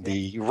in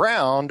the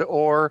round.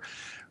 Or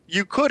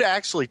you could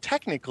actually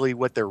technically,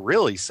 what they're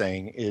really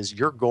saying is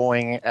you're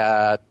going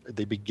at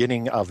the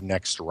beginning of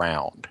next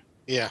round.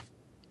 Yeah.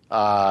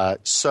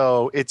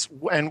 So it's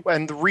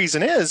and the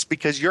reason is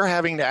because you're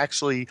having to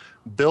actually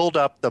build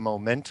up the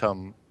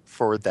momentum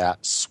for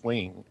that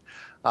swing.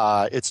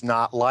 It's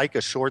not like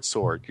a short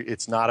sword.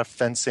 It's not a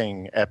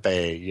fencing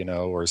epee,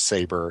 or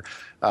saber.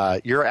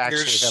 You're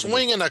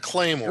swinging a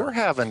claymore. You're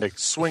having to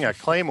swing a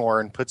claymore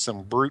and put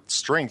some brute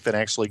strength and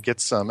actually get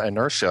some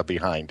inertia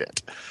behind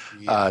it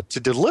to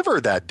deliver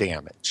that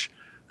damage.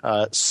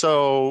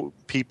 So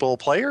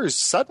players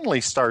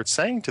suddenly start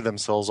saying to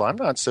themselves, I'm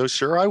not so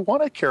sure I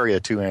want to carry a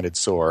two-handed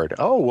sword.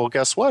 Oh, well,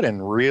 guess what?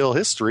 In real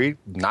history,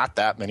 not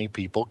that many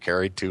people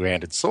carried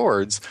two-handed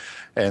swords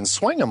and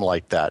swing them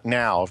like that.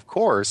 Now, of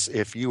course,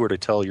 if you were to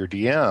tell your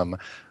DM,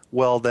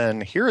 well,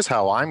 then here's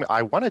how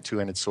I want a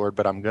two-handed sword,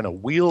 but I'm going to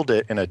wield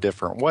it in a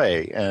different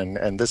way.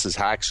 And this is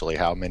actually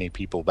how many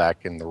people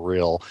back in the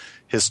real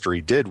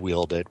history did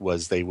wield it,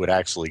 was they would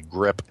actually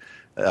grip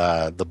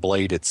the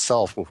blade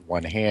itself with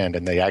one hand,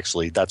 and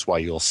that's why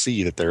you'll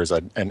see that there's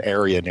an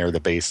area near the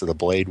base of the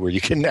blade where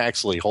you can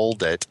actually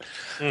hold it,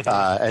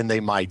 and they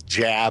might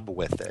jab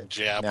with it.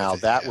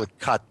 That would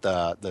cut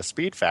the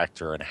speed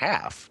factor in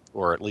half,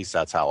 or at least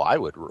that's how I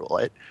would rule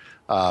it.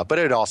 But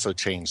it also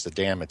changed the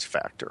damage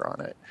factor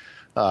on it.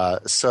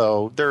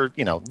 So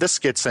this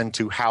gets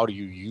into how do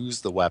you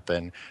use the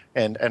weapon,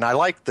 and I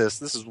like this.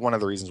 This is one of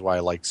the reasons why I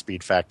like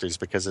speed factors,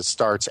 because it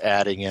starts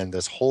adding in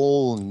this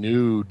whole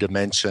new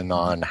dimension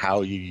on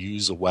how you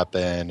use a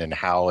weapon and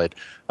how it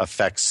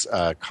affects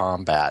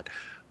combat.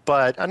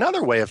 But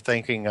another way of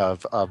thinking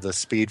of the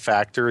speed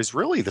factor is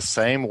really the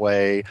same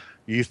way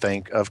you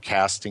think of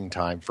casting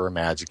time for a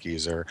magic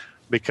user,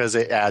 because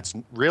it adds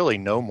really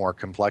no more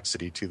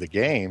complexity to the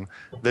game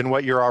than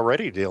what you're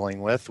already dealing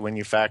with when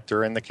you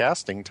factor in the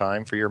casting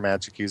time for your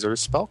magic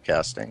user's spell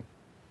casting.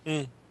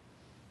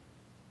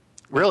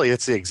 Really,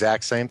 it's the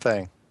exact same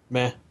thing.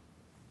 Meh.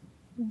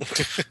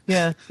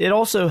 Yeah, it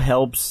also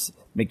helps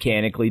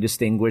mechanically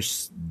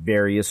distinguish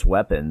various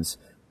weapons,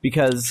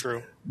 because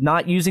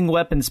not using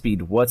weapon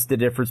speed, what's the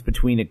difference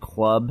between a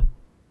club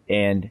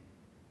and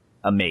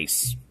a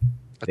mace?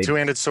 A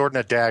two-handed sword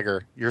and a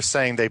dagger. You're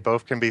saying they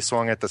both can be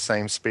swung at the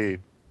same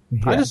speed.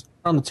 Yeah. I just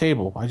on the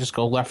table. I just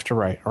go left to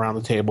right around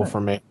the table for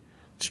me.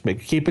 Just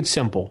keep it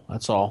simple.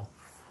 That's all.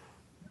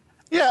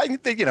 Yeah,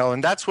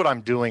 and that's what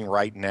I'm doing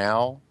right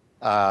now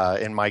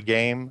in my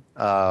game.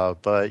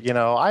 But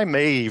I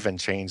may even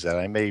change that.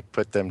 I may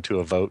put them to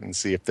a vote and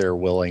see if they're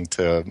willing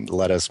to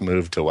let us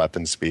move to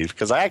weapon speed,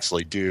 because I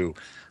actually do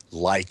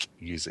like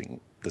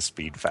using the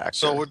speed factor.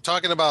 So we're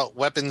talking about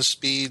weapon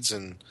speeds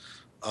and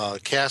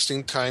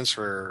casting times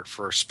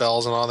for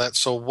spells and all that.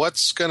 So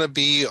what's going to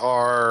be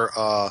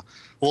our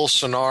little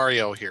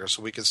scenario here,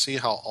 so we can see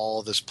how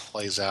all this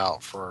plays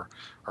out for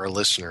our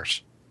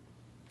listeners?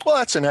 Well,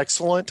 that's an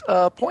excellent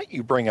point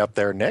you bring up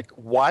there, Nick.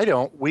 Why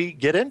don't we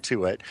get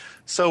into it?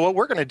 So what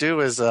we're going to do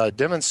is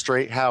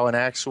demonstrate how an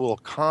actual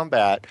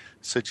combat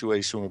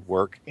situation would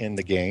work in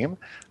the game.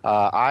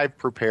 I've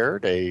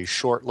prepared a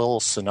short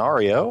little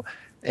scenario,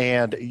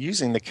 and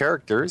using the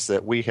characters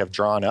that we have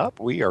drawn up,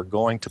 we are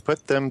going to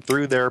put them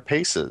through their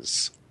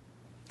paces.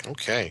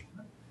 Okay.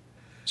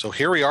 So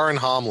here we are in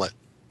Hamlet.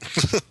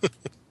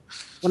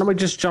 Why don't we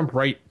just jump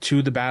right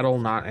to the battle?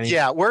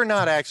 Yeah, we're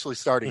not actually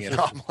starting in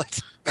Hamlet.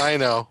 I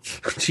know.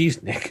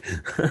 Jeez, Nick.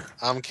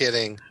 I'm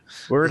kidding.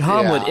 We're at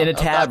Hamlet in a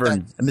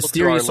tavern. A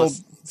mysterious old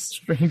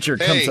stranger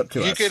comes up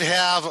to us. You could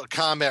have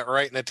combat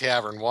right in a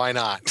tavern. Why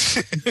not?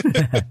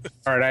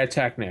 All right, I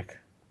attack Nick.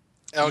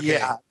 Okay.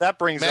 Yeah, that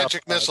brings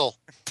Magic up missile.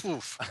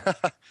 Poof.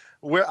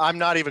 I'm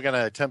not even going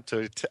to attempt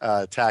to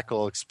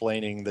tackle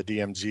explaining the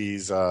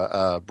DMG's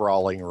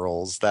brawling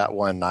rules. That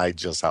one I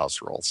just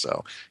house roll.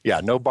 So,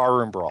 yeah, no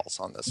barroom brawls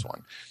on this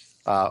one.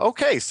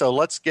 Okay, so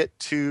let's get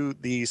to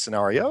the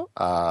scenario.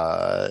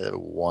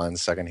 1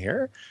 second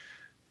here.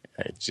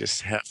 I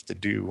just have to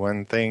do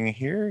one thing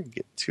here,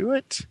 get to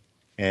it.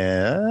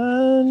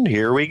 And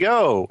here we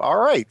go. All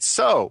right,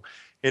 so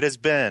it has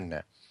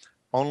been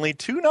only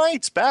 2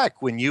 nights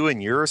back when you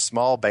and your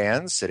small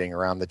band sitting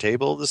around the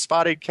table of the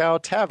Spotted Cow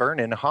Tavern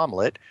in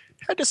Hamlet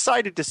had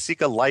decided to seek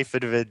a life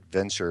of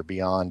adventure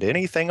beyond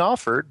anything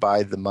offered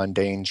by the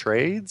mundane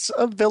trades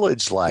of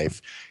village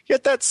life.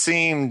 Yet that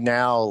seemed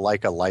now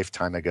like a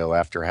lifetime ago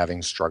after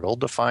having struggled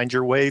to find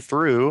your way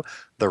through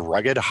the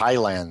rugged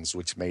highlands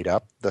which made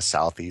up the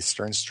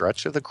southeastern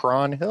stretch of the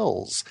Cron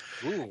Hills.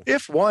 Ooh.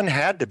 If one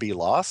had to be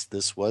lost,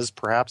 this was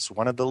perhaps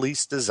one of the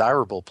least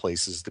desirable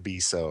places to be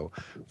so,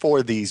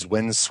 for these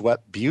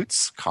windswept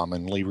buttes,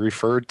 commonly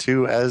referred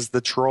to as the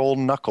Troll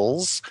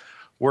Knuckles,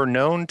 were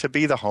known to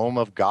be the home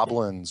of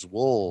goblins,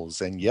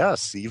 wolves, and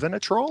yes, even a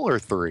troll or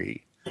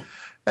 3.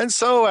 And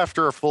so,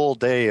 after a full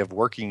day of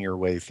working your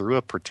way through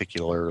a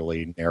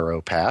particularly narrow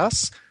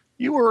pass,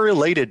 you were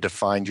elated to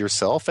find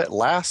yourself at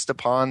last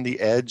upon the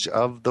edge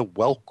of the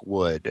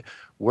Welkwood,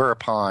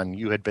 whereupon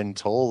you had been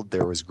told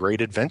there was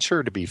great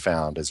adventure to be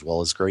found as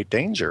well as great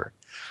danger.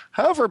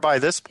 However, by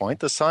this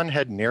point, the sun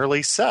had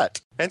nearly set.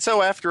 And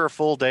so after a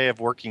full day of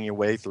working your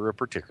way through a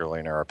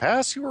particularly narrow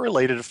pass, you were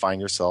elated to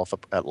find yourself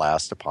at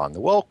last upon the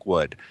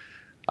Welkwood.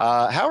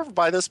 However,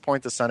 by this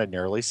point, the sun had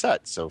nearly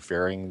set. So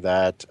fearing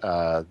that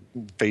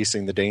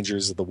facing the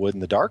dangers of the wood in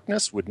the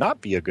darkness would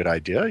not be a good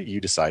idea,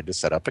 you decided to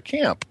set up a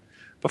camp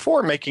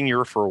before making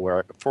your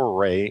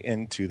foray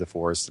into the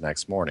forest the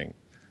next morning.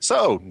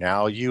 So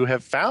now you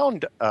have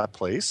found a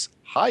place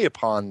high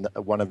upon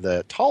one of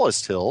the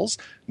tallest hills,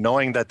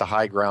 knowing that the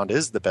high ground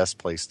is the best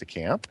place to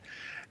camp.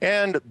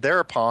 And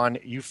thereupon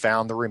you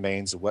found the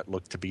remains of what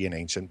looked to be an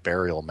ancient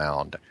burial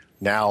mound.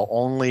 Now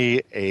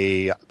only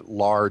a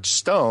large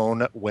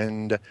stone,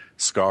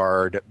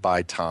 wind-scarred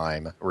by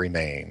time,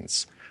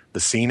 remains. The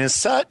scene is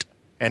set,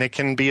 and it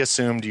can be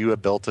assumed you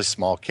have built a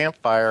small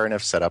campfire and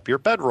have set up your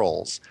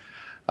bedrolls.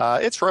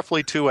 It's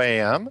roughly 2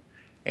 a.m.,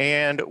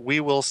 and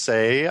we will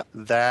say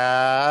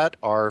that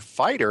our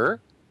fighter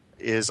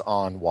is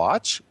on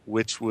watch,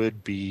 which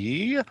would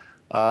be...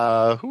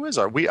 who is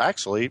our... I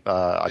believe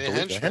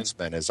the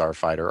henchman is our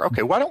fighter.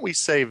 Okay, why don't we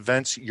say,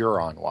 Vince, you're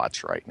on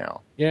watch right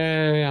now.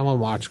 Yeah, I'm on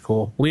watch.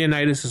 Cool.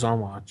 Leonidas is on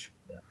watch.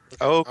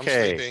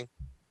 Okay. I'm sleeping.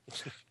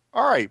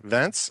 All right,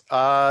 Vince.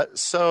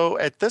 So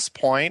at this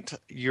point,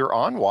 you're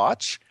on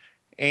watch,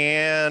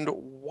 and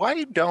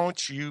why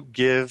don't you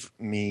give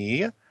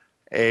me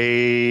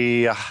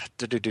give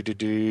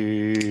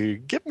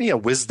me a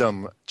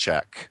wisdom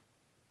check,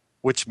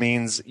 which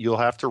means you'll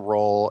have to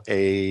roll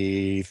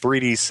a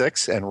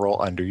 3d6 and roll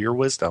under your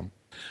wisdom.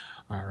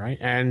 All right.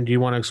 And do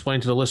you want to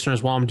explain to the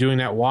listeners while I'm doing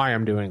that why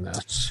I'm doing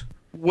this?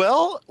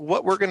 Well,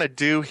 what we're going to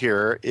do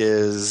here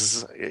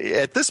is,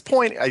 at this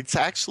point, it's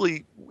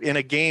actually in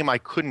a game I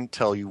couldn't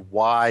tell you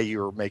why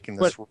you're making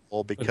this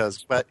roll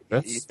but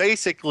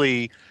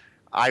basically,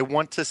 I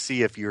want to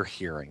see if you're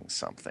hearing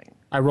something.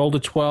 I rolled a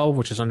 12,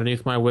 which is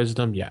underneath my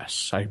wisdom.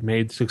 Yes, I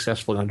made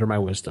successfully under my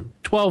wisdom.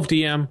 12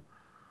 DM.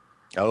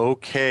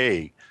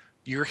 Okay.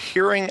 You're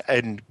hearing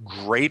a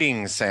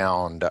grating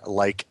sound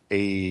like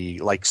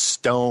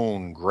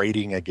stone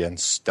grating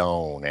against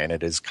stone, and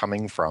it is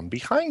coming from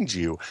behind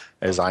you,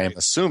 as I am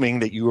assuming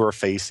that you are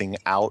facing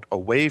out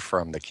away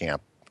from the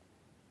camp.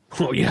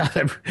 Oh, yeah.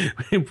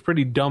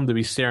 Pretty dumb to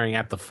be staring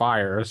at the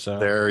fire. So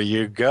there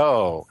you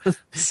go.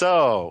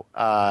 So,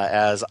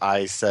 as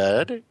I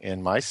said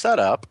in my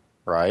setup,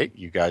 right,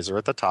 you guys are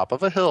at the top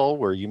of a hill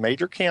where you made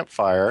your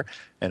campfire,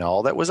 and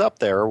all that was up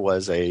there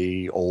was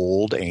a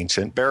old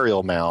ancient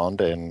burial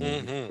mound,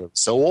 and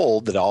so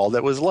old that all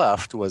that was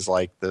left was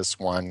like this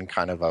one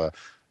kind of a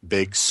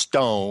big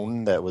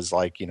stone that was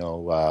like,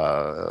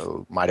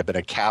 might have been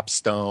a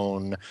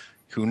capstone.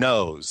 Who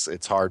knows?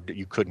 It's hard.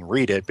 You couldn't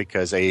read it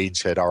because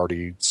age had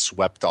already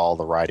swept all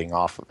the writing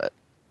off of it.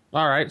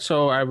 All right,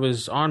 so I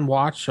was on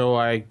watch, so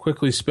I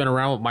quickly spin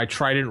around with my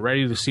trident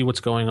ready to see what's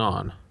going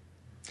on.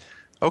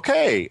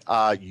 Okay,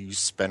 you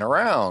spin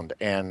around,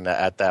 and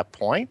at that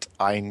point,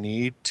 I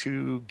need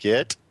to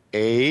get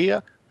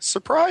a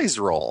surprise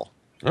roll.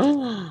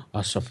 A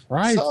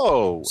surprise?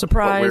 So,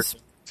 surprise.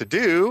 What we're to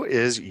do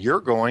is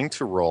you're going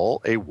to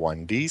roll a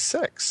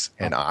 1d6,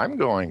 and I'm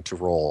going to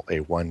roll a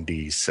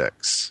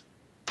 1d6.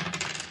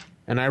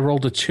 And I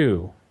rolled a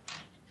 2.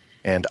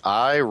 And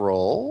I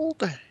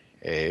rolled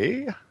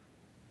a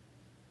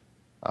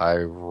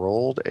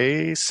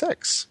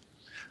 6.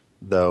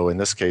 Though in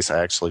this case,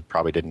 I actually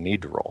probably didn't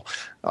need to roll.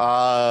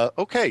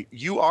 Okay,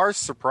 you are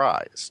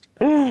surprised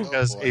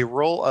because a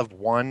roll of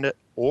 1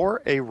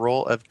 or a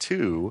roll of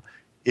 2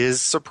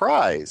 is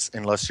surprise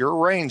unless you're a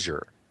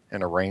ranger.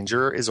 And a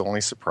ranger is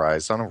only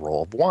surprised on a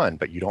roll of 1,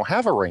 but you don't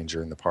have a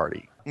ranger in the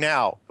party.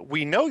 Now,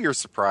 we know you're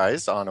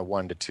surprised on a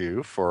 1 to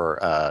 2 for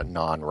a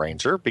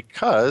non-ranger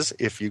because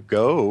if you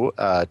go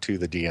to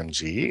the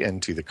DMG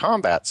and to the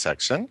combat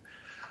section,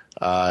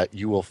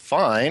 you will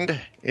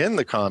find in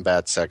the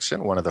combat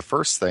section, one of the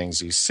first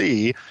things you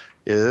see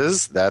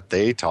is that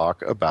they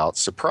talk about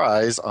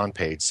surprise on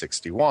page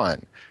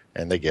 61.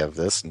 And they give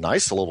this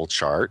nice little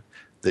chart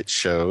that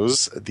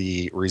shows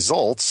the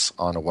results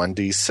on a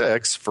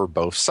 1d6 for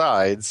both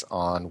sides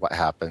on what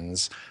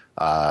happens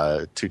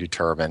to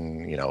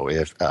determine,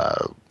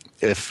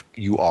 if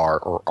you are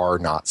or are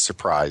not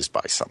surprised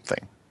by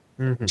something.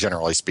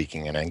 Generally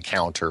speaking, an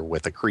encounter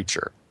with a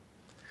creature.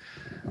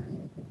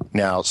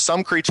 Now,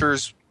 some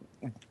creatures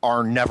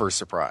are never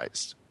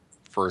surprised,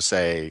 for,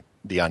 say,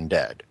 the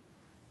undead.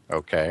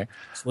 Okay?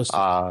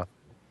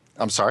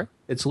 I'm sorry?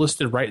 It's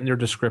listed right in their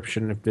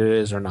description if it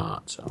is or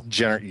not. So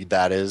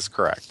that is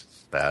correct.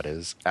 That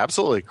is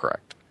absolutely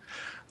correct.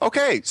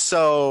 Okay,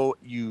 so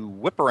you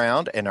whip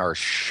around and are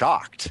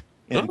shocked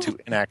into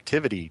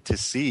inactivity to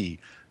see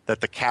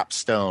that the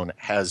capstone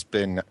has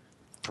been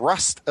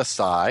thrust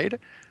aside,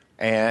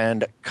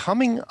 and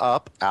coming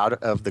up out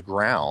of the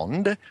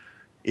ground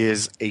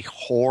is a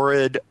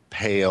horrid,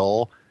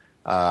 pale,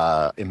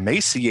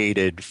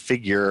 emaciated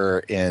figure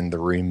in the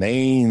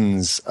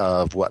remains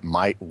of what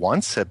might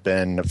once have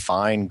been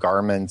fine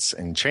garments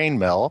and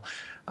chainmail,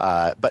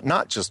 but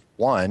not just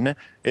one.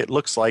 It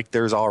looks like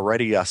there's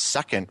already a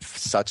second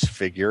such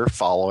figure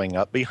following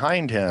up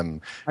behind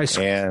him,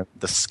 and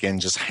the skin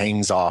just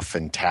hangs off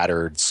in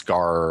tattered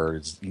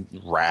scars,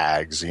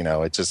 rags.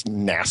 It's just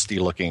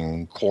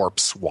nasty-looking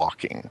corpse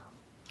walking.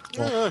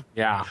 Well,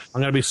 yeah,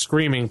 I'm going to be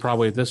screaming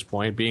probably at this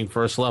point, being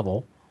first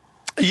level.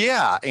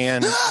 Yeah,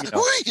 and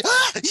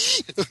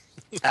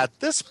at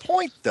this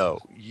point, though,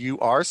 you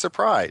are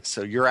surprised.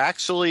 So you're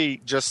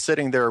actually just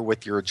sitting there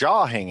with your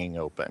jaw hanging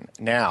open.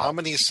 Now, how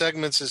many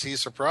segments is he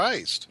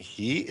surprised?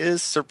 He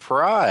is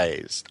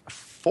surprised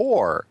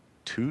for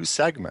 2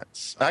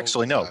 segments.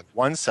 Actually, no,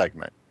 1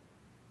 segment,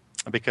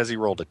 because he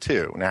rolled a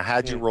 2. Now,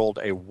 had you rolled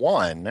a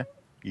 1,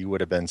 you would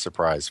have been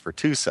surprised for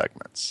 2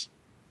 segments.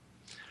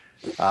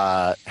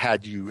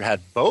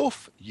 Had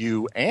both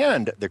you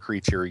and the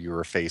creature you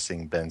were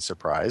facing been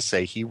surprised,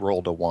 say he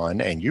rolled a 1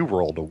 and you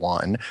rolled a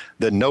 1,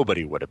 then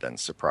nobody would have been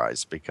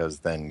surprised, because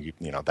then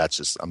that's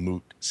just a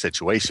moot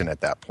situation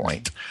at that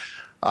point.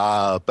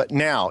 But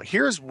now,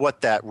 here's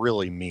what that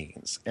really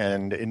means.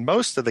 And in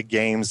most of the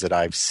games that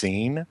I've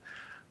seen,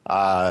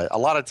 a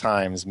lot of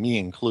times, me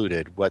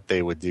included, what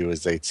they would do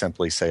is they'd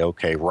simply say,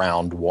 okay,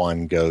 round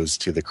 1 goes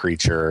to the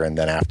creature, and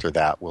then after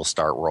that, we'll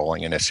start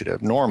rolling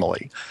initiative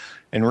normally.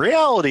 In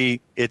reality,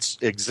 it's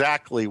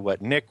exactly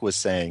what Nick was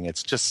saying.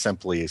 It's just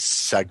simply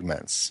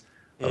segments,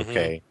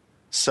 okay? Mm-hmm.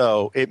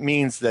 So it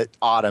means that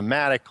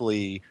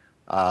automatically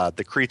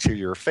the creature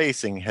you're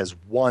facing has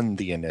won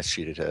the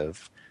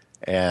initiative,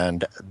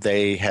 and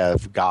they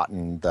have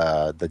gotten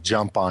the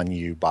jump on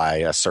you by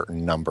a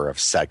certain number of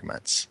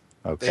segments.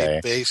 Okay,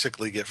 they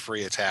basically get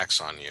free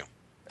attacks on you.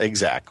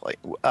 Exactly.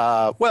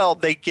 Well,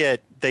 they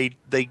get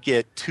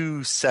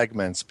 2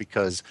 segments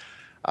because,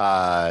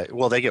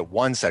 they get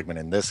 1 segment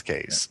in this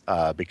case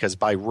because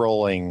by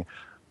rolling,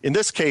 in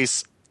this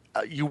case,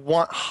 you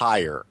want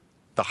higher.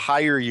 The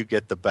higher you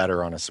get, the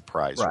better on a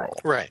surprise roll.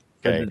 Right.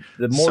 Okay.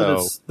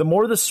 The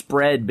more the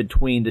spread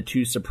between the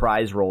 2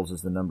 surprise rolls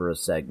is the number of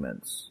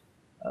segments.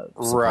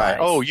 Right.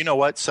 Oh, you know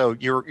what? So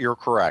you're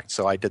correct.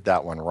 So I did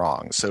that one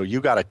wrong. So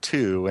you got a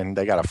 2 and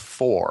they got a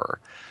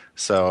 4.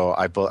 So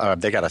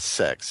they got a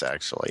 6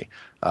 actually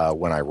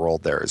when I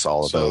rolled theirs.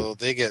 So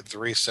they get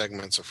 3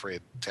 segments of free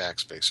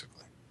attacks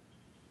basically.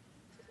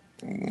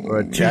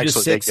 Or 2 to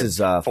 6 is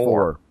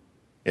 4.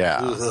 Yeah.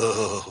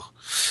 Ugh.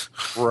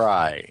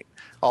 Right.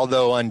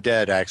 Although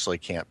undead actually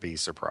can't be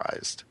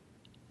surprised.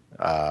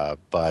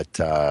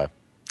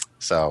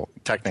 So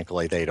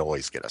technically they'd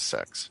always get a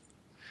 6.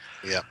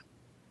 Yeah.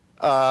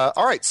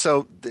 All right,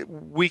 so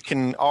we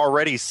can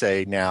already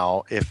say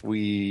now if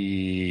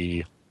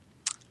we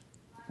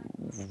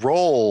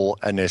roll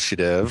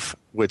initiative,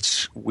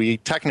 which we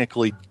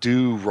technically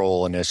do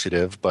roll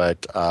initiative,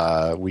 but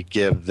we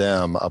give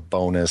them a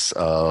bonus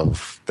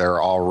of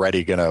they're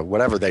already going to,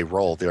 whatever they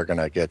roll, they're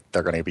going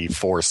to be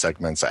 4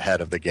 segments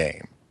ahead of the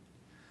game.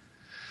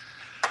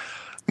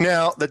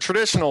 Now, the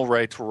traditional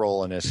way to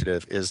roll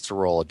initiative is to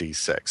roll a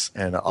d6,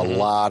 and a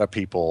lot of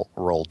people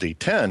roll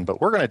d10, but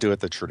we're going to do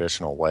it the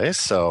traditional way,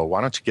 so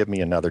why don't you give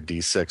me another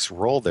d6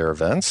 roll there,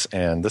 Vince,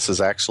 and this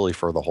is actually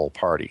for the whole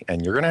party,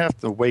 and you're going to have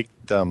to wake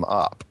them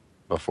up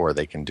before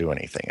they can do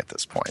anything at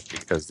this point,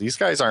 because these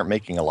guys aren't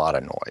making a lot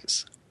of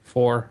noise.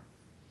 4.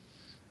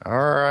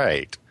 All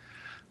right.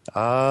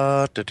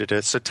 So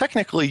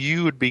technically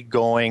you would be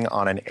going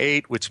on an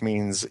 8, which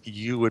means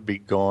you would be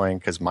going,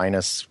 because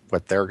minus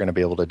what they're going to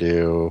be able to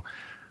do,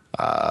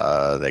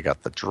 they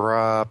got the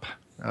drop.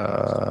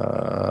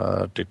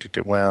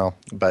 Well,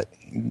 but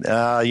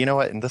you know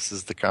what? And this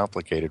is the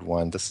complicated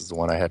one. This is the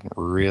one I hadn't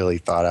really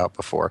thought out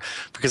before,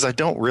 because I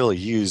don't really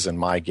use in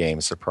my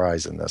game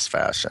surprise in this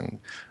fashion.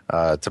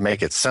 To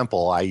make it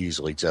simple, I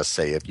usually just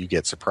say if you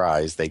get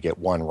surprised, they get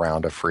 1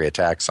 round of free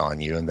attacks on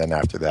you, and then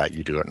after that,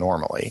 you do it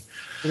normally.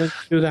 Let's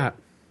do that.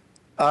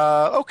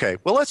 Okay,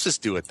 well, let's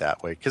just do it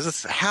that way, because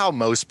it's how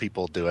most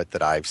people do it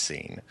that I've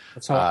seen.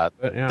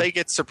 They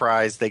get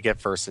surprised, they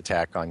get first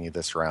attack on you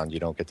this round, you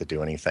don't get to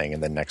do anything,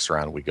 and then next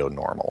round we go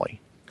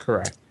normally.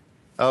 Correct.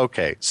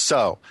 Okay,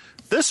 so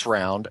this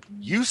round,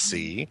 you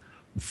see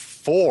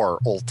 4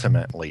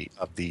 ultimately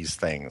of these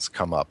things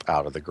come up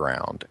out of the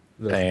ground,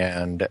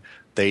 and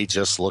they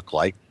just look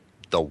like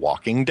the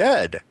Walking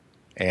Dead.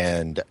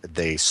 And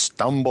they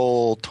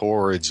stumble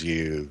towards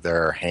you,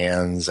 their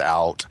hands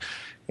out,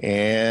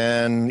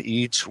 and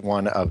each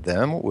one of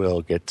them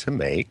will get to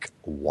make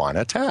 1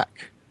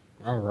 attack.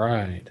 All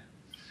right.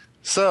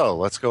 So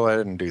let's go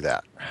ahead and do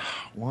that.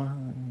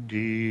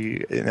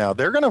 1d. Now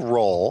they're going to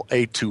roll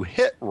a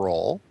 2-hit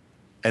roll,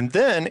 and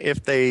then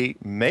if they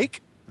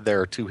make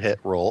their 2-hit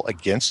roll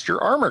against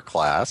your armor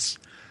class,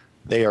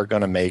 they are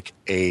going to make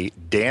a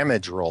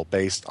damage roll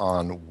based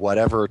on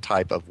whatever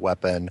type of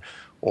weapon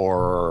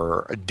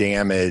or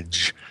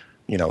damage,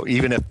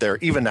 even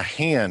a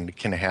hand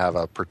can have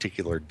a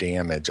particular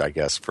damage, I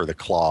guess, for the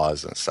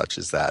claws and such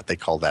as that. They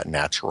call that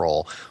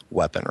natural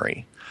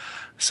weaponry.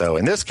 So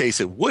in this case,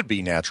 it would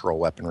be natural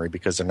weaponry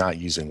because they're not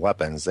using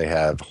weapons. They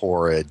have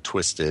horrid,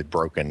 twisted,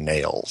 broken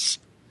nails.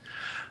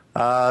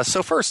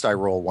 So first I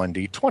roll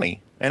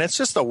 1d20, and it's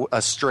just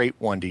a straight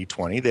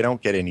 1d20. They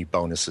don't get any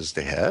bonuses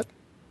to hit.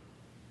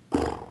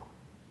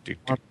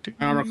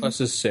 Armor class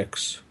is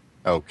 6.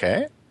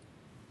 Okay.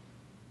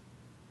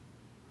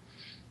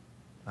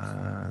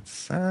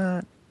 That's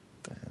that,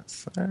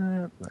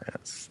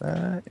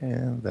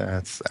 and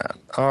that's that.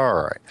 All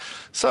right.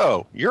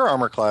 So your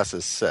armor class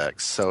is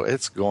 6, so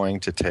it's going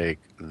to take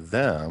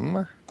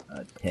them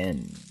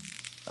 10.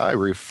 I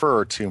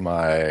refer to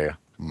my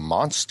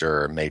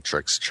monster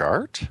matrix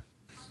chart.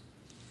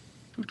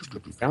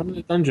 Found in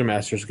the Dungeon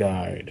Master's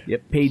Guide.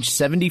 Yep, page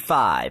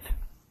 75.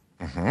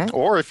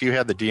 Or if you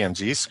have the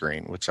DMG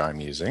screen, which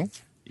I'm using,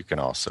 you can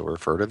also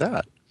refer to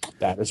that.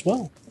 That as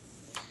well.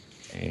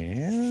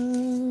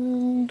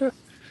 And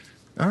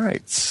All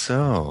right,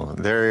 so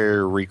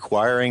they're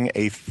requiring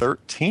a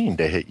 13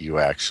 to hit you,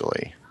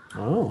 actually.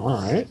 Oh,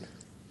 all right.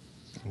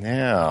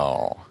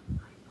 Now,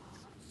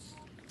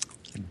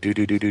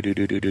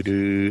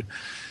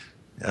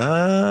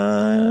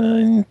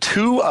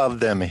 two of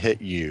them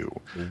hit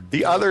you.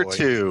 The other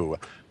two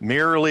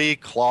merely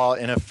claw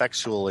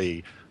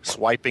ineffectually,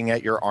 swiping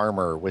at your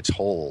armor, which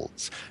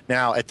holds.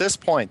 Now, at this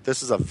point,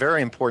 this is a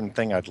very important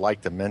thing I'd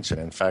like to mention.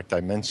 In fact,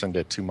 I mentioned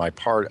it to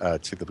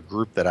to the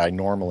group that I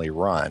normally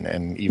run,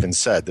 and even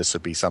said this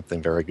would be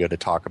something very good to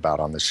talk about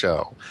on the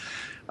show.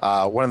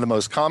 One of the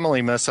most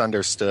commonly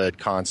misunderstood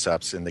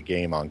concepts in the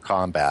game on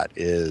combat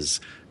is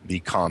the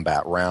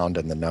combat round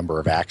and the number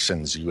of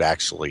actions you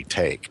actually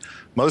take.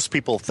 Most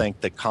people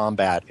think that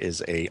combat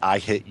is I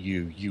hit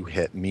you, you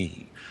hit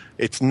me.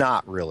 It's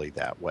not really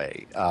that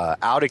way.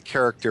 Out of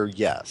character,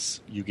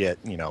 yes, you get,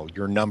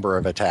 your number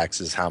of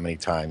attacks is how many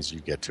times you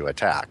get to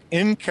attack.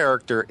 In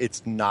character,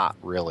 it's not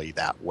really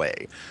that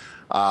way.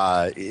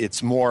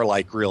 It's more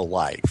like real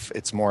life.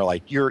 It's more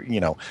like if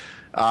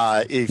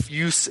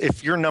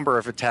your number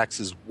of attacks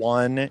is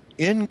 1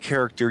 in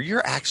character,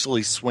 you're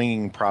actually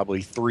swinging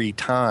probably 3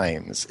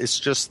 times. It's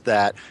just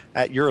that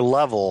at your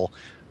level,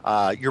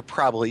 you're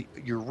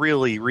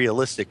really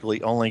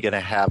realistically only going to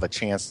have a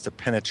chance to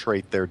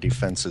penetrate their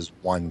defenses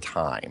 1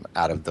 time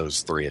out of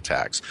those 3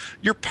 attacks.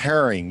 You're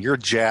parrying, you're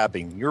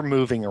jabbing, you're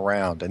moving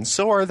around, and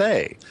so are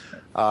they.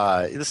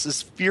 This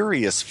is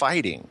furious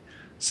fighting.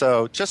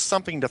 So just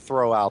something to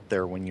throw out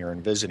there when you're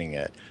envisioning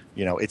it.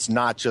 It's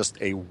not just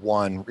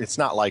it's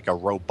not like a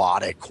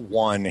robotic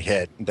 1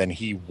 hit, then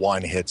he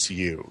 1 hits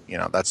you.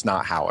 That's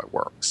not how it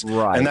works.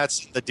 Right. And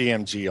that's the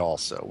DMG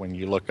also. When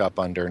you look up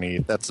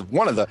underneath,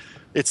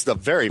 it's the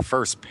very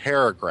first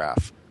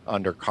paragraph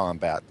under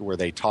combat where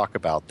they talk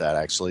about that,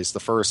 actually. It's the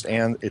first,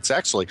 and it's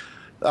actually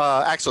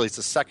it's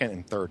the second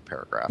and third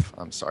paragraph.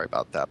 I'm sorry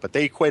about that. But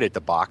they equate it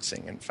to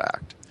boxing, in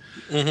fact.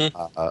 Mm-hmm.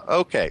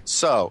 Okay,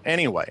 so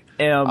anyway.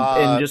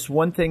 And just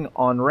one thing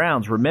on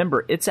rounds.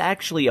 Remember, it's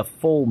actually a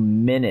full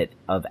minute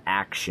of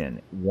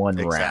action, one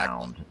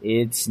round.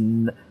 It's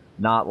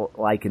not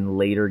like in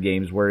later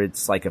games where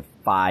it's like a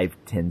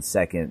 5-10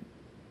 second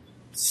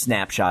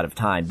snapshot of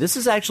time. This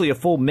is actually a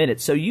full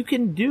minute, so you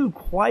can do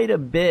quite a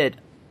bit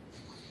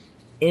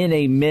in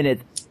a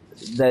minute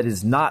that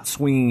is not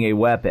swinging a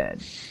weapon.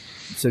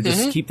 So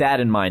just keep that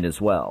in mind as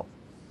well.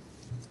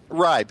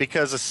 Right,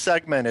 because a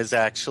segment is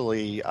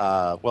actually,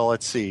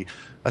 let's see.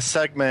 A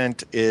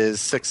segment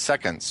is 6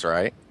 seconds,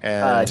 right?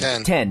 And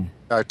 10.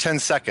 10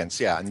 seconds,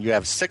 yeah, and you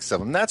have 6 of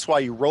them. That's why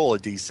you roll a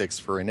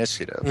d6 for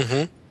initiative.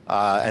 Mm-hmm.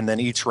 And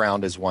then each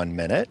round is 1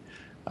 minute,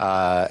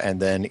 and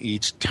then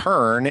each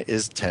turn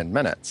is 10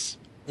 minutes.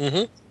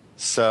 Mm-hmm.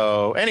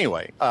 So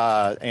anyway,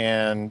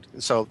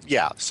 so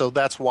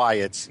that's why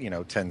it's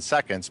 10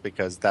 seconds,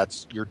 because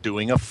you're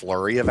doing a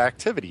flurry of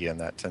activity in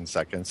that 10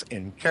 seconds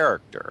in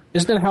character.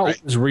 Isn't that how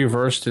it was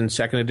reversed in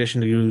second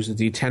edition to use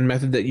the D10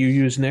 method that you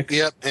use, Nick?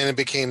 Yep, and it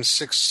became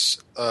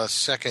 6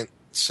 second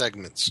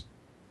segments.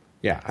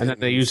 Yeah, and then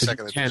they use the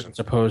second D10 edition. as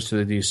opposed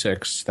to the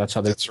D6. That's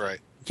how they. That's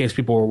right. In case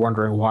people were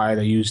wondering why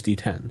they use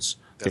D10s.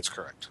 That's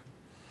correct.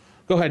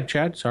 Go ahead,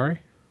 Chad. Sorry.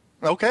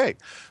 Okay,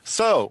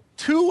 so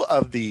 2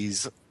 of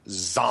these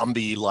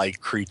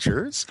zombie-like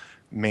creatures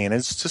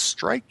managed to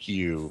strike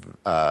you,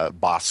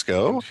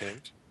 Bosco. Okay.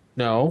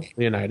 No,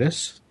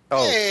 Leonidas.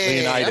 Oh,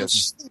 Hey, Leonidas. I'm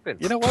sleeping.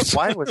 You know what?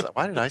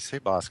 Why did I say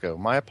Bosco?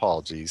 My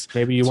apologies.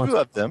 Maybe you 2 want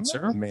of them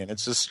sir?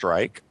 managed to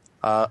strike,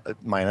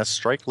 minus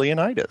strike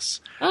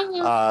Leonidas.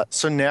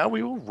 So now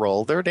we will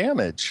roll their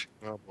damage.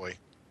 Oh, boy.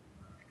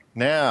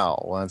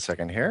 Now, 1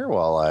 second here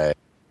while I...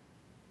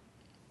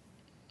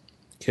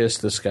 Kiss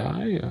the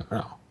sky.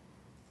 Oh.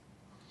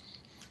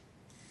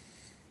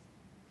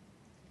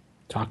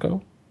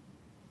 Taco?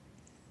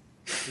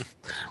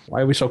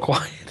 Why are we so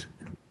quiet?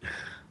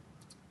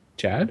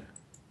 Chad?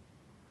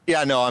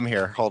 Yeah, no, I'm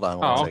here. Hold on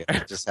one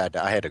second. Okay.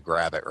 I had to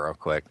grab it real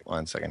quick.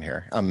 1 second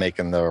here. I'm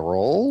making the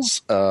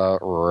rolls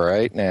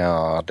right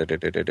now. Okay,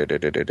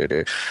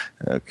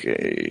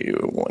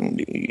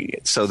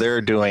 1D. So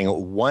they're doing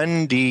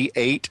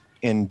 1D8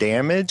 in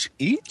damage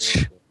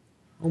each.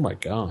 Oh my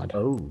god.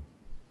 Oh.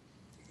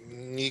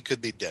 He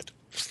could be dead.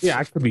 Yeah,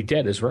 I could be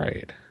dead is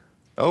right.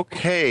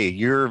 Okay,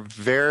 you're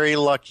very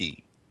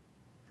lucky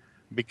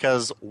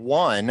because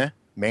 1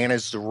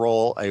 managed to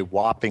roll a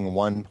whopping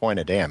 1 point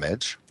of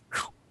damage,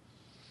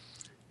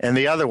 and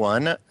the other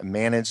one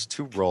managed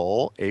to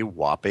roll a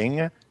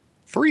whopping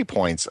 3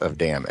 points of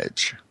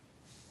damage.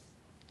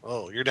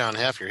 Oh, you're down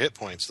half your hit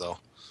points, though.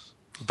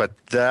 But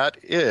that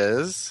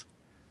is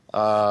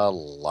a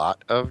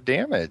lot of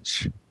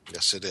damage.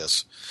 Yes, it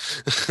is.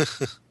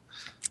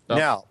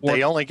 Now,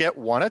 they only get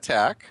 1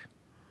 attack.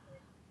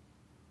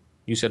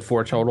 You said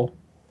 4 total?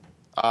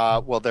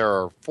 Well, there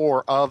are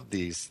 4 of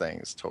these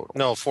things total.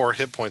 No, 4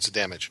 hit points of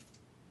damage.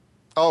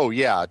 Oh,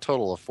 yeah, a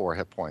total of 4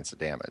 hit points of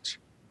damage.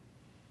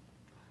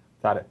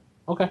 Got it.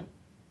 Okay.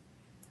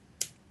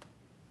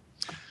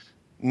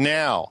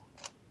 Now,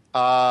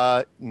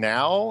 the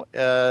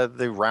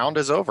round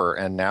is over,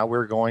 and now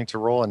we're going to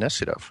roll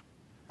initiative.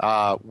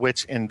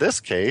 which in this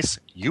case,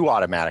 you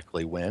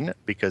automatically win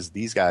because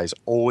these guys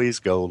always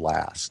go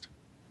last.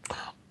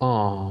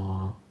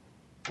 Aww.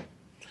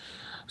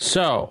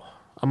 So,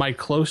 am I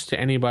close to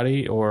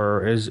anybody,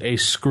 or is a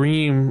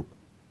scream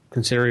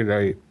considered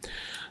a...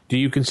 Do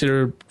you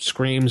consider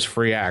screams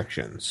free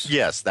actions?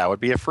 Yes, that would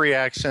be a free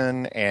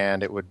action,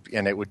 and it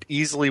would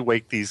easily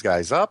wake these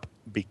guys up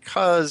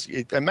because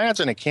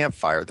imagine a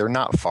campfire. They're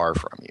not far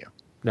from you.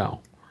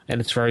 No.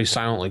 And it's very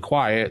silently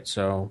quiet,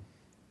 so...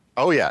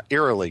 Oh, yeah,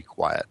 eerily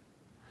quiet.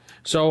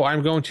 So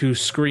I'm going to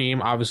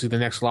scream, obviously the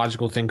next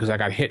logical thing, because I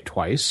got hit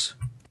twice.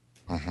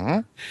 Mm-hmm.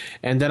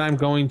 And then I'm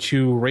going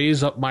to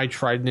raise up my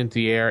trident into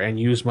the air and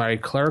use my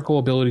clerical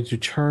ability to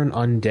turn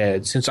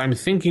undead, since I'm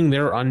thinking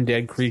they're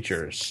undead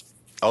creatures.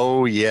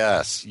 Oh,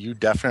 yes, you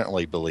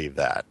definitely believe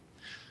that.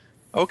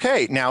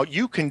 Okay, now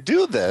you can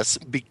do this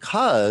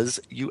because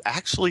you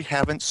actually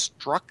haven't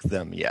struck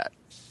them yet.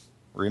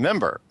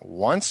 Remember,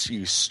 once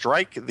you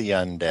strike the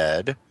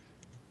undead,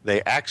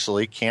 they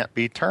actually can't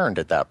be turned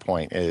at that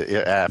point.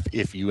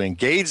 If you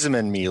engage them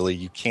in melee,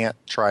 you can't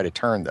try to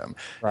turn them.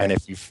 Right.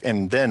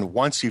 And then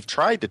once you've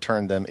tried to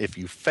turn them, if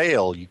you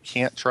fail, you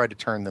can't try to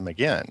turn them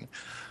again.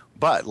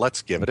 But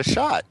let's give it a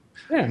shot.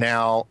 Yeah.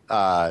 Now,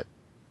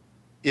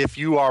 if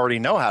you already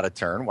know how to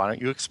turn, why don't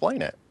you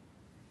explain it?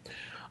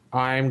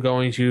 I'm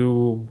going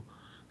to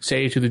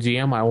say to the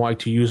DM I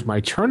want to use my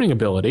turning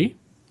ability.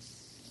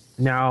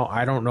 Now,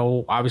 I don't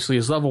know, obviously,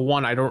 as level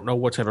 1, I don't know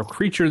what type of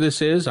creature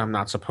this is. I'm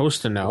not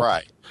supposed to know.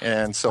 Right.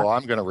 And so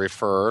I'm going to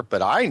refer,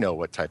 but I know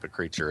what type of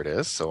creature it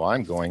is, so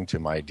I'm going to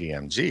my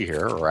DMG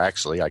here, or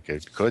actually I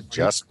could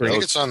just I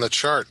think it's on the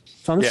chart.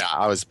 Yeah,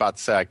 I was about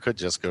to say I could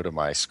just go to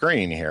my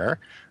screen here.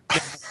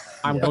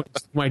 I'm going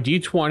to my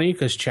D20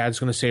 because Chad's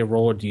going to say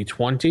roll a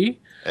D20.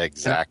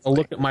 Exactly. I'll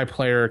look at my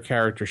player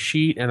character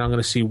sheet, and I'm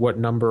going to see what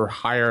number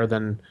higher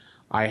than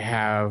I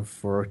have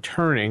for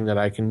turning that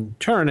I can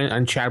turn it,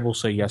 and Chad will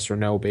say yes or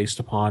no based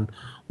upon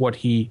what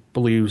he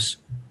believes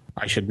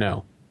I should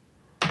know.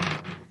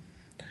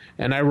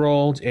 And I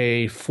rolled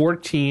a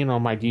 14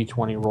 on my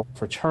D20 roll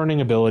for turning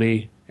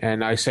ability,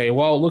 and I say,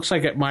 well, it looks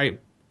like it might,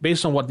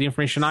 based on what the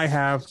information I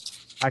have,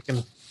 I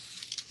can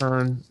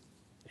turn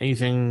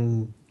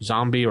anything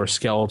zombie or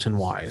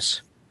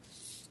skeleton-wise.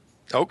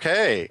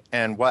 Okay,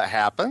 and what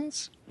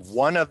happens?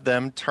 One of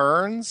them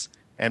turns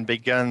and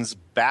begins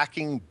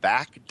backing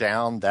back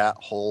down that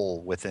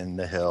hole within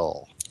the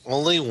hill.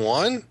 Only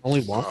one?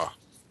 Only one? Oh.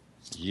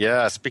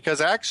 Yes, because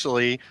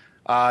actually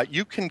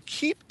you can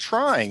keep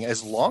trying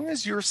as long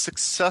as you're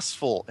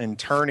successful in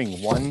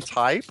turning one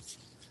type.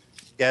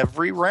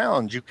 Every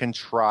round you can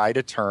try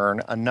to turn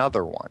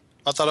another one.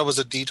 I thought it was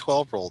a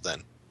D12 roll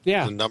then.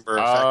 Yeah. The number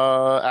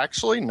affected.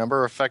 Actually,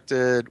 number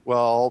affected,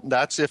 well,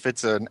 that's if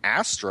it's an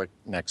asterisk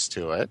next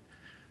to it.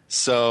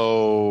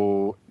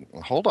 So,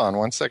 hold on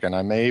one second.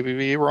 I may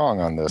be wrong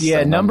on this.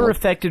 Yeah, number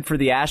affected for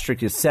the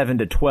asterisk is 7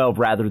 to 12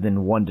 rather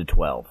than 1 to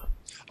 12.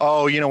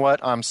 Oh, you know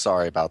what? I'm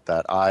sorry about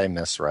that. I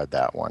misread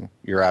that one.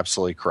 You're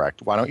absolutely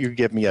correct. Why don't you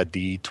give me a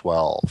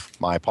D12?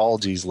 My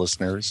apologies,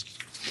 listeners.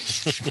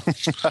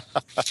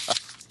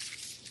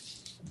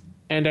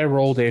 And I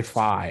rolled a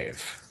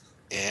 5.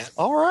 Yeah.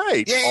 All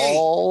right. Yay!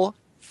 All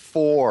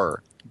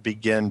 4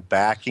 begin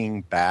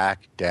backing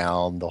back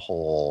down the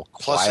hole.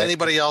 Plus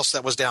anybody else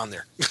that was down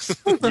there.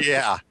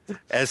 Yeah.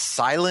 As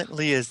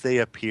silently as they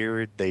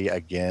appeared, they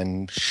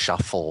again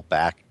shuffle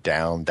back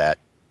down that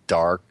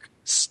dark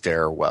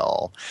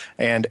stairwell.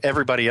 And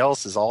everybody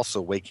else is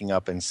also waking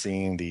up and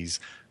seeing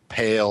these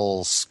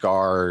pale,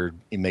 scarred,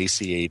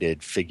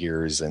 emaciated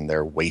figures and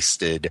their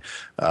wasted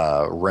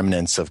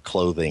remnants of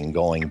clothing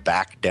going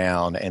back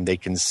down. And they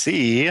can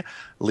see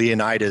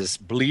Leonidas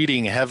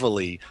bleeding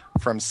heavily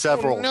from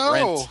several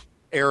rent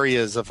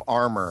areas of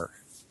armor.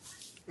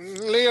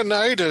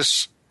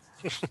 Leonidas.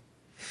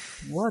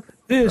 What?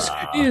 This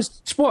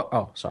is sport.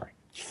 Oh, sorry.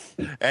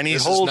 And he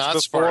holds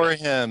before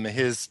him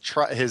his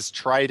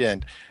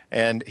trident,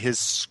 and his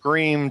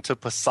scream to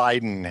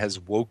Poseidon has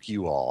woke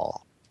you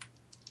all.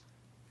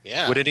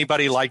 Yeah. Would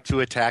anybody like to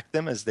attack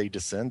them as they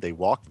descend? They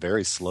walk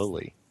very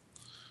slowly.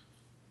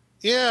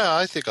 Yeah,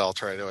 I think I'll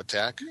try to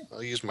attack.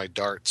 I'll use my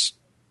darts.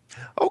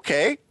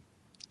 Okay.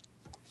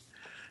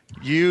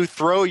 You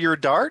throw your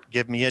dart.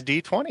 Give me a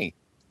D20.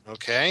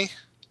 Okay.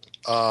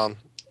 I'll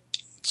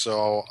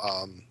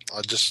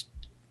just...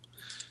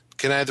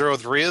 Can I throw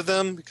 3 of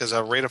them? Because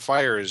our rate of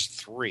fire is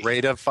 3.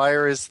 Rate of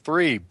fire is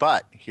 3,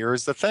 but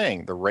here's the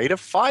thing. The rate of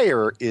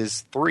fire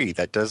is 3.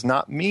 That does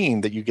not mean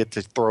that you get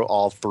to throw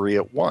all 3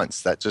 at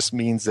once. That just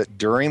means that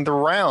during the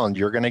round,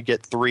 you're going to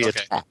get 3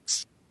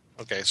 attacks.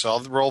 Okay, so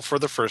I'll roll for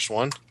the first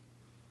one.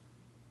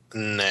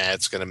 Nah,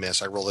 it's going to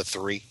miss. I rolled a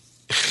 3.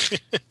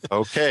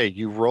 Okay,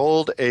 you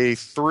rolled a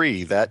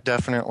 3. That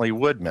definitely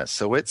would miss.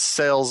 So it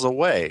sails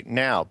away.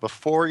 Now,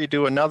 before you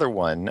do another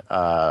one,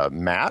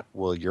 Matt,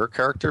 will your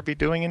character be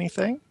doing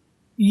anything?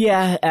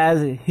 Yeah,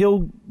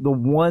 the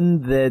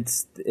one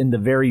that's in the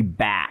very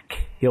back,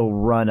 he'll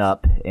run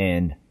up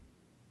and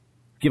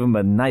give him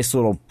a nice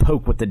little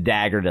poke with the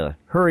dagger to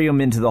hurry him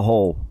into the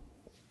hole.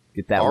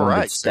 Get that All one right,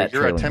 that's so stat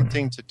you're trailing.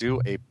 attempting to do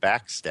a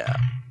backstab.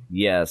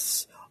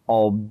 Yes,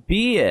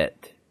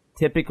 albeit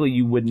typically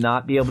you would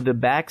not be able to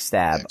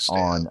backstab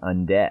on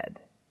undead.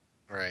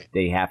 Right.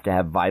 They have to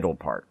have vital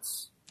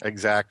parts.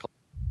 Exactly.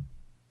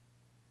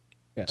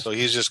 So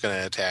he's just going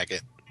to attack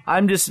it.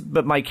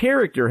 But my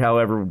character,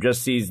 however,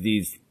 just sees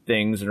these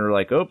things and are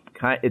like, oh,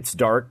 it's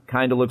dark,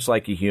 kind of looks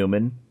like a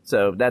human.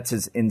 So that's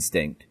his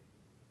instinct.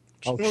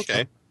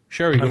 Okay.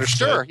 Sure,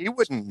 he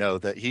wouldn't know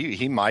that.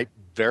 He might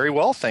very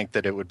well think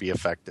that it would be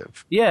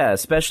effective. Yeah,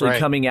 especially Right.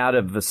 coming out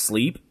of a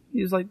sleep.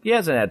 He's like, he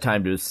hasn't had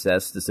time to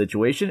assess the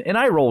situation, and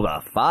I rolled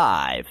a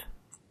 5.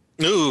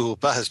 Ooh,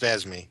 about as bad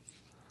as me.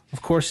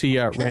 Of course, he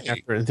ran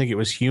after it and think it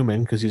was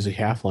human because he's a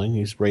halfling.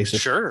 He's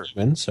racist. Sure.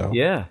 Human, so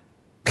Yeah.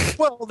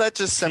 Well, that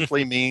just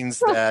simply means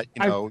that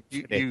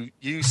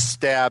you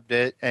stabbed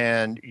it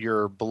and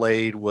your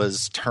blade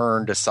was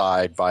turned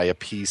aside by a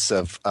piece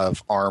of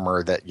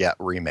armor that yet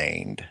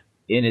remained.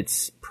 And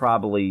it's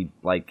probably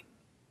like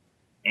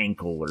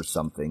ankle or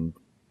something,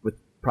 with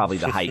probably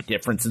the height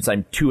difference since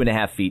I'm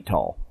 2.5 feet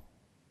tall.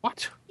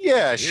 What?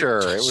 Yeah, sure.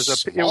 It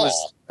small.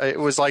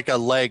 was like a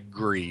leg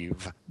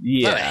greave. Not a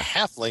Yeah.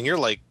 halfling. You're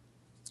like,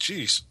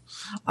 jeez.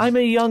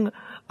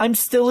 I'm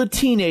still a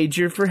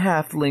teenager for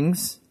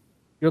halflings.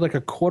 You're like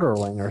a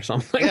quarterling or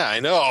something. Yeah, I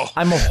know.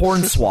 I'm a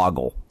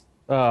hornswoggle.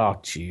 Oh,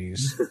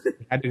 jeez.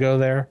 Had to go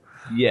there.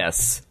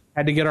 Yes.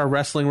 Had to get our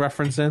wrestling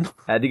reference in.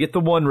 Had to get the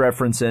one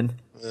reference in.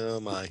 Oh,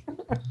 my.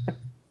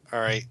 All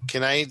right.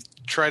 Can I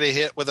try to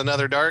hit with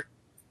another dart?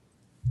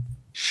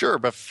 Sure,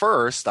 but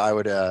first I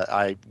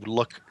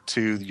look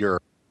to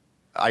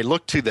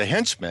the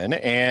henchman,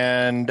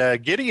 and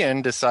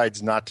Gideon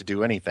decides not to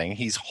do anything.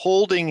 He's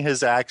holding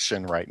his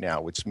action right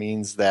now, which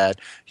means that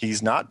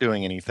he's not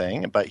doing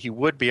anything, but he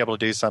would be able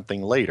to do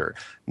something later.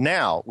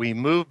 Now, we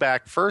move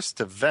back first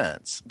to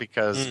Vince,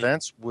 because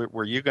Vince,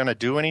 were you going to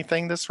do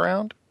anything this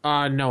round?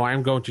 No,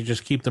 I'm going to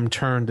just keep them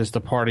turned as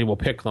the party will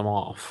pick them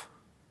off.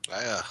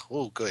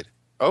 Oh, good.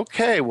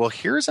 Okay, well,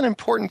 here's an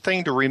important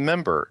thing to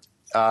remember.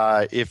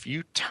 If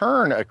you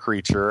turn a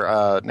creature,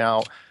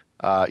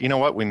 you know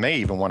what? We may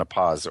even want to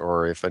pause,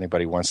 or if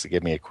anybody wants to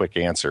give me a quick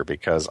answer,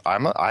 because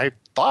I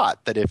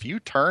thought that if you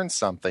turn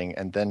something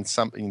and then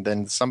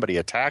somebody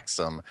attacks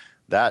them,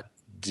 that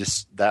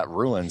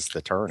ruins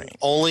the turning.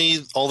 Only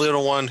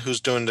the one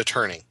who's doing the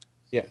turning.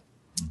 Yeah.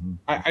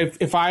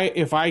 If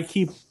I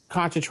keep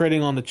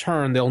concentrating on the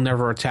turn, they'll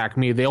never attack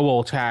me. They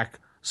will attack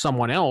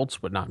someone else,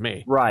 but not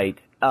me. Right.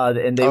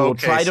 And they will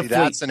try to flee.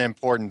 That's an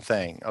important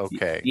thing.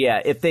 Okay.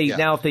 Yeah, if they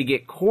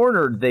get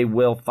cornered, they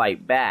will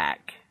fight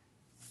back.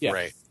 Yeah.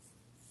 Right.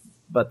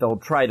 But they'll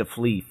try to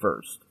flee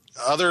first.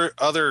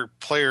 Other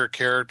player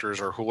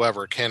characters or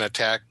whoever can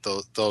attack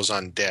those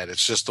undead.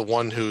 It's just the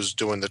one who's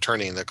doing the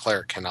turning, the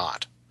cleric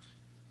cannot.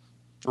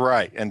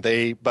 Right,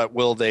 but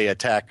will they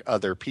attack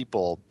other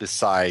people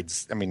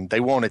besides? I mean,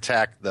 they won't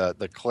attack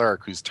the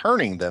cleric who's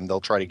turning them.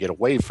 They'll try to get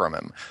away from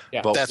him.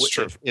 Yeah, but that's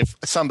true. If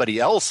somebody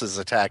else is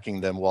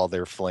attacking them while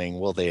they're fleeing,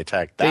 will they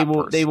attack that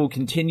person? They will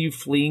continue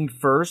fleeing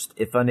first.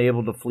 If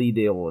unable to flee,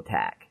 they will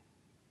attack.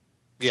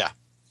 Yeah.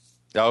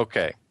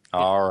 Okay.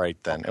 All right,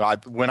 then.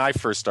 When I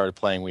first started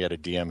playing, we had a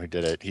DM who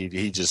did it.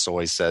 He just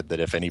always said that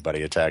if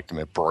anybody attacked him,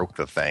 it broke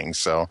the thing.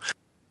 So,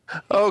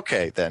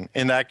 okay, then.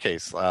 In that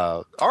case.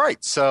 All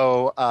right.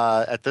 So,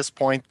 at this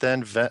point,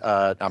 then,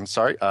 I'm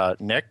sorry,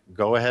 Nick,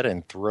 go ahead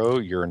and throw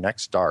your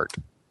next dart.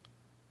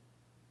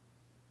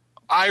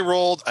 I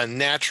rolled a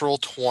natural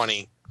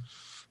 20.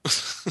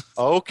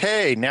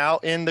 Okay. Now,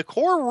 in the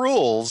core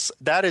rules,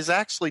 that is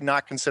actually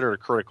not considered a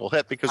critical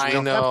hit because we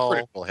don't have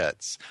critical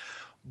hits.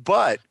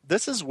 But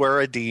this is where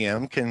a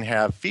DM can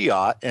have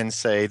fiat and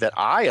say that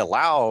I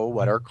allow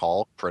what are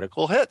called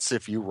critical hits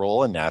if you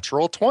roll a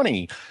natural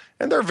 20.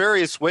 And there are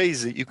various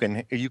ways that you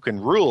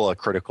can rule a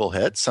critical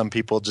hit. Some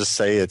people just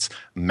say it's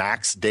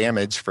max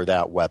damage for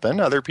that weapon.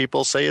 Other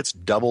people say it's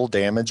double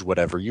damage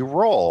whatever you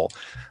roll.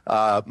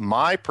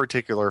 My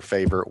particular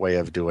favorite way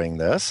of doing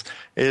this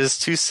is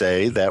to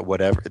say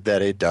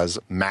that it does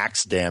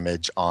max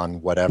damage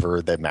on whatever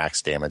the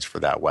max damage for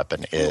that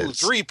weapon is.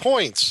 Ooh, 3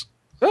 points.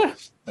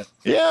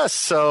 Yeah,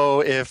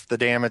 so if the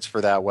damage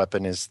for that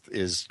weapon is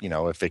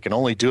if it can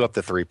only do up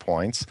to 3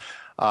 points,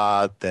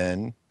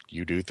 then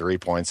you do 3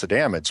 points of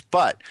damage.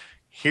 But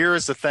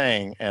here's the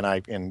thing,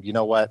 and you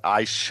know what?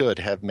 I should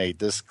have made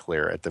this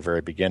clear at the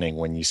very beginning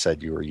when you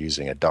said you were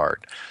using a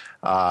dart.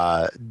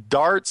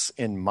 Darts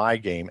in my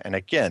game, and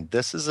again,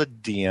 this is a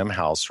DM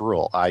house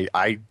rule.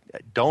 I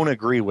don't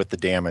agree with the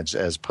damage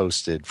as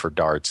posted for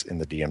darts in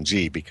the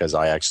DMG because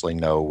I actually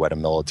know what a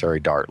military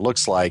dart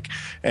looks like,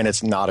 and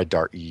it's not a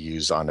dart you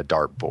use on a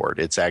dartboard.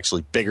 It's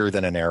actually bigger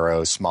than an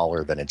arrow,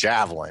 smaller than a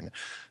javelin.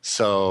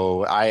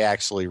 So I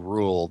actually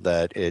rule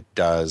that it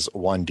does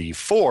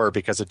 1d4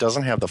 because it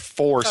doesn't have the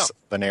force of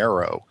an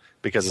arrow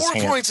because it's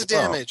 4 points of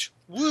damage.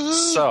 Woo-hoo.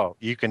 So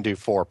you can do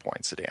 4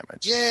 points of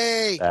damage.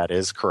 Yay! That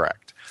is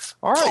correct.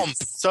 All right.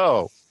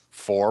 So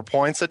 4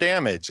 points of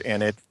damage,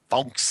 and it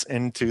thunks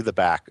into the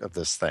back of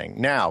this thing.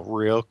 Now,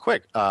 real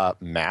quick,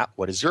 Matt,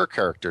 what is your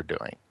character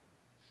doing?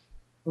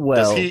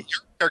 Well, your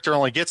character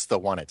only gets the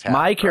one attack.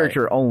 my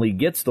character only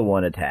gets the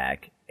one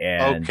attack.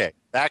 And Okay.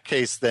 That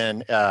case,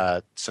 then,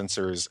 since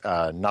there's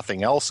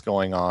nothing else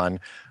going on,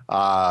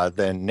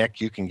 then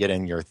Nick, you can get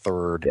in your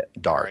third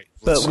dart.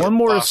 But one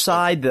more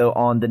aside, though,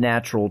 on the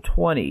natural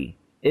 20,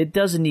 it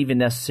doesn't even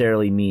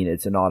necessarily mean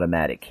it's an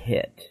automatic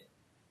hit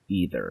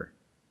either.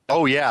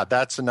 Oh, yeah,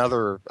 that's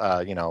another,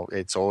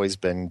 it's always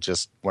been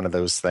just one of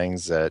those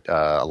things that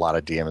a lot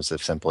of DMs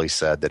have simply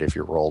said that if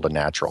you rolled a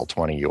natural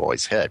 20, you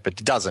always hit. But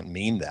it doesn't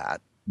mean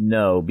that.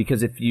 No,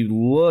 because if you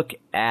look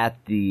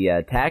at the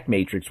attack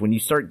matrix, when you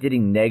start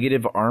getting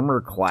negative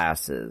armor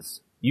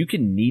classes, you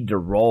can need to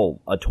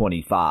roll a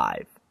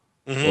 25.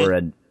 Or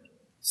a...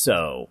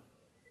 So...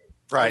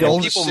 Right,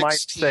 and people might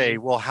say,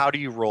 well, how do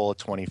you roll a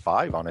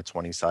 25 on a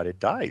 20-sided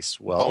dice?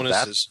 Well,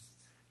 bonuses.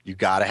 You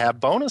got to have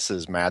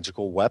bonuses,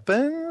 magical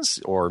weapons,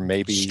 or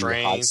maybe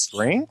high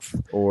strength.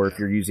 Or if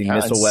you're using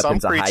missile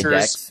weapons, a high dex. Some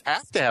creatures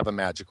have to have a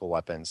magical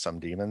weapon. Some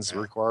demons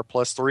require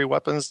 +3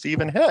 weapons to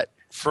even hit.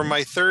 For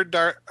my third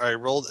dart, I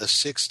rolled a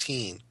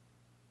 16.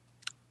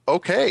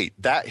 Okay,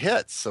 that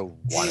hits. So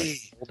why not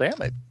roll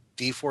damage?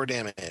 D4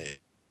 damage.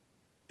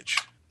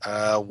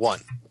 1.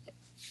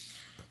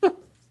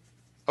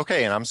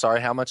 Okay, and I'm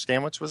sorry, how much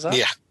damage was that?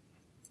 Yeah.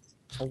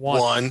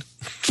 1.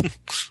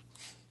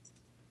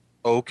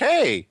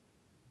 Okay.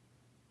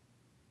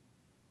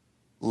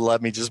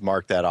 Let me just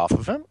mark that off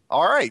of him.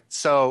 All right,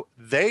 so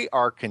they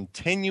are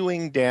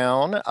continuing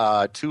down.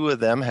 2 of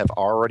them have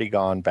already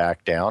gone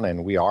back down,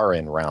 and we are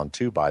in round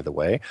 2, by the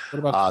way.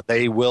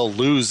 They will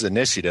lose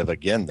initiative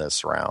again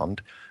this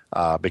round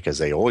because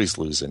they always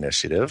lose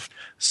initiative.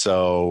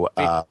 So,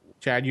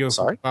 Chad, you have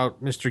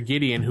about Mr.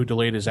 Gideon who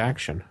delayed his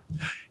action.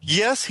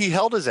 Yes, he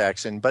held his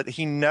action, but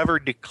he never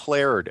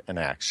declared an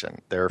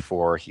action.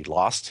 Therefore, he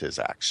lost his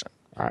action.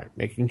 All right,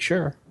 making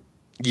sure.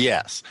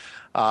 Yes.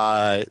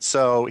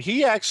 So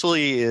he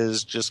actually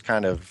is just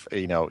kind of,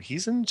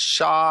 he's in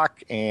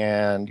shock,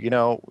 and,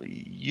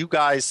 you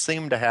guys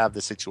seem to have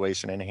the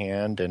situation in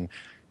hand,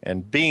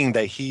 and being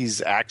that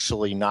he's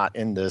actually not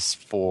in this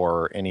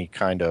for any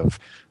kind of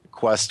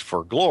quest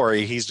for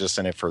glory, he's just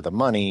in it for the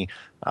money.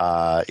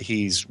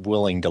 He's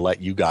willing to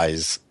let you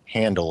guys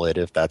handle it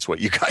if that's what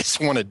you guys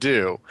want to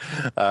do.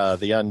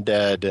 The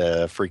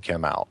undead freak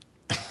him out.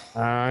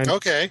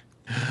 Okay.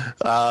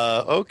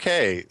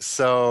 Okay,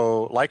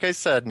 so like I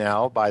said,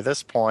 now by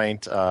this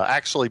point,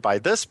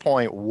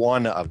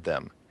 one of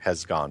them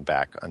has gone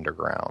back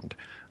underground.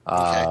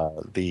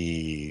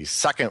 The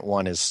second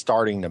one is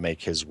starting to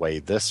make his way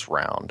this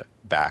round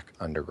back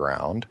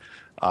underground.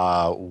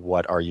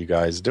 What are you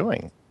guys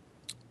doing?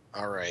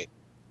 All right.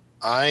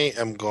 I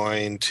am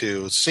going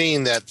to,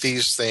 seeing that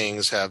these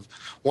things have,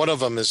 one of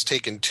them has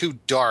taken 2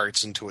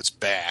 darts into its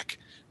back.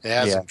 It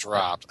hasn't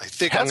dropped. I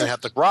think I'm going to have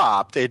to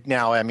dropped it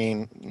now. I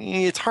mean,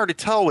 it's hard to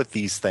tell with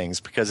these things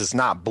because it's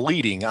not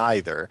bleeding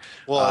either.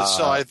 Well,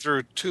 so I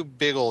threw 2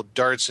 big old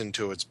darts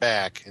into its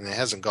back, and it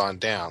hasn't gone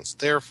down. So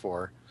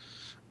therefore,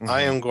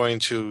 I am going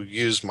to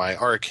use my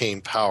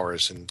arcane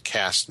powers and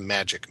cast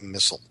Magic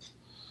Missile.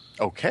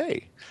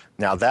 Okay.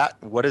 Now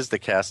what is the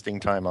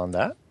casting time on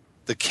that?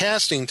 The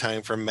casting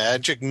time for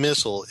Magic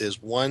Missile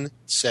is 1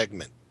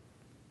 segment.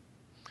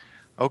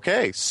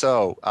 Okay,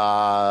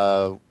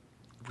 so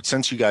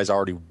since you guys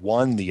already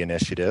won the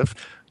initiative,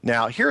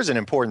 now here's an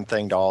important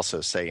thing to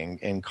also say.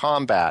 In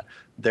combat,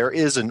 there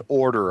is an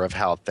order of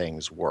how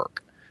things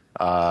work.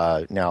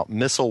 Now,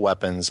 missile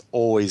weapons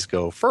always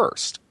go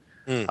first.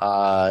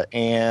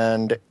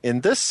 And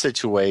in this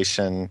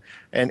situation,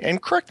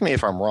 and correct me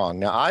if I'm wrong,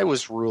 now I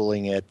was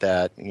ruling it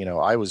that,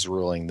 I was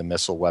ruling the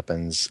missile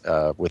weapons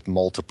with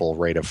multiple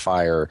rate of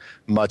fire,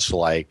 much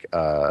like,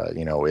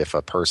 if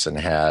a person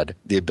had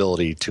the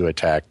ability to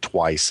attack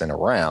twice in a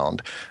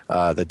round,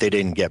 that they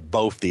didn't get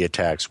both the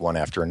attacks one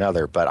after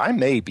another. But I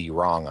may be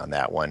wrong on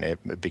that one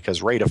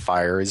because rate of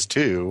fire is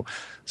 2.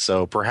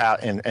 So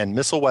perhaps, and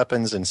missile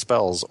weapons and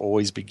spells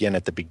always begin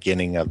at the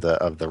beginning of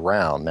the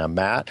round. Now,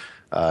 Matt,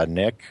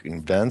 Nick,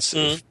 and Vince,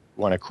 if you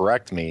want to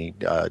correct me,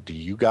 do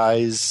you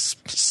guys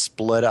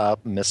split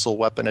up missile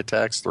weapon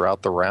attacks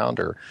throughout the round,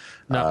 or?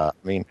 No,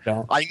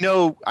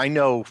 I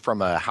know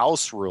from a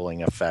house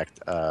ruling effect,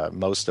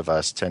 most of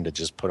us tend to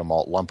just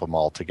lump them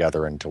all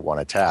together into one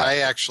attack. I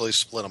actually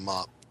split them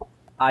up.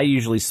 I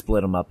usually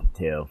split them up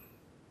too.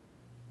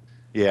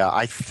 Yeah,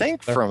 I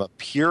think from a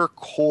pure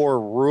core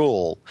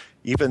rule,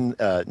 even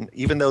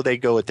though they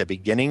go at the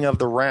beginning of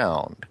the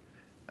round,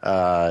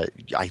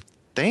 I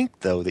think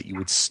though that you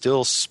would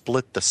still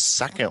split the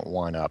second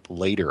one up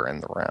later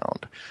in the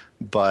round.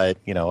 But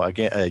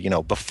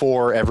again,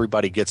 before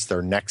everybody gets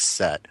their next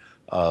set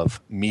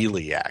of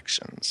melee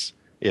actions,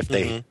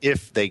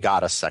 if they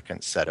got a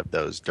second set of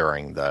those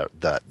during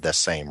the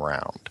same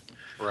round,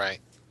 right?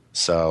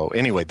 So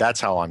anyway,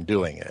 that's how I'm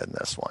doing it in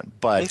this one.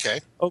 But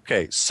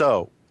okay,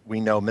 so we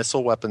know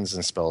missile weapons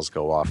and spells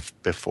go off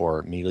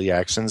before melee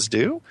actions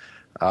do.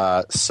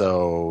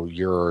 So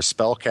your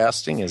spell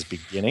casting is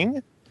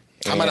beginning.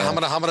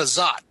 Hamada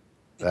Zot.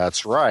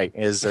 That's right.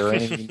 Is there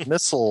any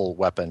missile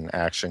weapon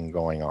action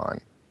going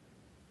on?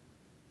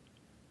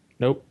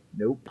 Nope.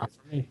 Nope. Not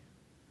for me.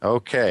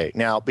 Okay.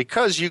 Now,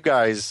 because you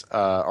guys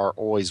are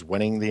always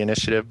winning the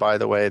initiative, by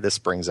the way, this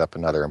brings up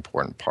another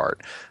important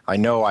part. I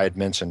know I had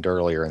mentioned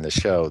earlier in the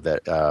show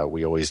that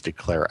we always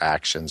declare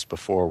actions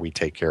before we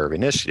take care of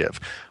initiative.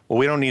 Well,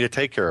 we don't need to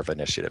take care of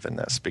initiative in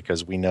this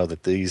because we know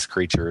that these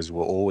creatures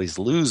will always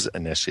lose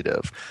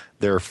initiative.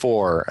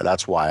 Therefore,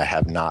 that's why I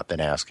have not been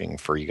asking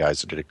for you guys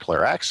to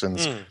declare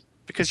actions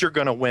because you're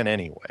going to win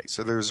anyway.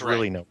 So there's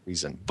really no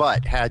reason.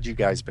 But had you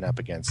guys been up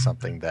against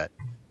something that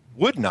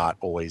would not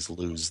always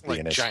lose the Like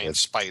initiative. giant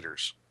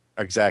spiders.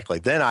 Exactly.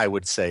 Then I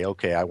would say,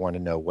 okay, I want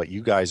to know what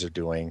you guys are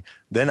doing.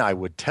 Then I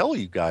would tell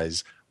you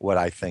guys what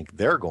I think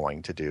they're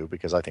going to do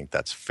because I think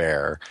that's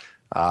fair.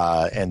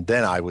 And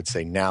then I would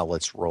say, now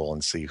let's roll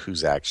and see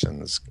whose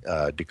actions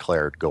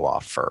declared go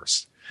off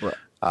first.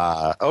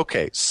 Right.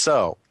 Okay,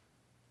 so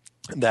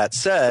that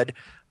said,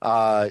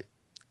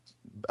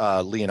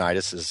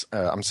 Leonidas is,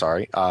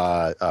 Bosco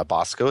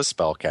is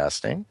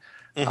spellcasting.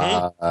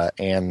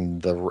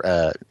 And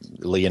the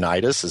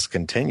Leonidas is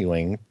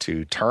continuing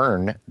to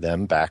turn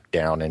them back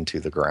down into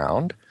the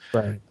ground.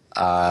 Right.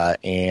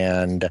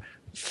 And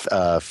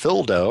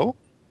Fildo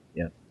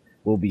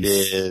will be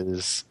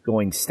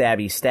going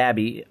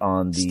stabby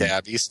on the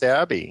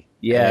stabby.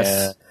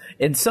 Yes,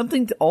 and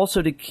something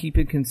also to keep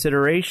in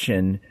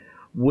consideration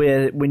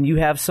when you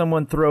have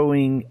someone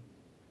throwing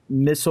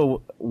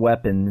missile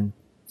weapons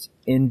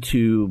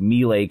into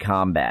melee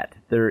combat,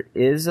 there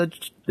is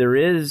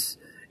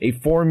a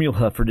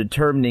formula for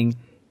determining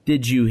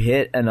did you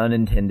hit an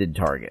unintended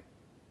target.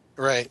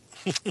 Right.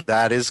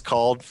 That is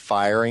called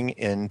firing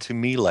into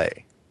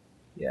melee.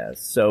 Yeah,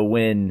 so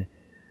when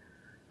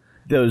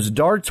those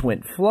darts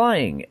went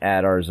flying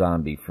at our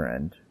zombie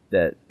friend,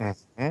 there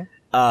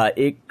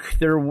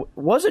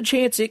was a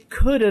chance it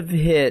could have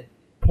hit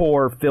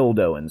poor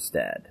Fildo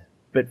instead.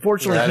 But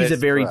fortunately, he's a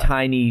very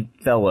tiny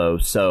fellow,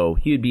 so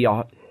he would be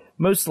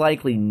most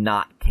likely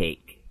not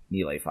take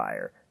melee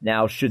fire.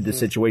 Now, should the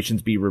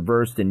situations be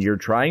reversed and you're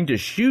trying to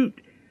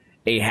shoot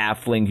a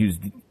halfling who's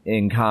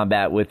in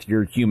combat with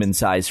your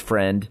human-sized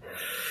friend,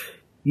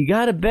 you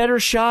got a better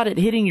shot at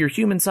hitting your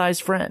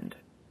human-sized friend.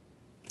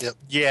 Yep.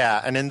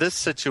 Yeah, and in this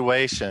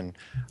situation,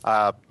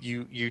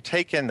 you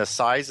take in the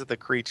size of the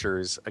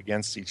creatures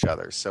against each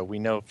other. So we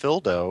know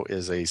Fildo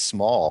is a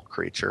small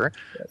creature,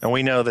 and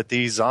we know that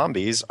these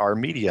zombies are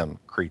medium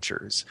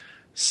creatures.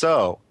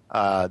 So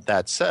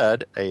that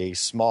said, a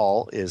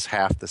small is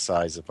half the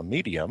size of a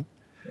medium.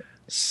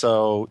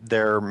 So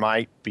there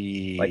might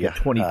be like a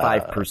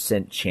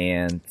 25%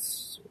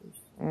 chance.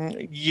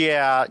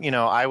 Yeah,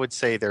 I would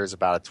say there's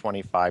about a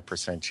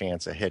 25%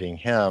 chance of hitting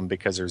him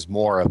because there's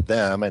more of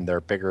them and they're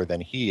bigger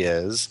than he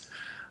is.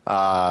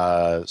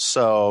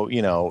 So,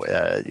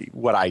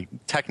 what I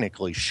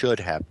technically should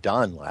have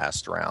done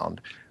last round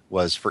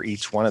was for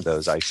each one of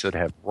those, I should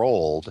have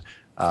rolled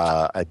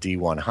a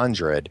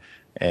D100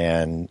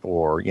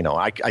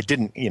 I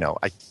didn't,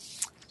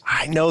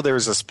 I know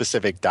there's a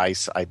specific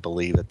dice, I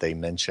believe, that they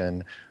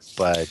mention,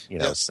 but,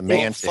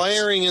 semantics. Well,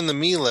 firing in the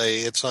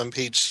melee, it's on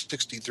page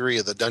 63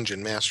 of the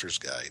Dungeon Master's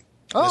Guide.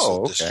 Oh,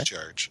 Missile okay.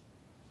 Discharge.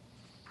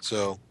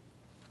 So,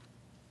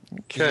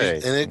 okay.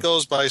 And it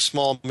goes by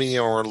small,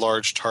 medium, or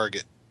large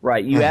target.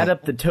 Right. You add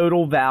up the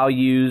total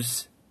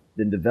values,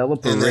 then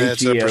develop a and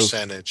ratio. it's a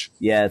percentage.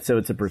 Yeah, so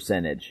it's a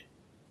percentage.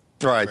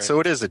 Right, so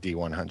it is a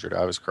D100.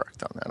 I was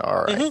correct on that.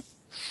 All right. Mm-hmm.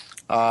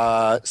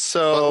 But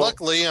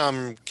luckily,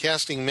 I'm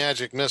casting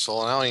Magic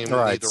Missile, and I don't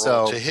even need to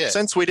roll to hit.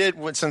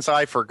 Since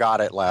I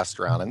forgot it last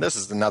round, and this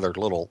is another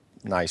little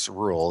nice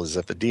rule, is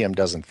if the DM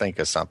doesn't think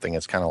of something,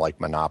 it's kind of like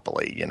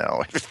Monopoly.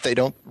 If they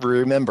don't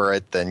remember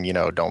it, then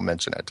don't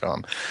mention it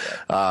to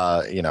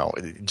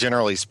them.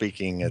 Generally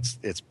speaking,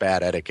 it's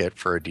bad etiquette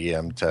for a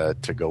DM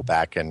to go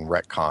back and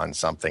retcon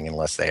something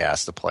unless they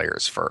ask the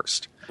players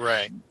first.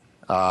 Right.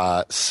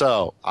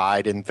 So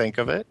I didn't think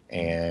of it,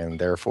 and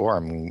therefore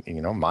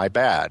my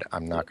bad.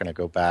 I'm not going to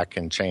go back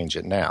and change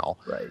it now.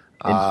 Right.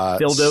 And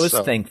Fildo is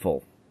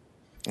thankful.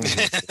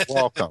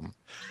 Welcome.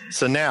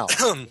 So now,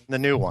 the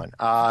new one.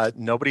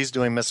 Nobody's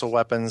doing missile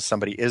weapons.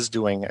 Somebody is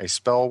doing a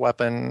spell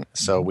weapon,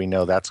 so we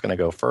know that's going to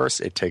go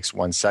first. It takes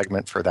one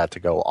segment for that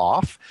to go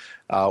off.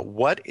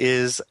 What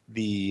is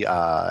the,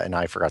 and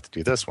I forgot to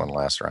do this one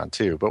last round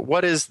too, but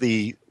what is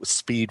the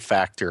speed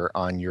factor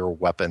on your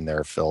weapon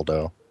there,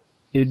 Fildo?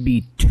 It'd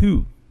be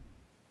 2.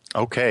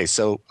 Okay,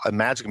 so a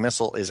magic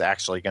missile is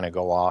actually going to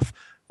go off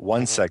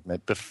one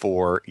segment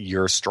before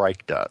your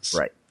strike does.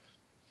 Right.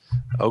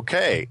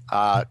 Okay,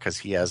 because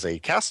he has a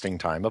casting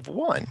time of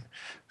 1.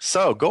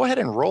 So go ahead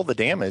and roll the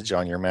damage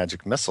on your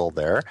magic missile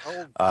there,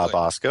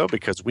 Bosco,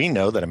 because we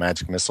know that a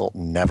magic missile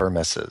never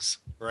misses.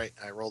 Right.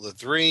 I rolled a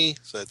 3,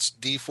 so it's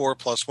D4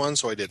 plus 1,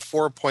 so I did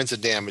 4 points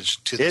of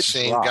damage to the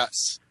same guy.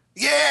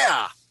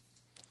 Yeah!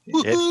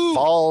 Woo-hoo! It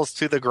falls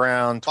to the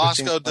ground.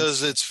 Bosco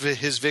does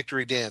his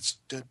victory dance.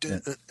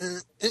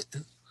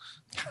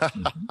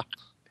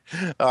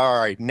 All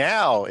right,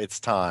 now it's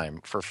time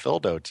for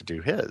Fildo to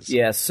do his.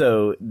 Yeah,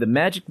 so the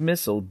magic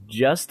missile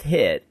just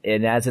hit,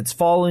 and as it's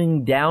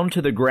falling down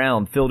to the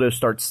ground, Fildo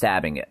starts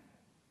stabbing it.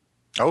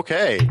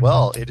 Okay,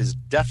 well, it is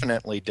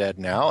definitely dead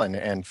now,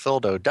 and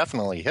Fildo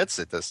definitely hits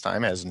it this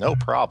time, has no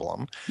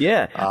problem.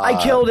 Yeah,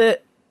 I killed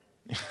it.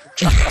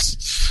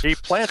 He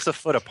plants a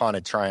foot upon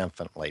it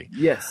triumphantly.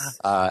 Yes.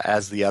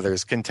 As the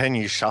others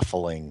continue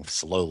shuffling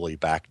slowly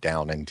back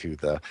down into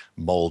the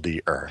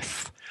moldy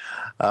earth.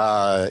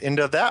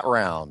 Into that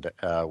round,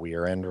 we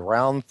are in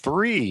round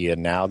 3,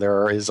 and now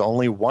there is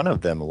only one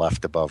of them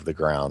left above the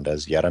ground,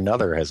 as yet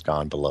another has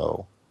gone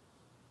below.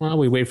 Well,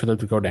 we wait for them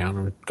to go down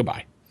and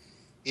goodbye.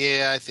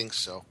 Yeah, I think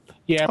so.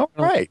 Yeah. All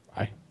right.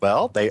 Bye.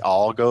 Well, they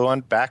all go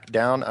back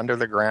down under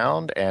the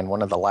ground, and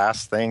one of the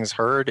last things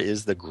heard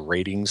is the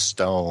grating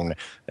stone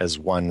as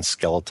one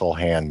skeletal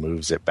hand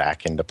moves it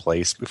back into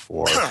place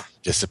before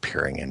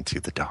disappearing into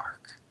the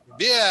dark.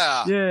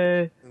 Yeah.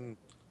 Yay.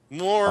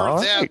 More All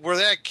of that, right. where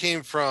that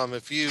came from,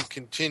 if you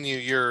continue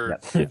your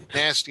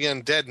nasty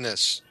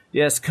undeadness.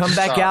 Yes, come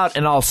back Stop. out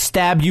and I'll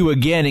stab you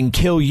again and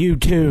kill you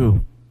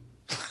too.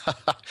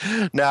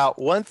 Now,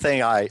 one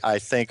thing I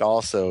think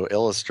also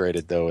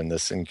illustrated, though, in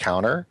this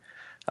encounter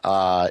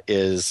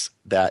is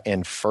that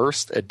in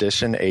first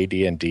edition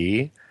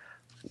AD&D,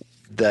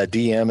 the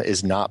DM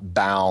is not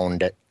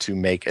bound to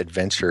make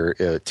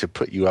adventure to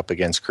put you up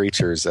against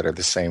creatures that are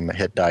the same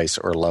hit dice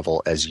or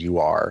level as you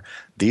are.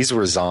 These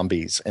were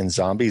zombies, and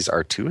zombies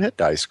are 2 hit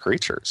dice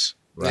creatures.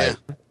 Right.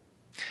 Yeah.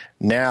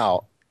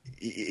 Now,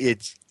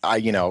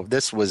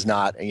 this was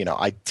not,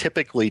 I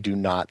typically do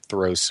not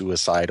throw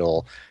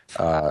suicidal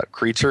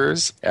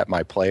creatures at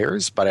my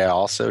players, but I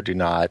also do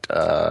not,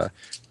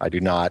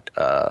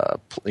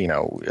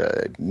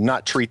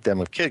 not treat them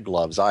with kid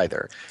gloves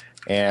either.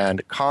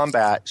 And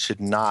combat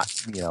should not,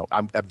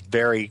 I'm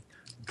very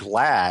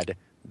glad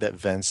that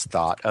Vince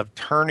thought of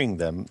turning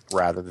them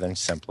rather than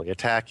simply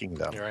attacking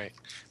them. You're right.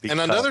 Because-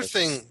 And another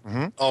thing,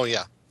 oh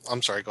yeah,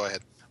 I'm sorry, go ahead.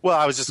 Well,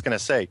 I was just going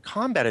to say,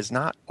 combat is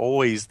not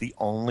always the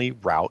only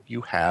route you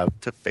have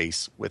to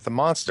face with a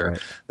monster. Right.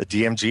 The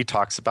DMG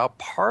talks about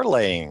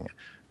parlaying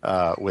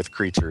with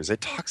creatures. It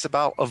talks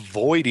about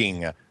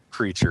avoiding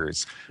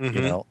creatures. If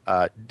your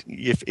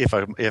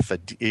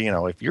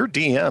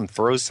DM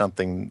throws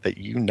something that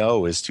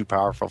is too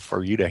powerful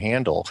for you to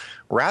handle,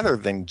 rather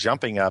than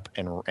jumping up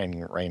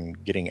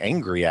and getting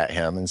angry at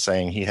him and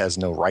saying he has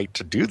no right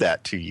to do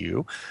that to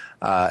you,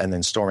 and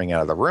then storming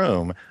out of the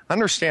room,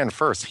 understand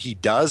first he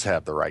does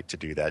have the right to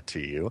do that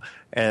to you,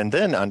 and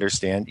then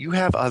understand you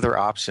have other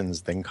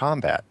options than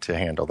combat to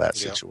handle that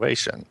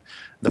situation.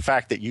 The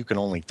fact that you can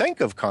only think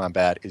of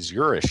combat is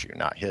your issue,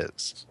 not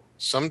his.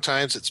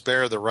 Sometimes it's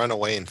better to run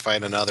away and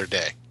fight another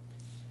day.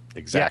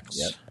 Exactly.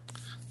 Yeah.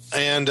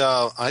 And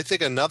I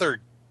think another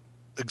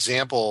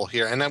example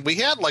here, and then we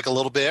had like a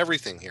little bit of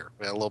everything here.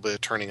 We had a little bit of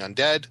turning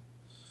undead,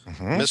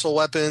 missile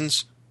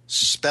weapons,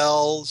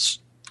 spells,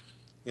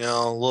 a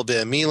little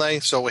bit of melee.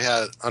 So we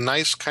had a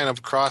nice kind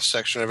of cross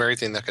section of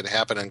everything that could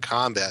happen in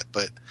combat.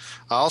 But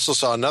I also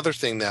saw another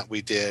thing that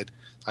we did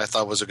I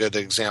thought was a good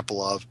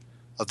example of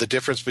the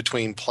difference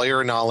between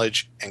player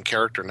knowledge and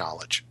character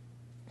knowledge.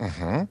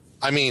 Mm-hmm.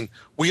 I mean,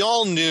 we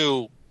all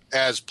knew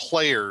as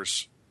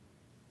players,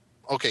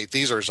 okay,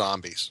 these are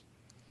zombies.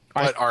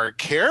 But our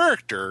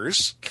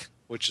characters,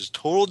 which is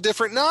total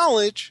different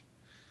knowledge,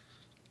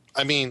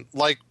 I mean,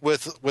 like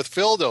with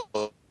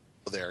Fildo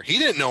there, he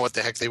didn't know what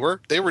the heck they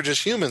were. They were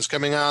just humans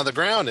coming out of the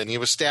ground, and he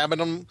was stabbing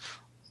them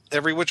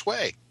every which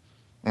way.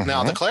 Mm-hmm.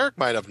 Now, the cleric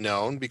might have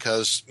known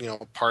because,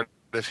 part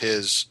of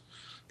his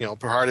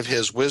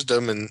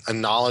wisdom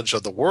and knowledge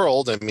of the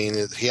world, I mean,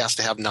 he has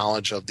to have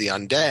knowledge of the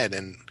undead,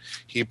 and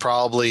he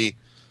probably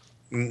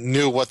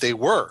knew what they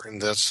were,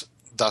 and thus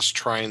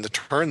trying to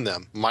turn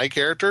them. My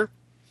character,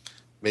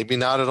 maybe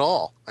not at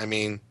all. I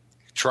mean,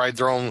 tried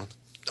throwing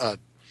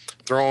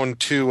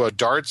 2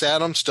 darts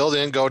at him, still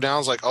didn't go down. I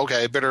was like,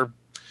 okay, I better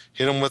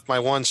hit him with my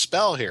one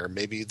spell here.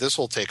 Maybe this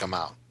will take him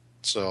out.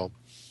 So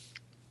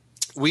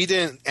we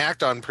didn't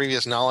act on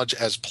previous knowledge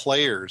as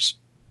players.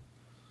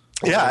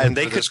 Yeah, and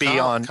they for could this be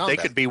combat. they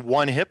could be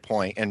 1 hit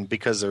point, and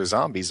because they're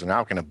zombies, they're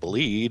not going to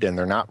bleed, and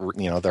they're not,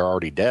 they're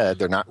already dead.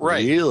 They're not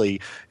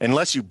really,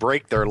 unless you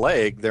break their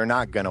leg, they're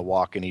not going to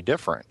walk any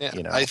different. Yeah,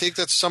 I think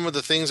that's some of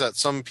the things that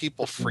some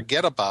people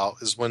forget about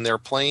is when they're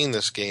playing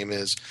this game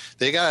is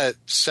they got to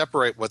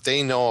separate what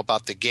they know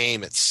about the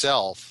game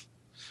itself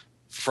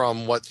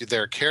from what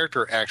their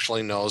character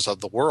actually knows of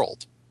the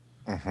world.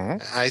 Mm-hmm.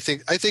 I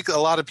think a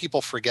lot of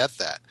people forget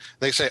that.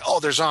 They say, "Oh,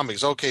 they're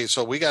zombies. Okay,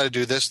 so we got to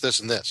do this, this,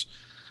 and this."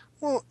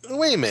 Well,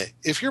 wait a minute.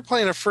 If you're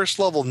playing a first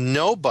level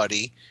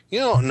nobody, you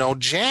don't know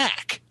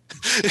jack.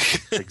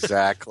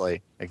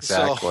 Exactly.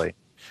 So,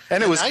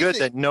 and it was good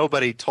that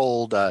nobody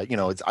told, I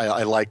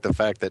like the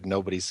fact that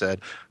nobody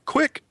said,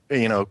 quick,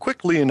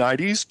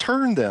 Leonidas,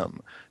 turn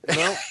them.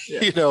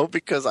 No.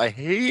 Because I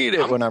hate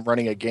it when I'm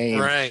running a game.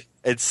 Right.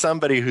 It's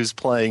somebody who's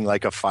playing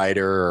like a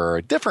fighter or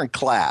a different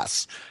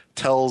class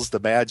tells the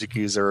magic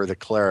user or the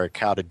cleric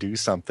how to do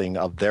something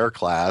of their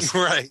class.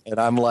 Right. And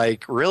I'm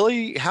like,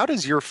 really? How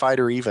does your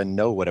fighter even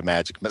know what a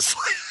magic missile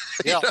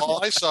Yeah,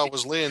 all I saw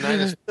was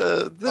Leonidas.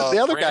 The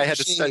other guy had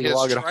to brandishing study his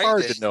long and hard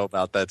trident. to know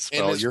about that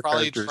spell. his Your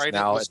probably character's trident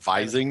now was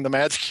advising the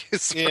magic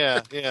user.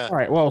 Yeah. All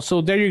right, well,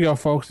 so there you go,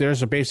 folks.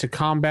 There's a basic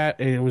combat.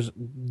 It was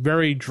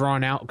very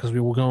drawn out because we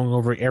were going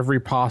over every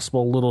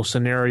possible little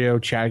scenario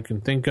Chad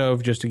can think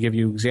of just to give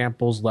you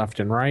examples left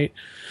and right.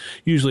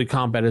 Usually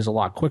combat is a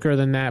lot quicker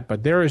than that,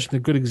 but there is a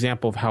good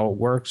example of how it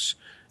works.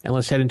 And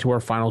let's head into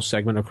our final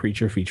segment of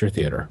Creature Feature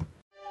Theater.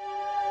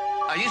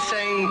 Are you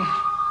saying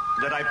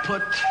that I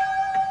put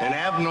an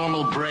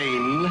abnormal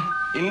brain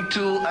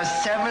into a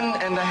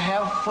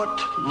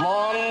 7.5-foot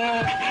long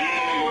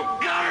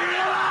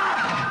gorilla?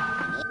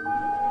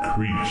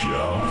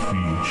 Creature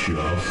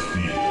Feature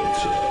Theater.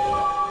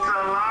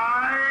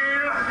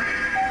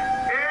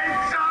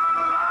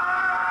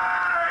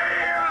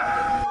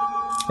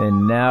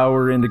 And now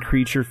we're in the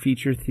Creature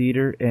Feature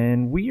Theater,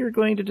 and we are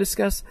going to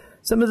discuss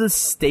some of the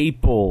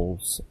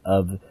staples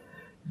of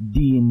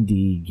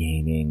D&D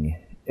gaming.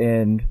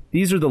 And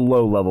these are the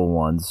low-level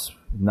ones,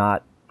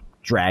 not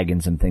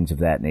dragons and things of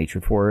that nature.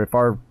 For if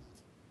our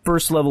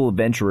first-level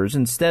adventurers,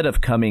 instead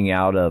of coming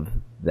out of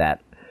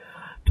that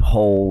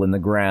hole in the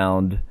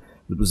ground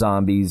with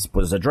zombies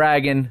was a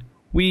dragon,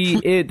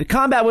 the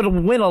combat would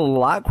have went a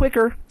lot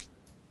quicker.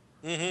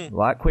 Mm-hmm. A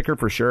lot quicker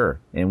for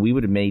sure. And we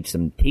would have made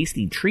some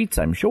tasty treats,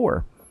 I'm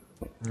sure.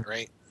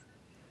 Right.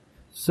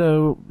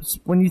 So,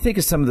 when you think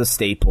of some of the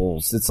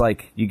staples, it's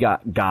like you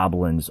got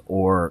goblins,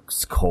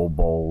 orcs,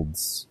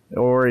 kobolds,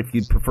 or if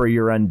you'd prefer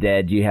your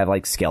undead, you have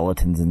like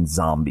skeletons and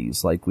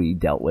zombies, like we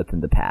dealt with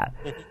in the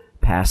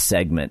past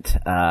segment.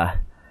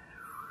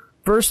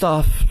 First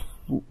off,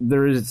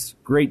 there is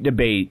great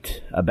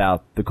debate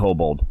about the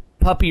kobold.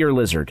 Puppy or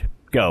lizard?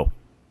 Go.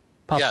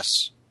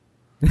 Yes.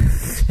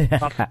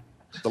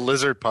 The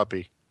lizard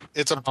puppy.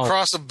 It's a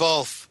cross of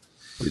both.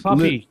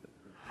 Puppy.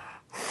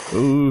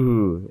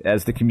 Ooh,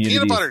 as the community.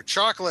 Peanut butter,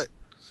 chocolate.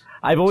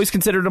 I've always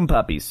considered them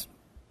puppies.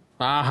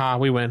 Aha,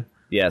 we win.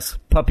 Yes,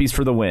 puppies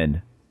for the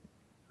win.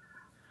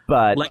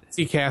 But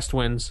Legacy Cast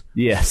wins.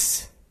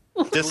 Yes.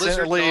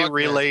 Distantly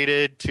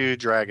related to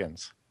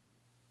dragons.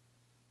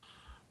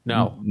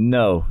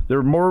 No.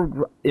 They're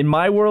more, in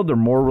my world, they're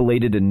more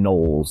related to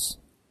gnolls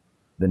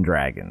than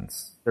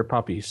dragons. They're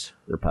puppies.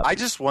 I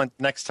just want,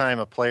 next time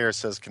a player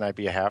says, can I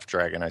be a half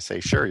dragon? I say,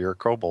 sure, you're a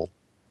kobold.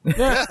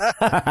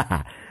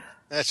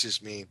 That's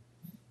just mean.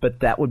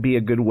 But that would be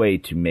a good way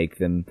to make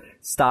them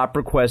stop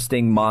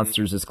requesting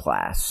monsters as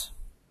class.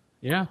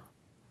 Yeah.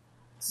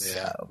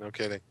 Yeah, no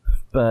kidding.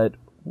 But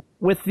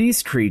with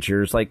these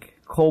creatures, like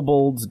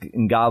kobolds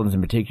and goblins in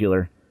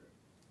particular,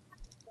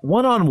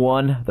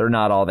 one-on-one, they're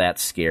not all that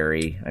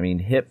scary. I mean,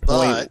 hit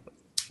point...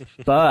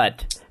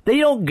 But they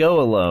don't go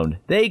alone.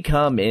 They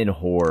come in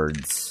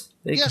hordes.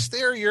 Yes,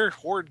 they're your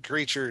horde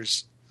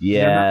creatures.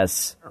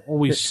 Yes. They're not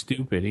always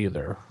stupid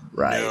either.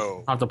 Right.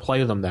 No. Not to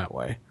play them that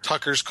way.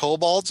 Tucker's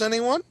kobolds,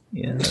 anyone?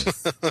 Yes.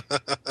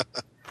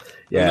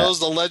 Who knows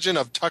the legend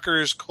of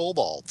Tucker's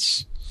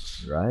kobolds?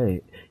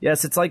 Right.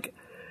 Yes, it's like,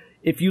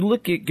 if you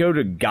go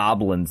to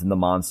goblins in the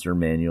monster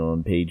manual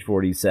on page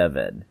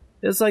 47,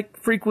 it's like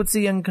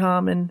frequency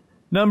uncommon,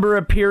 number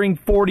appearing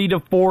 40 to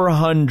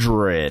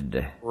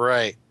 400.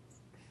 Right.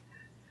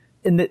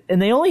 And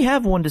they only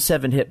have 1 to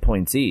 7 hit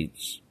points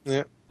each.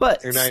 Yeah.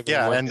 But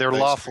and they're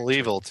lawful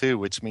evil too,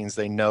 which means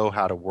they know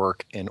how to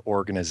work in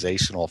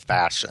organizational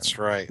fashion. That's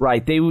right.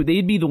 Right.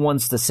 They'd be the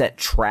ones to set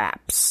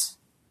traps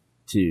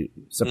to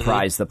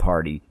surprise the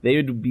party. They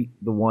would be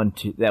the one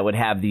that would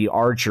have the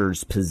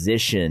archers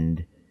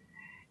positioned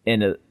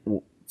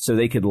so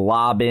they could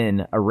lob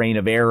in a rain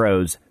of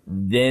arrows,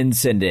 then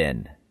send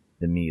in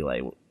the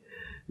melee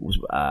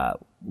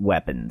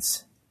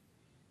weapons.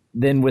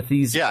 Then with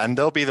these, and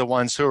they'll be the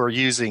ones who are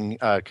using,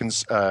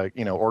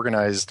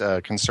 organized,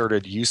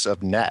 concerted use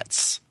of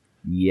nets.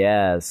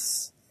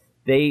 Yes,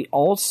 they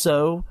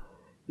also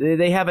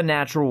they have a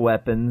natural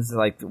weapons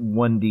like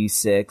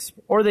 1d6,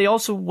 or they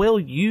also will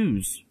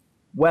use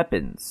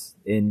weapons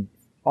in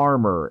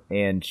armor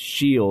and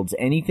shields.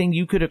 Anything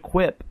you could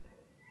equip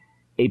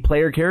a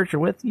player character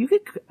with, you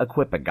could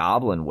equip a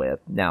goblin with.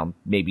 Now,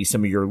 maybe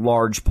some of your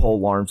large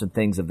pole arms and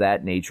things of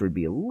that nature would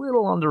be a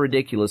little on the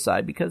ridiculous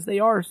side because they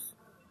are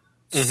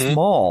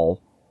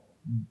small,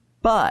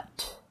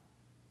 but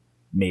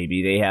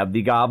maybe they have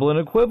the goblin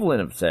equivalent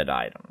of said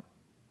item.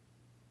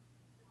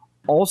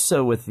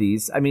 Also with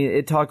these, I mean,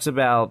 it talks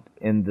about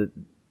in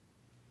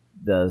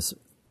the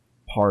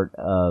part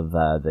of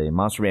the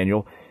monster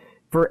manual,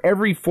 for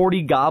every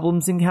 40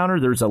 goblins encounter,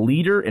 there's a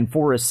leader and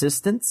 4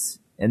 assistants,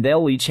 and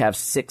they'll each have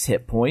 6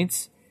 hit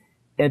points.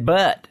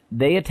 But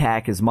they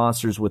attack as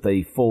monsters with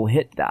a full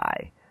hit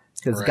die.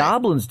 Because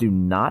goblins do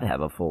not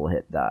have a full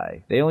hit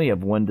die. They only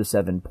have 1 to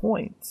 7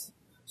 points.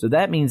 So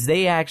that means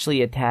they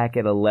actually attack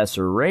at a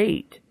lesser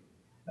rate,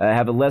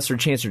 have a lesser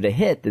chance to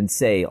hit than,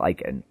 say,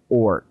 like an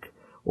orc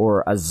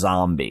or a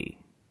zombie.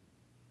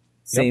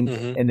 Same,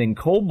 and then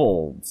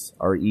kobolds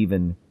are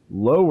even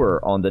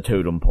lower on the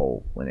totem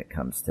pole when it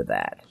comes to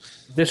that.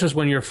 This is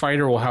when your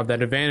fighter will have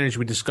that advantage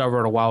we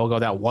discovered a while ago,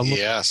 that one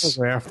Yes.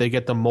 paragraph, they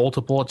get the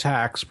multiple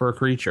attacks per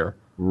creature.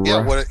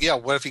 Yeah,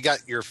 what if you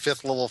got your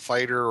 5th level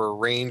fighter or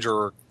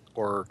ranger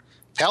or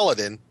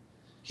paladin?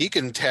 He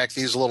can attack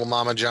these little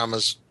mama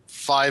jamas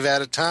 5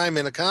 at a time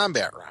in a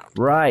combat round.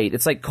 Right.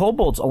 It's like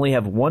kobolds only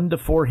have 1 to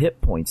 4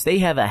 hit points. They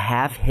have a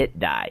half hit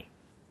die.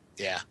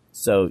 Yeah.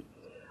 So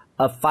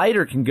a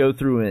fighter can go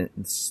through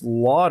and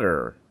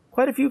slaughter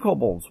quite a few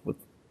kobolds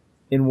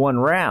in one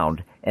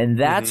round. And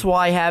that's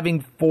why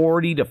having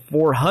 40 to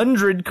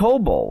 400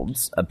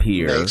 kobolds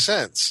appear. Makes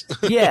sense.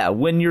 Yeah,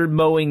 when you're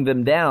mowing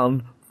them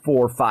down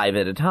 4 or 5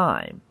 at a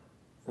time.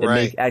 It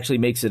Right. actually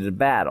makes it a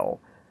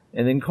battle.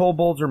 And then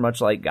kobolds are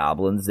much like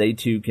goblins. They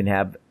too can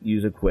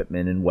use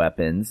equipment and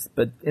weapons,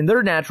 and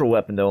their natural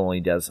weapon though only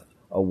does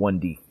a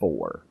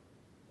 1d4.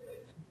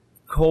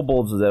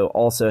 Kobolds though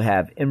also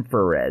have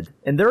infrared,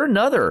 and they're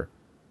another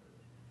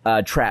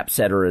trap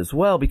setter as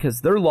well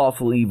because they're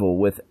lawful evil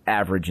with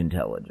average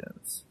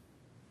intelligence.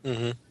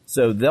 Mm-hmm.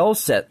 So they'll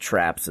set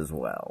traps as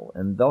well,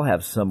 and they'll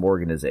have some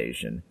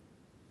organization.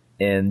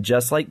 And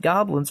just like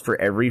goblins, for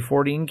every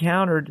 40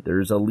 encountered,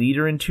 there's a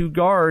leader and 2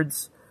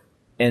 guards.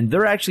 And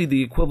they're actually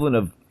the equivalent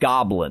of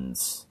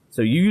goblins.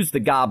 So you use the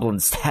goblin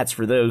stats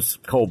for those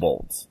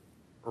kobolds.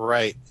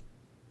 Right.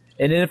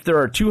 And then if there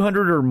are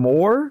 200 or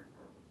more,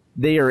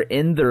 they are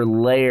in their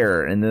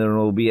lair. And then there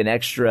will be an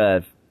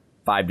extra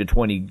 5 to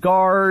 20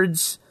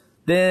 guards.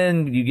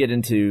 Then you get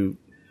into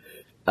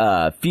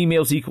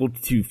females equal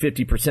to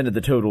 50% of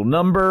the total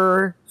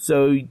number.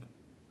 So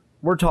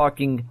we're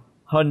talking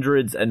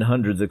hundreds and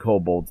hundreds of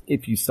kobolds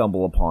if you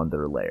stumble upon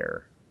their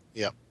lair.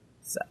 Yep.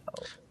 So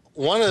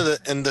one of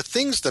the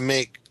things to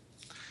make,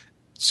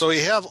 so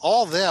you have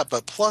all that,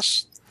 but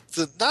plus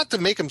not to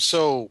make them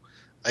so,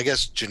 I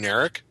guess,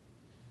 generic,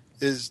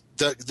 is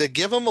to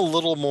give them a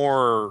little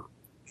more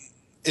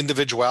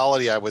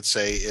individuality. I would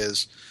say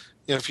is,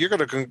 if you're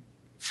going to,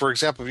 for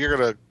example, if you're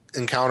going to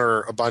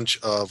encounter a bunch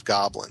of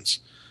goblins,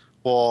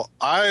 well,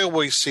 I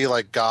always see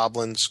like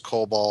goblins,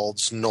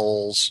 kobolds,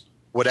 gnolls,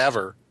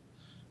 whatever.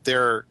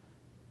 They're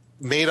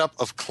made up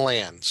of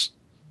clans,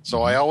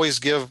 so I always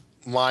give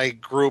my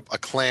group a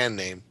clan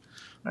name.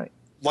 Right.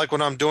 Like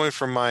when I'm doing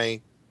for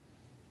my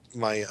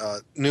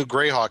new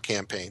Greyhawk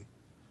campaign,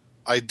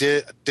 I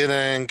did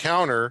an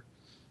encounter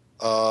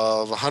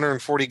of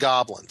 140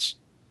 goblins,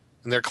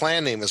 and their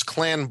clan name is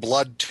Clan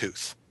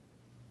Bloodtooth.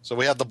 So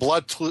we have the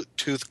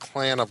Bloodtooth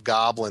clan of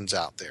goblins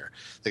out there.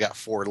 They got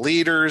 4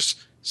 leaders,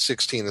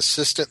 16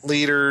 assistant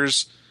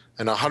leaders,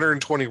 and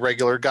 120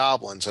 regular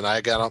goblins, and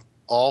I got them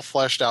all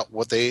fleshed out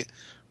what they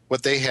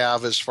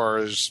have as far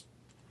as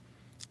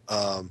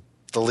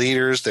the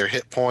leaders, their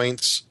hit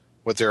points,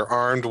 what they're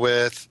armed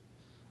with,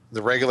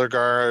 the regular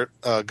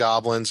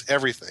goblins,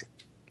 everything.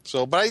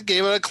 So, but I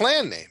gave it a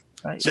clan name.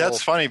 Right. So,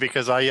 That's funny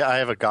because I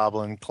have a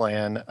goblin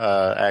clan.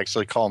 I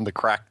actually call them the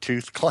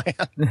Cracktooth clan.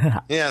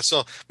 yeah,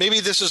 so maybe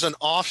this is an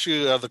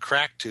offshoot of the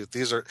Cracktooth.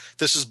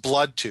 This is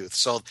Bloodtooth.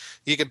 So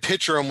you can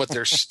picture them with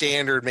their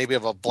standard, maybe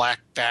of a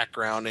black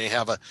background, and you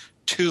have a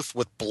tooth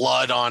with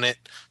blood on it.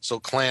 So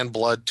Clan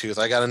Bloodtooth.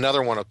 I got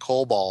another one of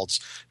kobolds.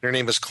 Their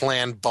name is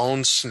Clan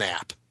Bone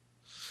Snap.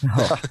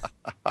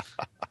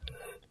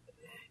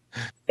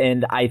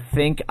 And I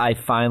think I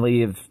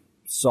finally have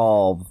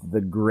solved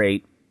the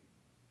great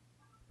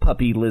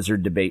puppy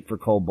lizard debate for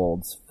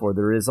kobolds, for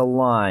there is a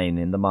line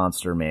in the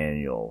monster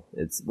manual.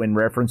 It's when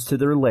reference to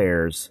their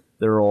lairs,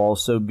 there will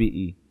also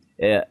be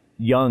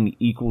young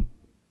equal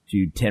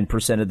to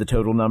 10% of the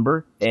total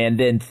number, and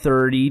then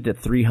 30 to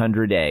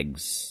 300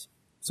 eggs.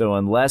 So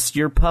unless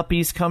your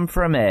puppies come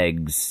from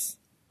eggs.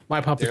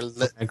 My puppies come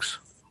from eggs.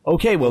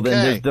 Okay, well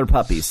then they're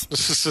puppies.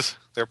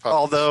 They're puppies.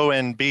 Although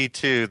in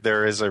B2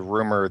 there is a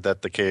rumor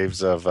that the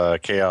caves of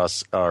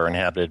Chaos are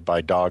inhabited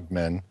by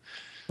dogmen.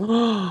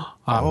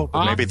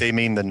 Maybe they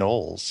mean the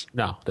gnolls.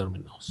 No, they don't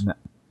mean gnolls. No.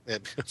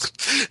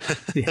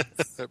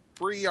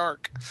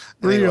 Briark.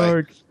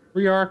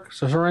 Briark,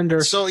 so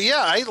surrender. So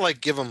yeah, I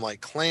give them like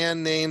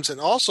clan names,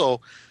 and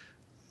also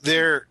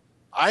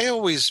I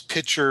always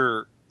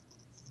picture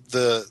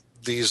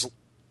these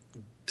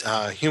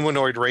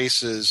humanoid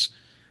races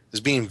as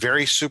being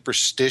very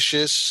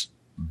superstitious.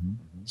 Mm-hmm.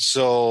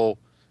 So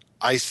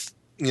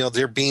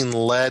they're being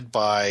led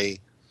by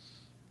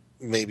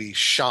maybe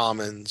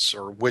shamans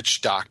or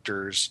witch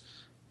doctors,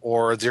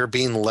 or they're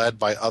being led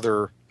by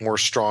other more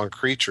strong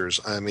creatures.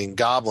 I mean,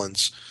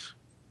 goblins,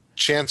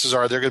 chances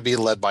are they're going to be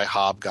led by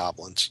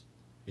hobgoblins.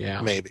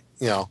 Yeah. Maybe,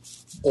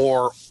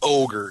 or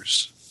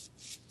ogres,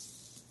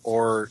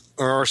 or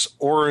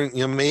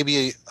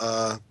maybe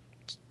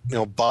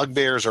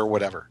bugbears or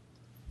whatever.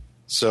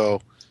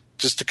 So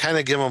just to kind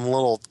of give them a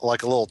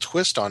little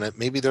twist on it,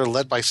 maybe they're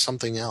led by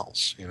something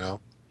else, Yeah.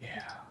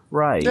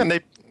 Right. Yeah,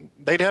 and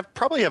they'd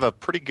probably have a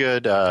pretty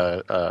good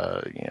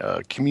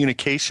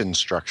communication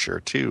structure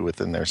too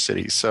within their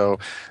city. So,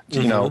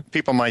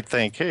 people might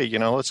think, hey,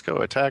 let's go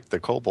attack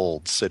the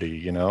kobold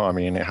city. I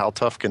mean, how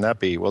tough can that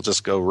be? We'll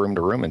just go room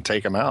to room and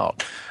take them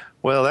out.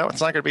 Well, that one's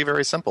not going to be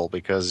very simple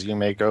because you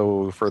may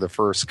go for the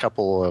first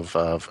couple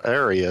of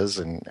areas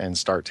and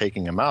start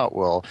taking them out.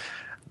 Well,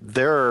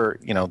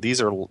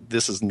 these are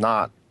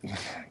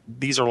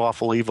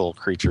lawful evil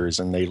creatures,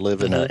 and they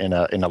live in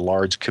a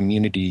large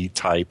community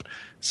type,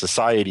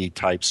 society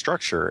type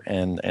structure,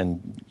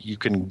 and you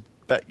can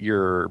bet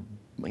your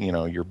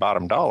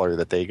bottom dollar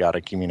that they got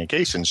a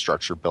communication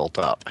structure built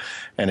up,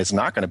 and it's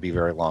not going to be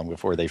very long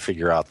before they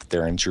figure out that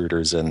there are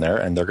intruders in there,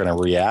 and they're going to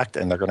react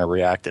in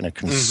a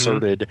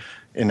concerted,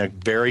 in a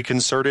very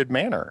concerted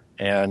manner,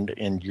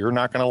 and you're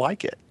not going to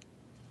like it.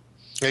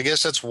 I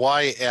guess that's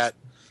why at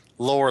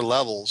lower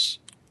levels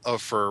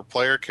for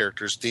player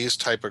characters, these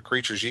type of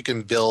creatures, you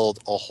can build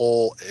a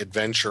whole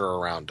adventure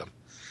around them.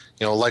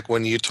 Like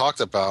when you talked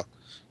about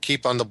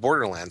Keep on the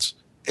Borderlands,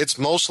 it's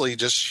mostly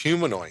just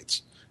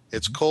humanoids.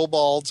 It's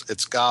kobolds,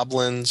 it's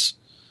goblins.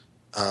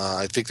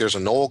 I think there's a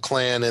Gnoll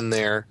clan in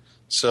there.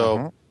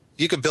 So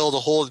you could build a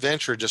whole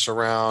adventure just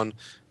around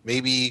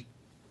maybe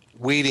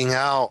weeding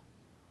out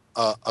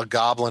a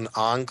goblin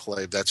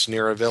enclave that's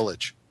near a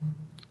village.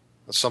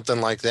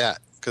 Something like that.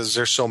 Because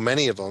there's so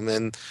many of them,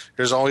 and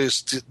there's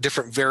always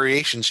different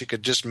variations you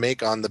could just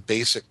make on the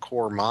basic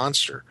core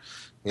monster.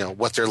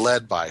 What they're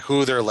led by,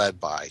 who they're led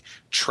by,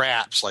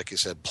 traps, like you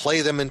said,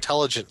 play them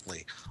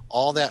intelligently.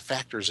 All that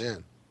factors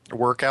in.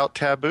 Work out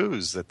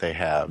taboos that they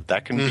have.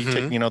 That can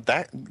be,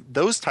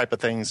 those type of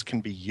things can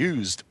be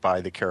used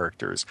by the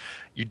characters.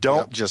 You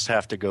don't just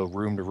have to go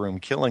room to room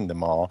killing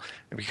them all,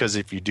 because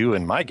if you do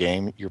in my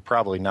game, you're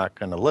probably not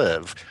going to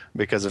live,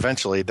 because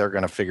eventually they're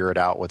going to figure it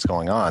out what's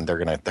going on. They're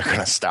going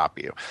to stop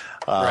you.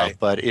 Right.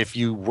 But if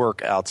you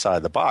work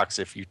outside the box,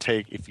 if you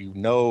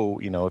know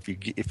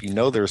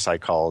their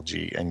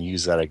psychology and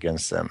use that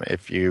against them,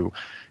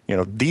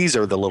 these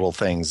are the little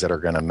things that are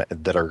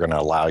going to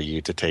allow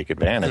you to take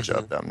advantage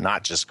of them,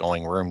 not just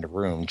going room to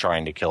room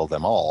trying to kill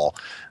them all.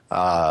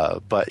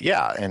 But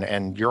yeah,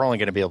 and you're only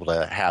going to be able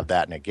to have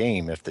that in a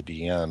game if the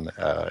DM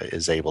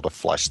is able to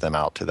flesh them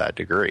out to that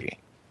degree.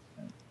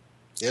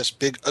 Yes,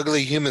 big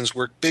ugly humans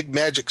work big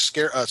magic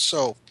scare us.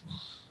 So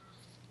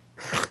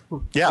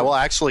yeah, well,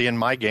 actually, in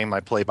my game, I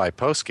play by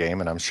post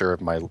game, and I'm sure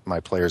if my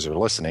players are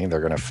listening, they're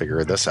going to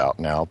figure this out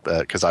now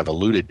because I've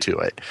alluded to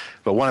it.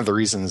 But one of the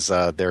reasons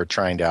they're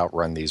trying to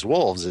outrun these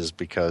wolves is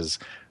because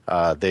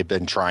they've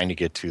been trying to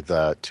get to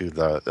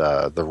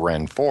the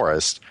Ren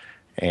Forest,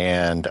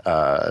 and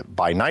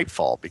by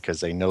nightfall, because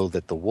they know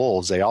that the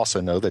wolves. They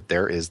also know that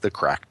there is the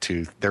Cracked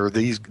Tooth.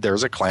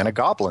 There's a clan of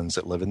goblins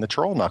that live in the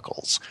Troll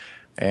Knuckles,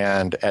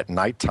 and at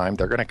nighttime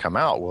they're going to come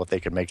out. Well, if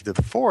they can make it to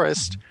the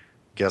forest,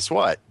 guess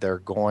what? They're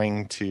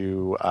going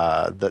to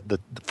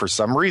for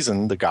some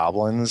reason the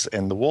goblins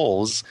and the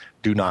wolves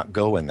do not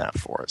go in that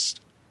forest.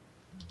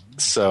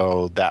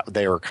 So that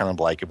they were kind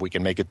of like, if we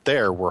can make it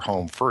there, we're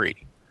home free.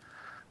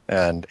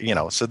 And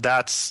so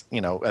that's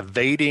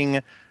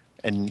evading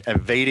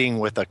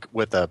with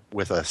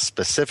a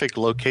specific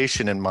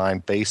location in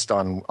mind based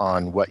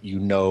on what you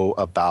know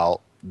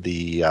about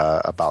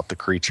the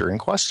creature in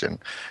question.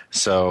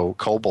 So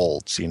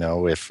kobolds,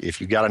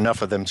 if you got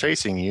enough of them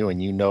chasing you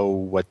and you know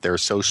what their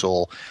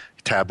social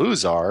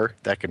taboos are,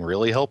 that can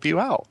really help you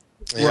out.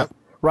 Yeah.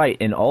 Right,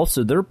 and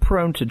also they're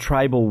prone to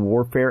tribal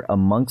warfare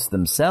amongst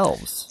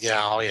themselves.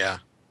 Yeah, oh yeah.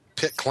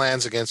 Pit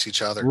clans against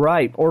each other.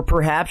 Right, or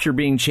perhaps you're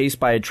being chased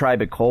by a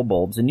tribe of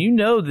kobolds, and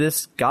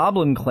this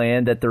goblin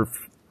clan that they're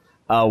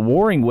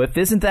warring with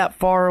isn't that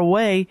far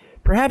away.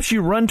 Perhaps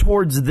you run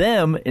towards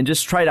them and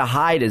just try to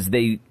hide as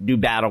they do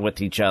battle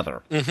with each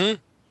other. Mm-hmm.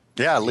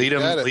 Yeah, lead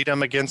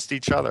them against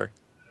each other.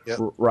 Yep.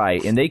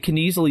 Right, and they can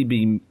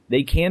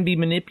be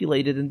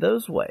manipulated in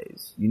those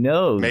ways.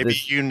 Maybe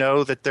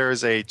that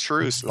there's a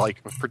truce,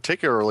 like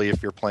particularly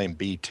if you're playing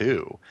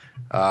B2.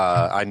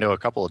 I know a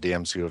couple of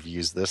DMs who have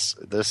used this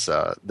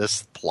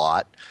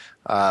plot.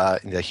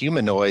 The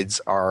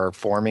humanoids are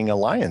forming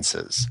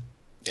alliances.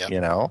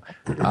 Yep.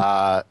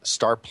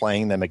 Start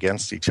playing them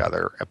against each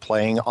other,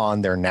 playing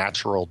on their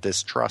natural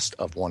distrust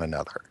of one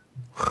another.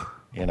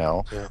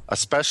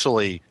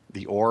 Especially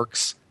the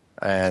orcs,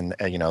 and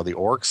the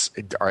orcs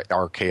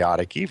are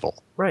chaotic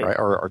evil, right?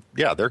 Or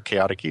they're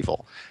chaotic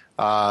evil.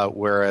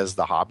 Whereas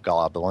the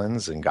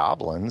hobgoblins and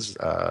goblins,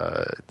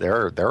 or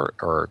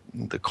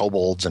the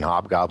kobolds and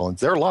hobgoblins,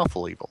 they're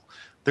lawful evil.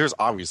 There's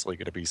obviously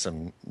going to be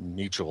some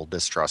mutual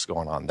distrust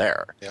going on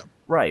there. Yeah.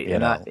 Right,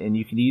 and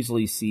you can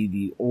easily see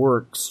the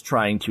orcs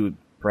trying to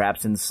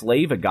perhaps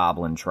enslave a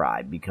goblin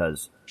tribe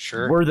because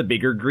we're the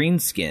bigger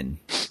greenskin.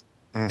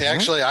 Mm-hmm.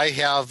 Actually, I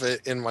have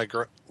it in my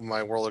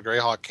World of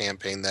Greyhawk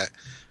campaign that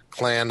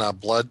clan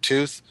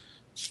Bloodtooth.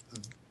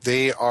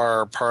 They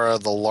are part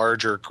of the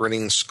larger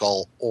Grinning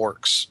Skull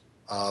orcs,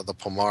 the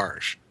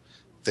Pomage.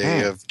 They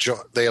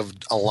have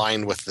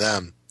aligned with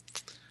them.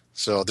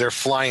 So they're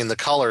flying the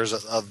colors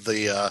of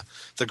the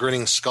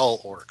Grinning Skull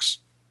orcs.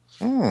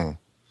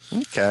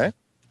 Okay.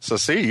 So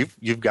see,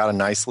 you've got a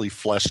nicely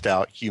fleshed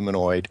out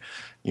humanoid,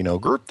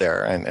 group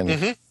there,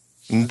 and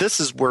this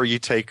is where you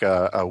take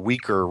a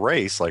weaker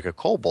race like a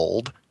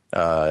kobold,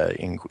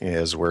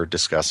 as we're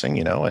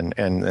discussing,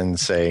 and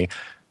say,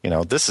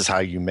 this is how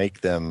you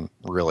make them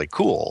really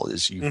cool,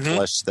 is you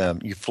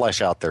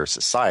flesh out their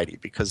society,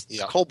 because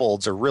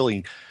kobolds are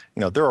really,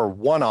 there are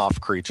one-off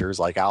creatures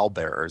like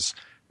owlbears,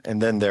 and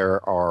then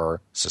there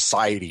are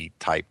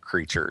society-type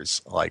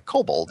creatures like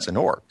kobolds and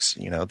orcs.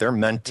 They're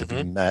meant to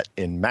be met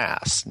in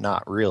mass,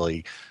 not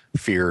really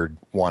feared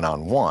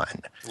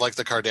one-on-one. Like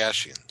the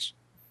Kardashians.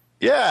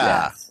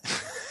 Yeah.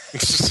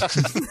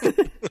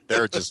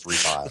 They're just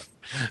revived.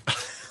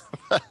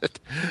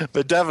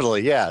 but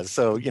definitely, yeah.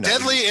 So,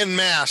 deadly in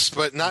mass,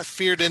 but not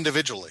feared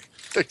individually.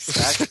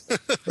 Exactly.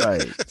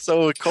 Right.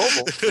 So with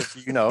kobolds, if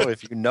you know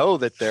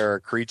that they're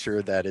a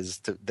creature that is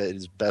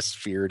best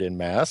feared in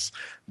mass,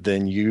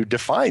 then you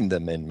define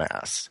them in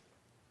mass.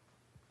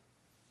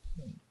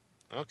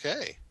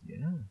 Okay.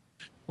 Yeah.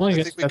 Well,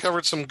 I think we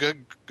covered some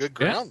good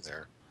ground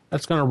there.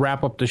 That's going to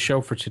wrap up the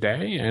show for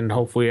today, and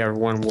hopefully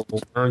everyone will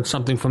learn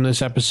something from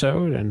this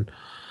episode, and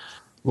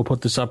we'll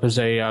put this up as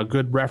a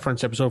good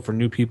reference episode for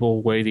new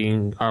people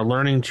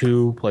learning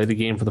to play the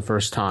game for the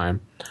first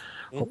time.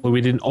 Hopefully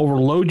we didn't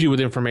overload you with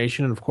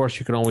information, and of course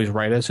you can always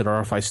write us at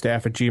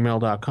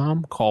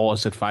rfistaff@gmail.com, call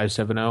us at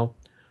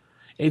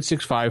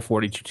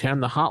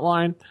 570-865-4210, the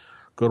hotline.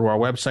 Go to our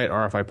website,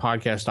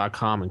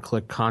 rfipodcast.com, and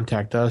click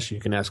Contact Us. You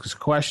can ask us a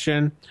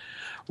question,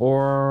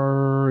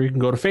 or you can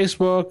go to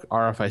Facebook,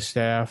 RFI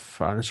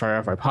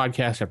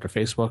Podcast after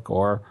Facebook,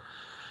 or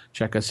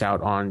check us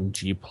out on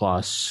G+,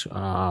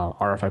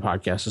 RFI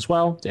Podcast as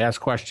well, to ask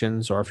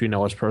questions, or if you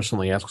know us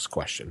personally, ask us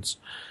questions.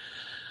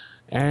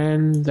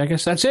 And I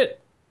guess that's it.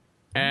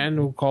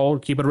 And we'll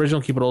keep it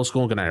original, keep it old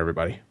school. Good night,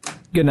 everybody.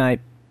 Good night.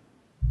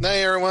 Night,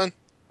 everyone.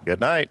 Good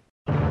night.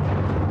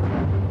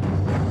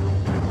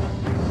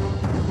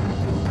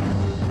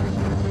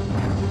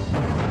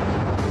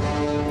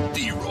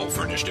 The Roll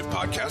for Initiative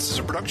podcast is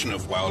a production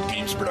of Wild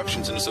Games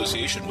Productions in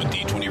association with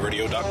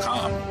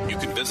D20Radio.com. You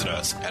can visit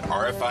us at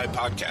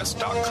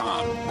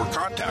rfipodcast.com or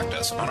contact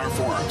us on our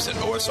forums at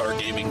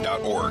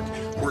osrgaming.org,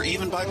 or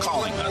even by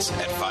calling us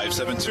at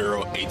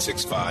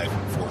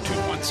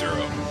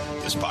 570-865-4210.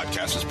 This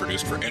podcast is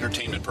produced for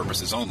entertainment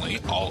purposes only.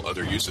 All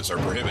other uses are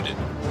prohibited.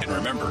 And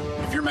remember,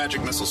 if your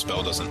magic missile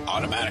spell doesn't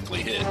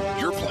automatically hit,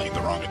 you're playing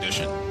the wrong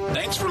edition.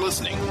 Thanks for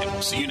listening, and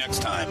we'll see you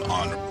next time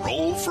on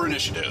Roll for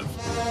Initiative.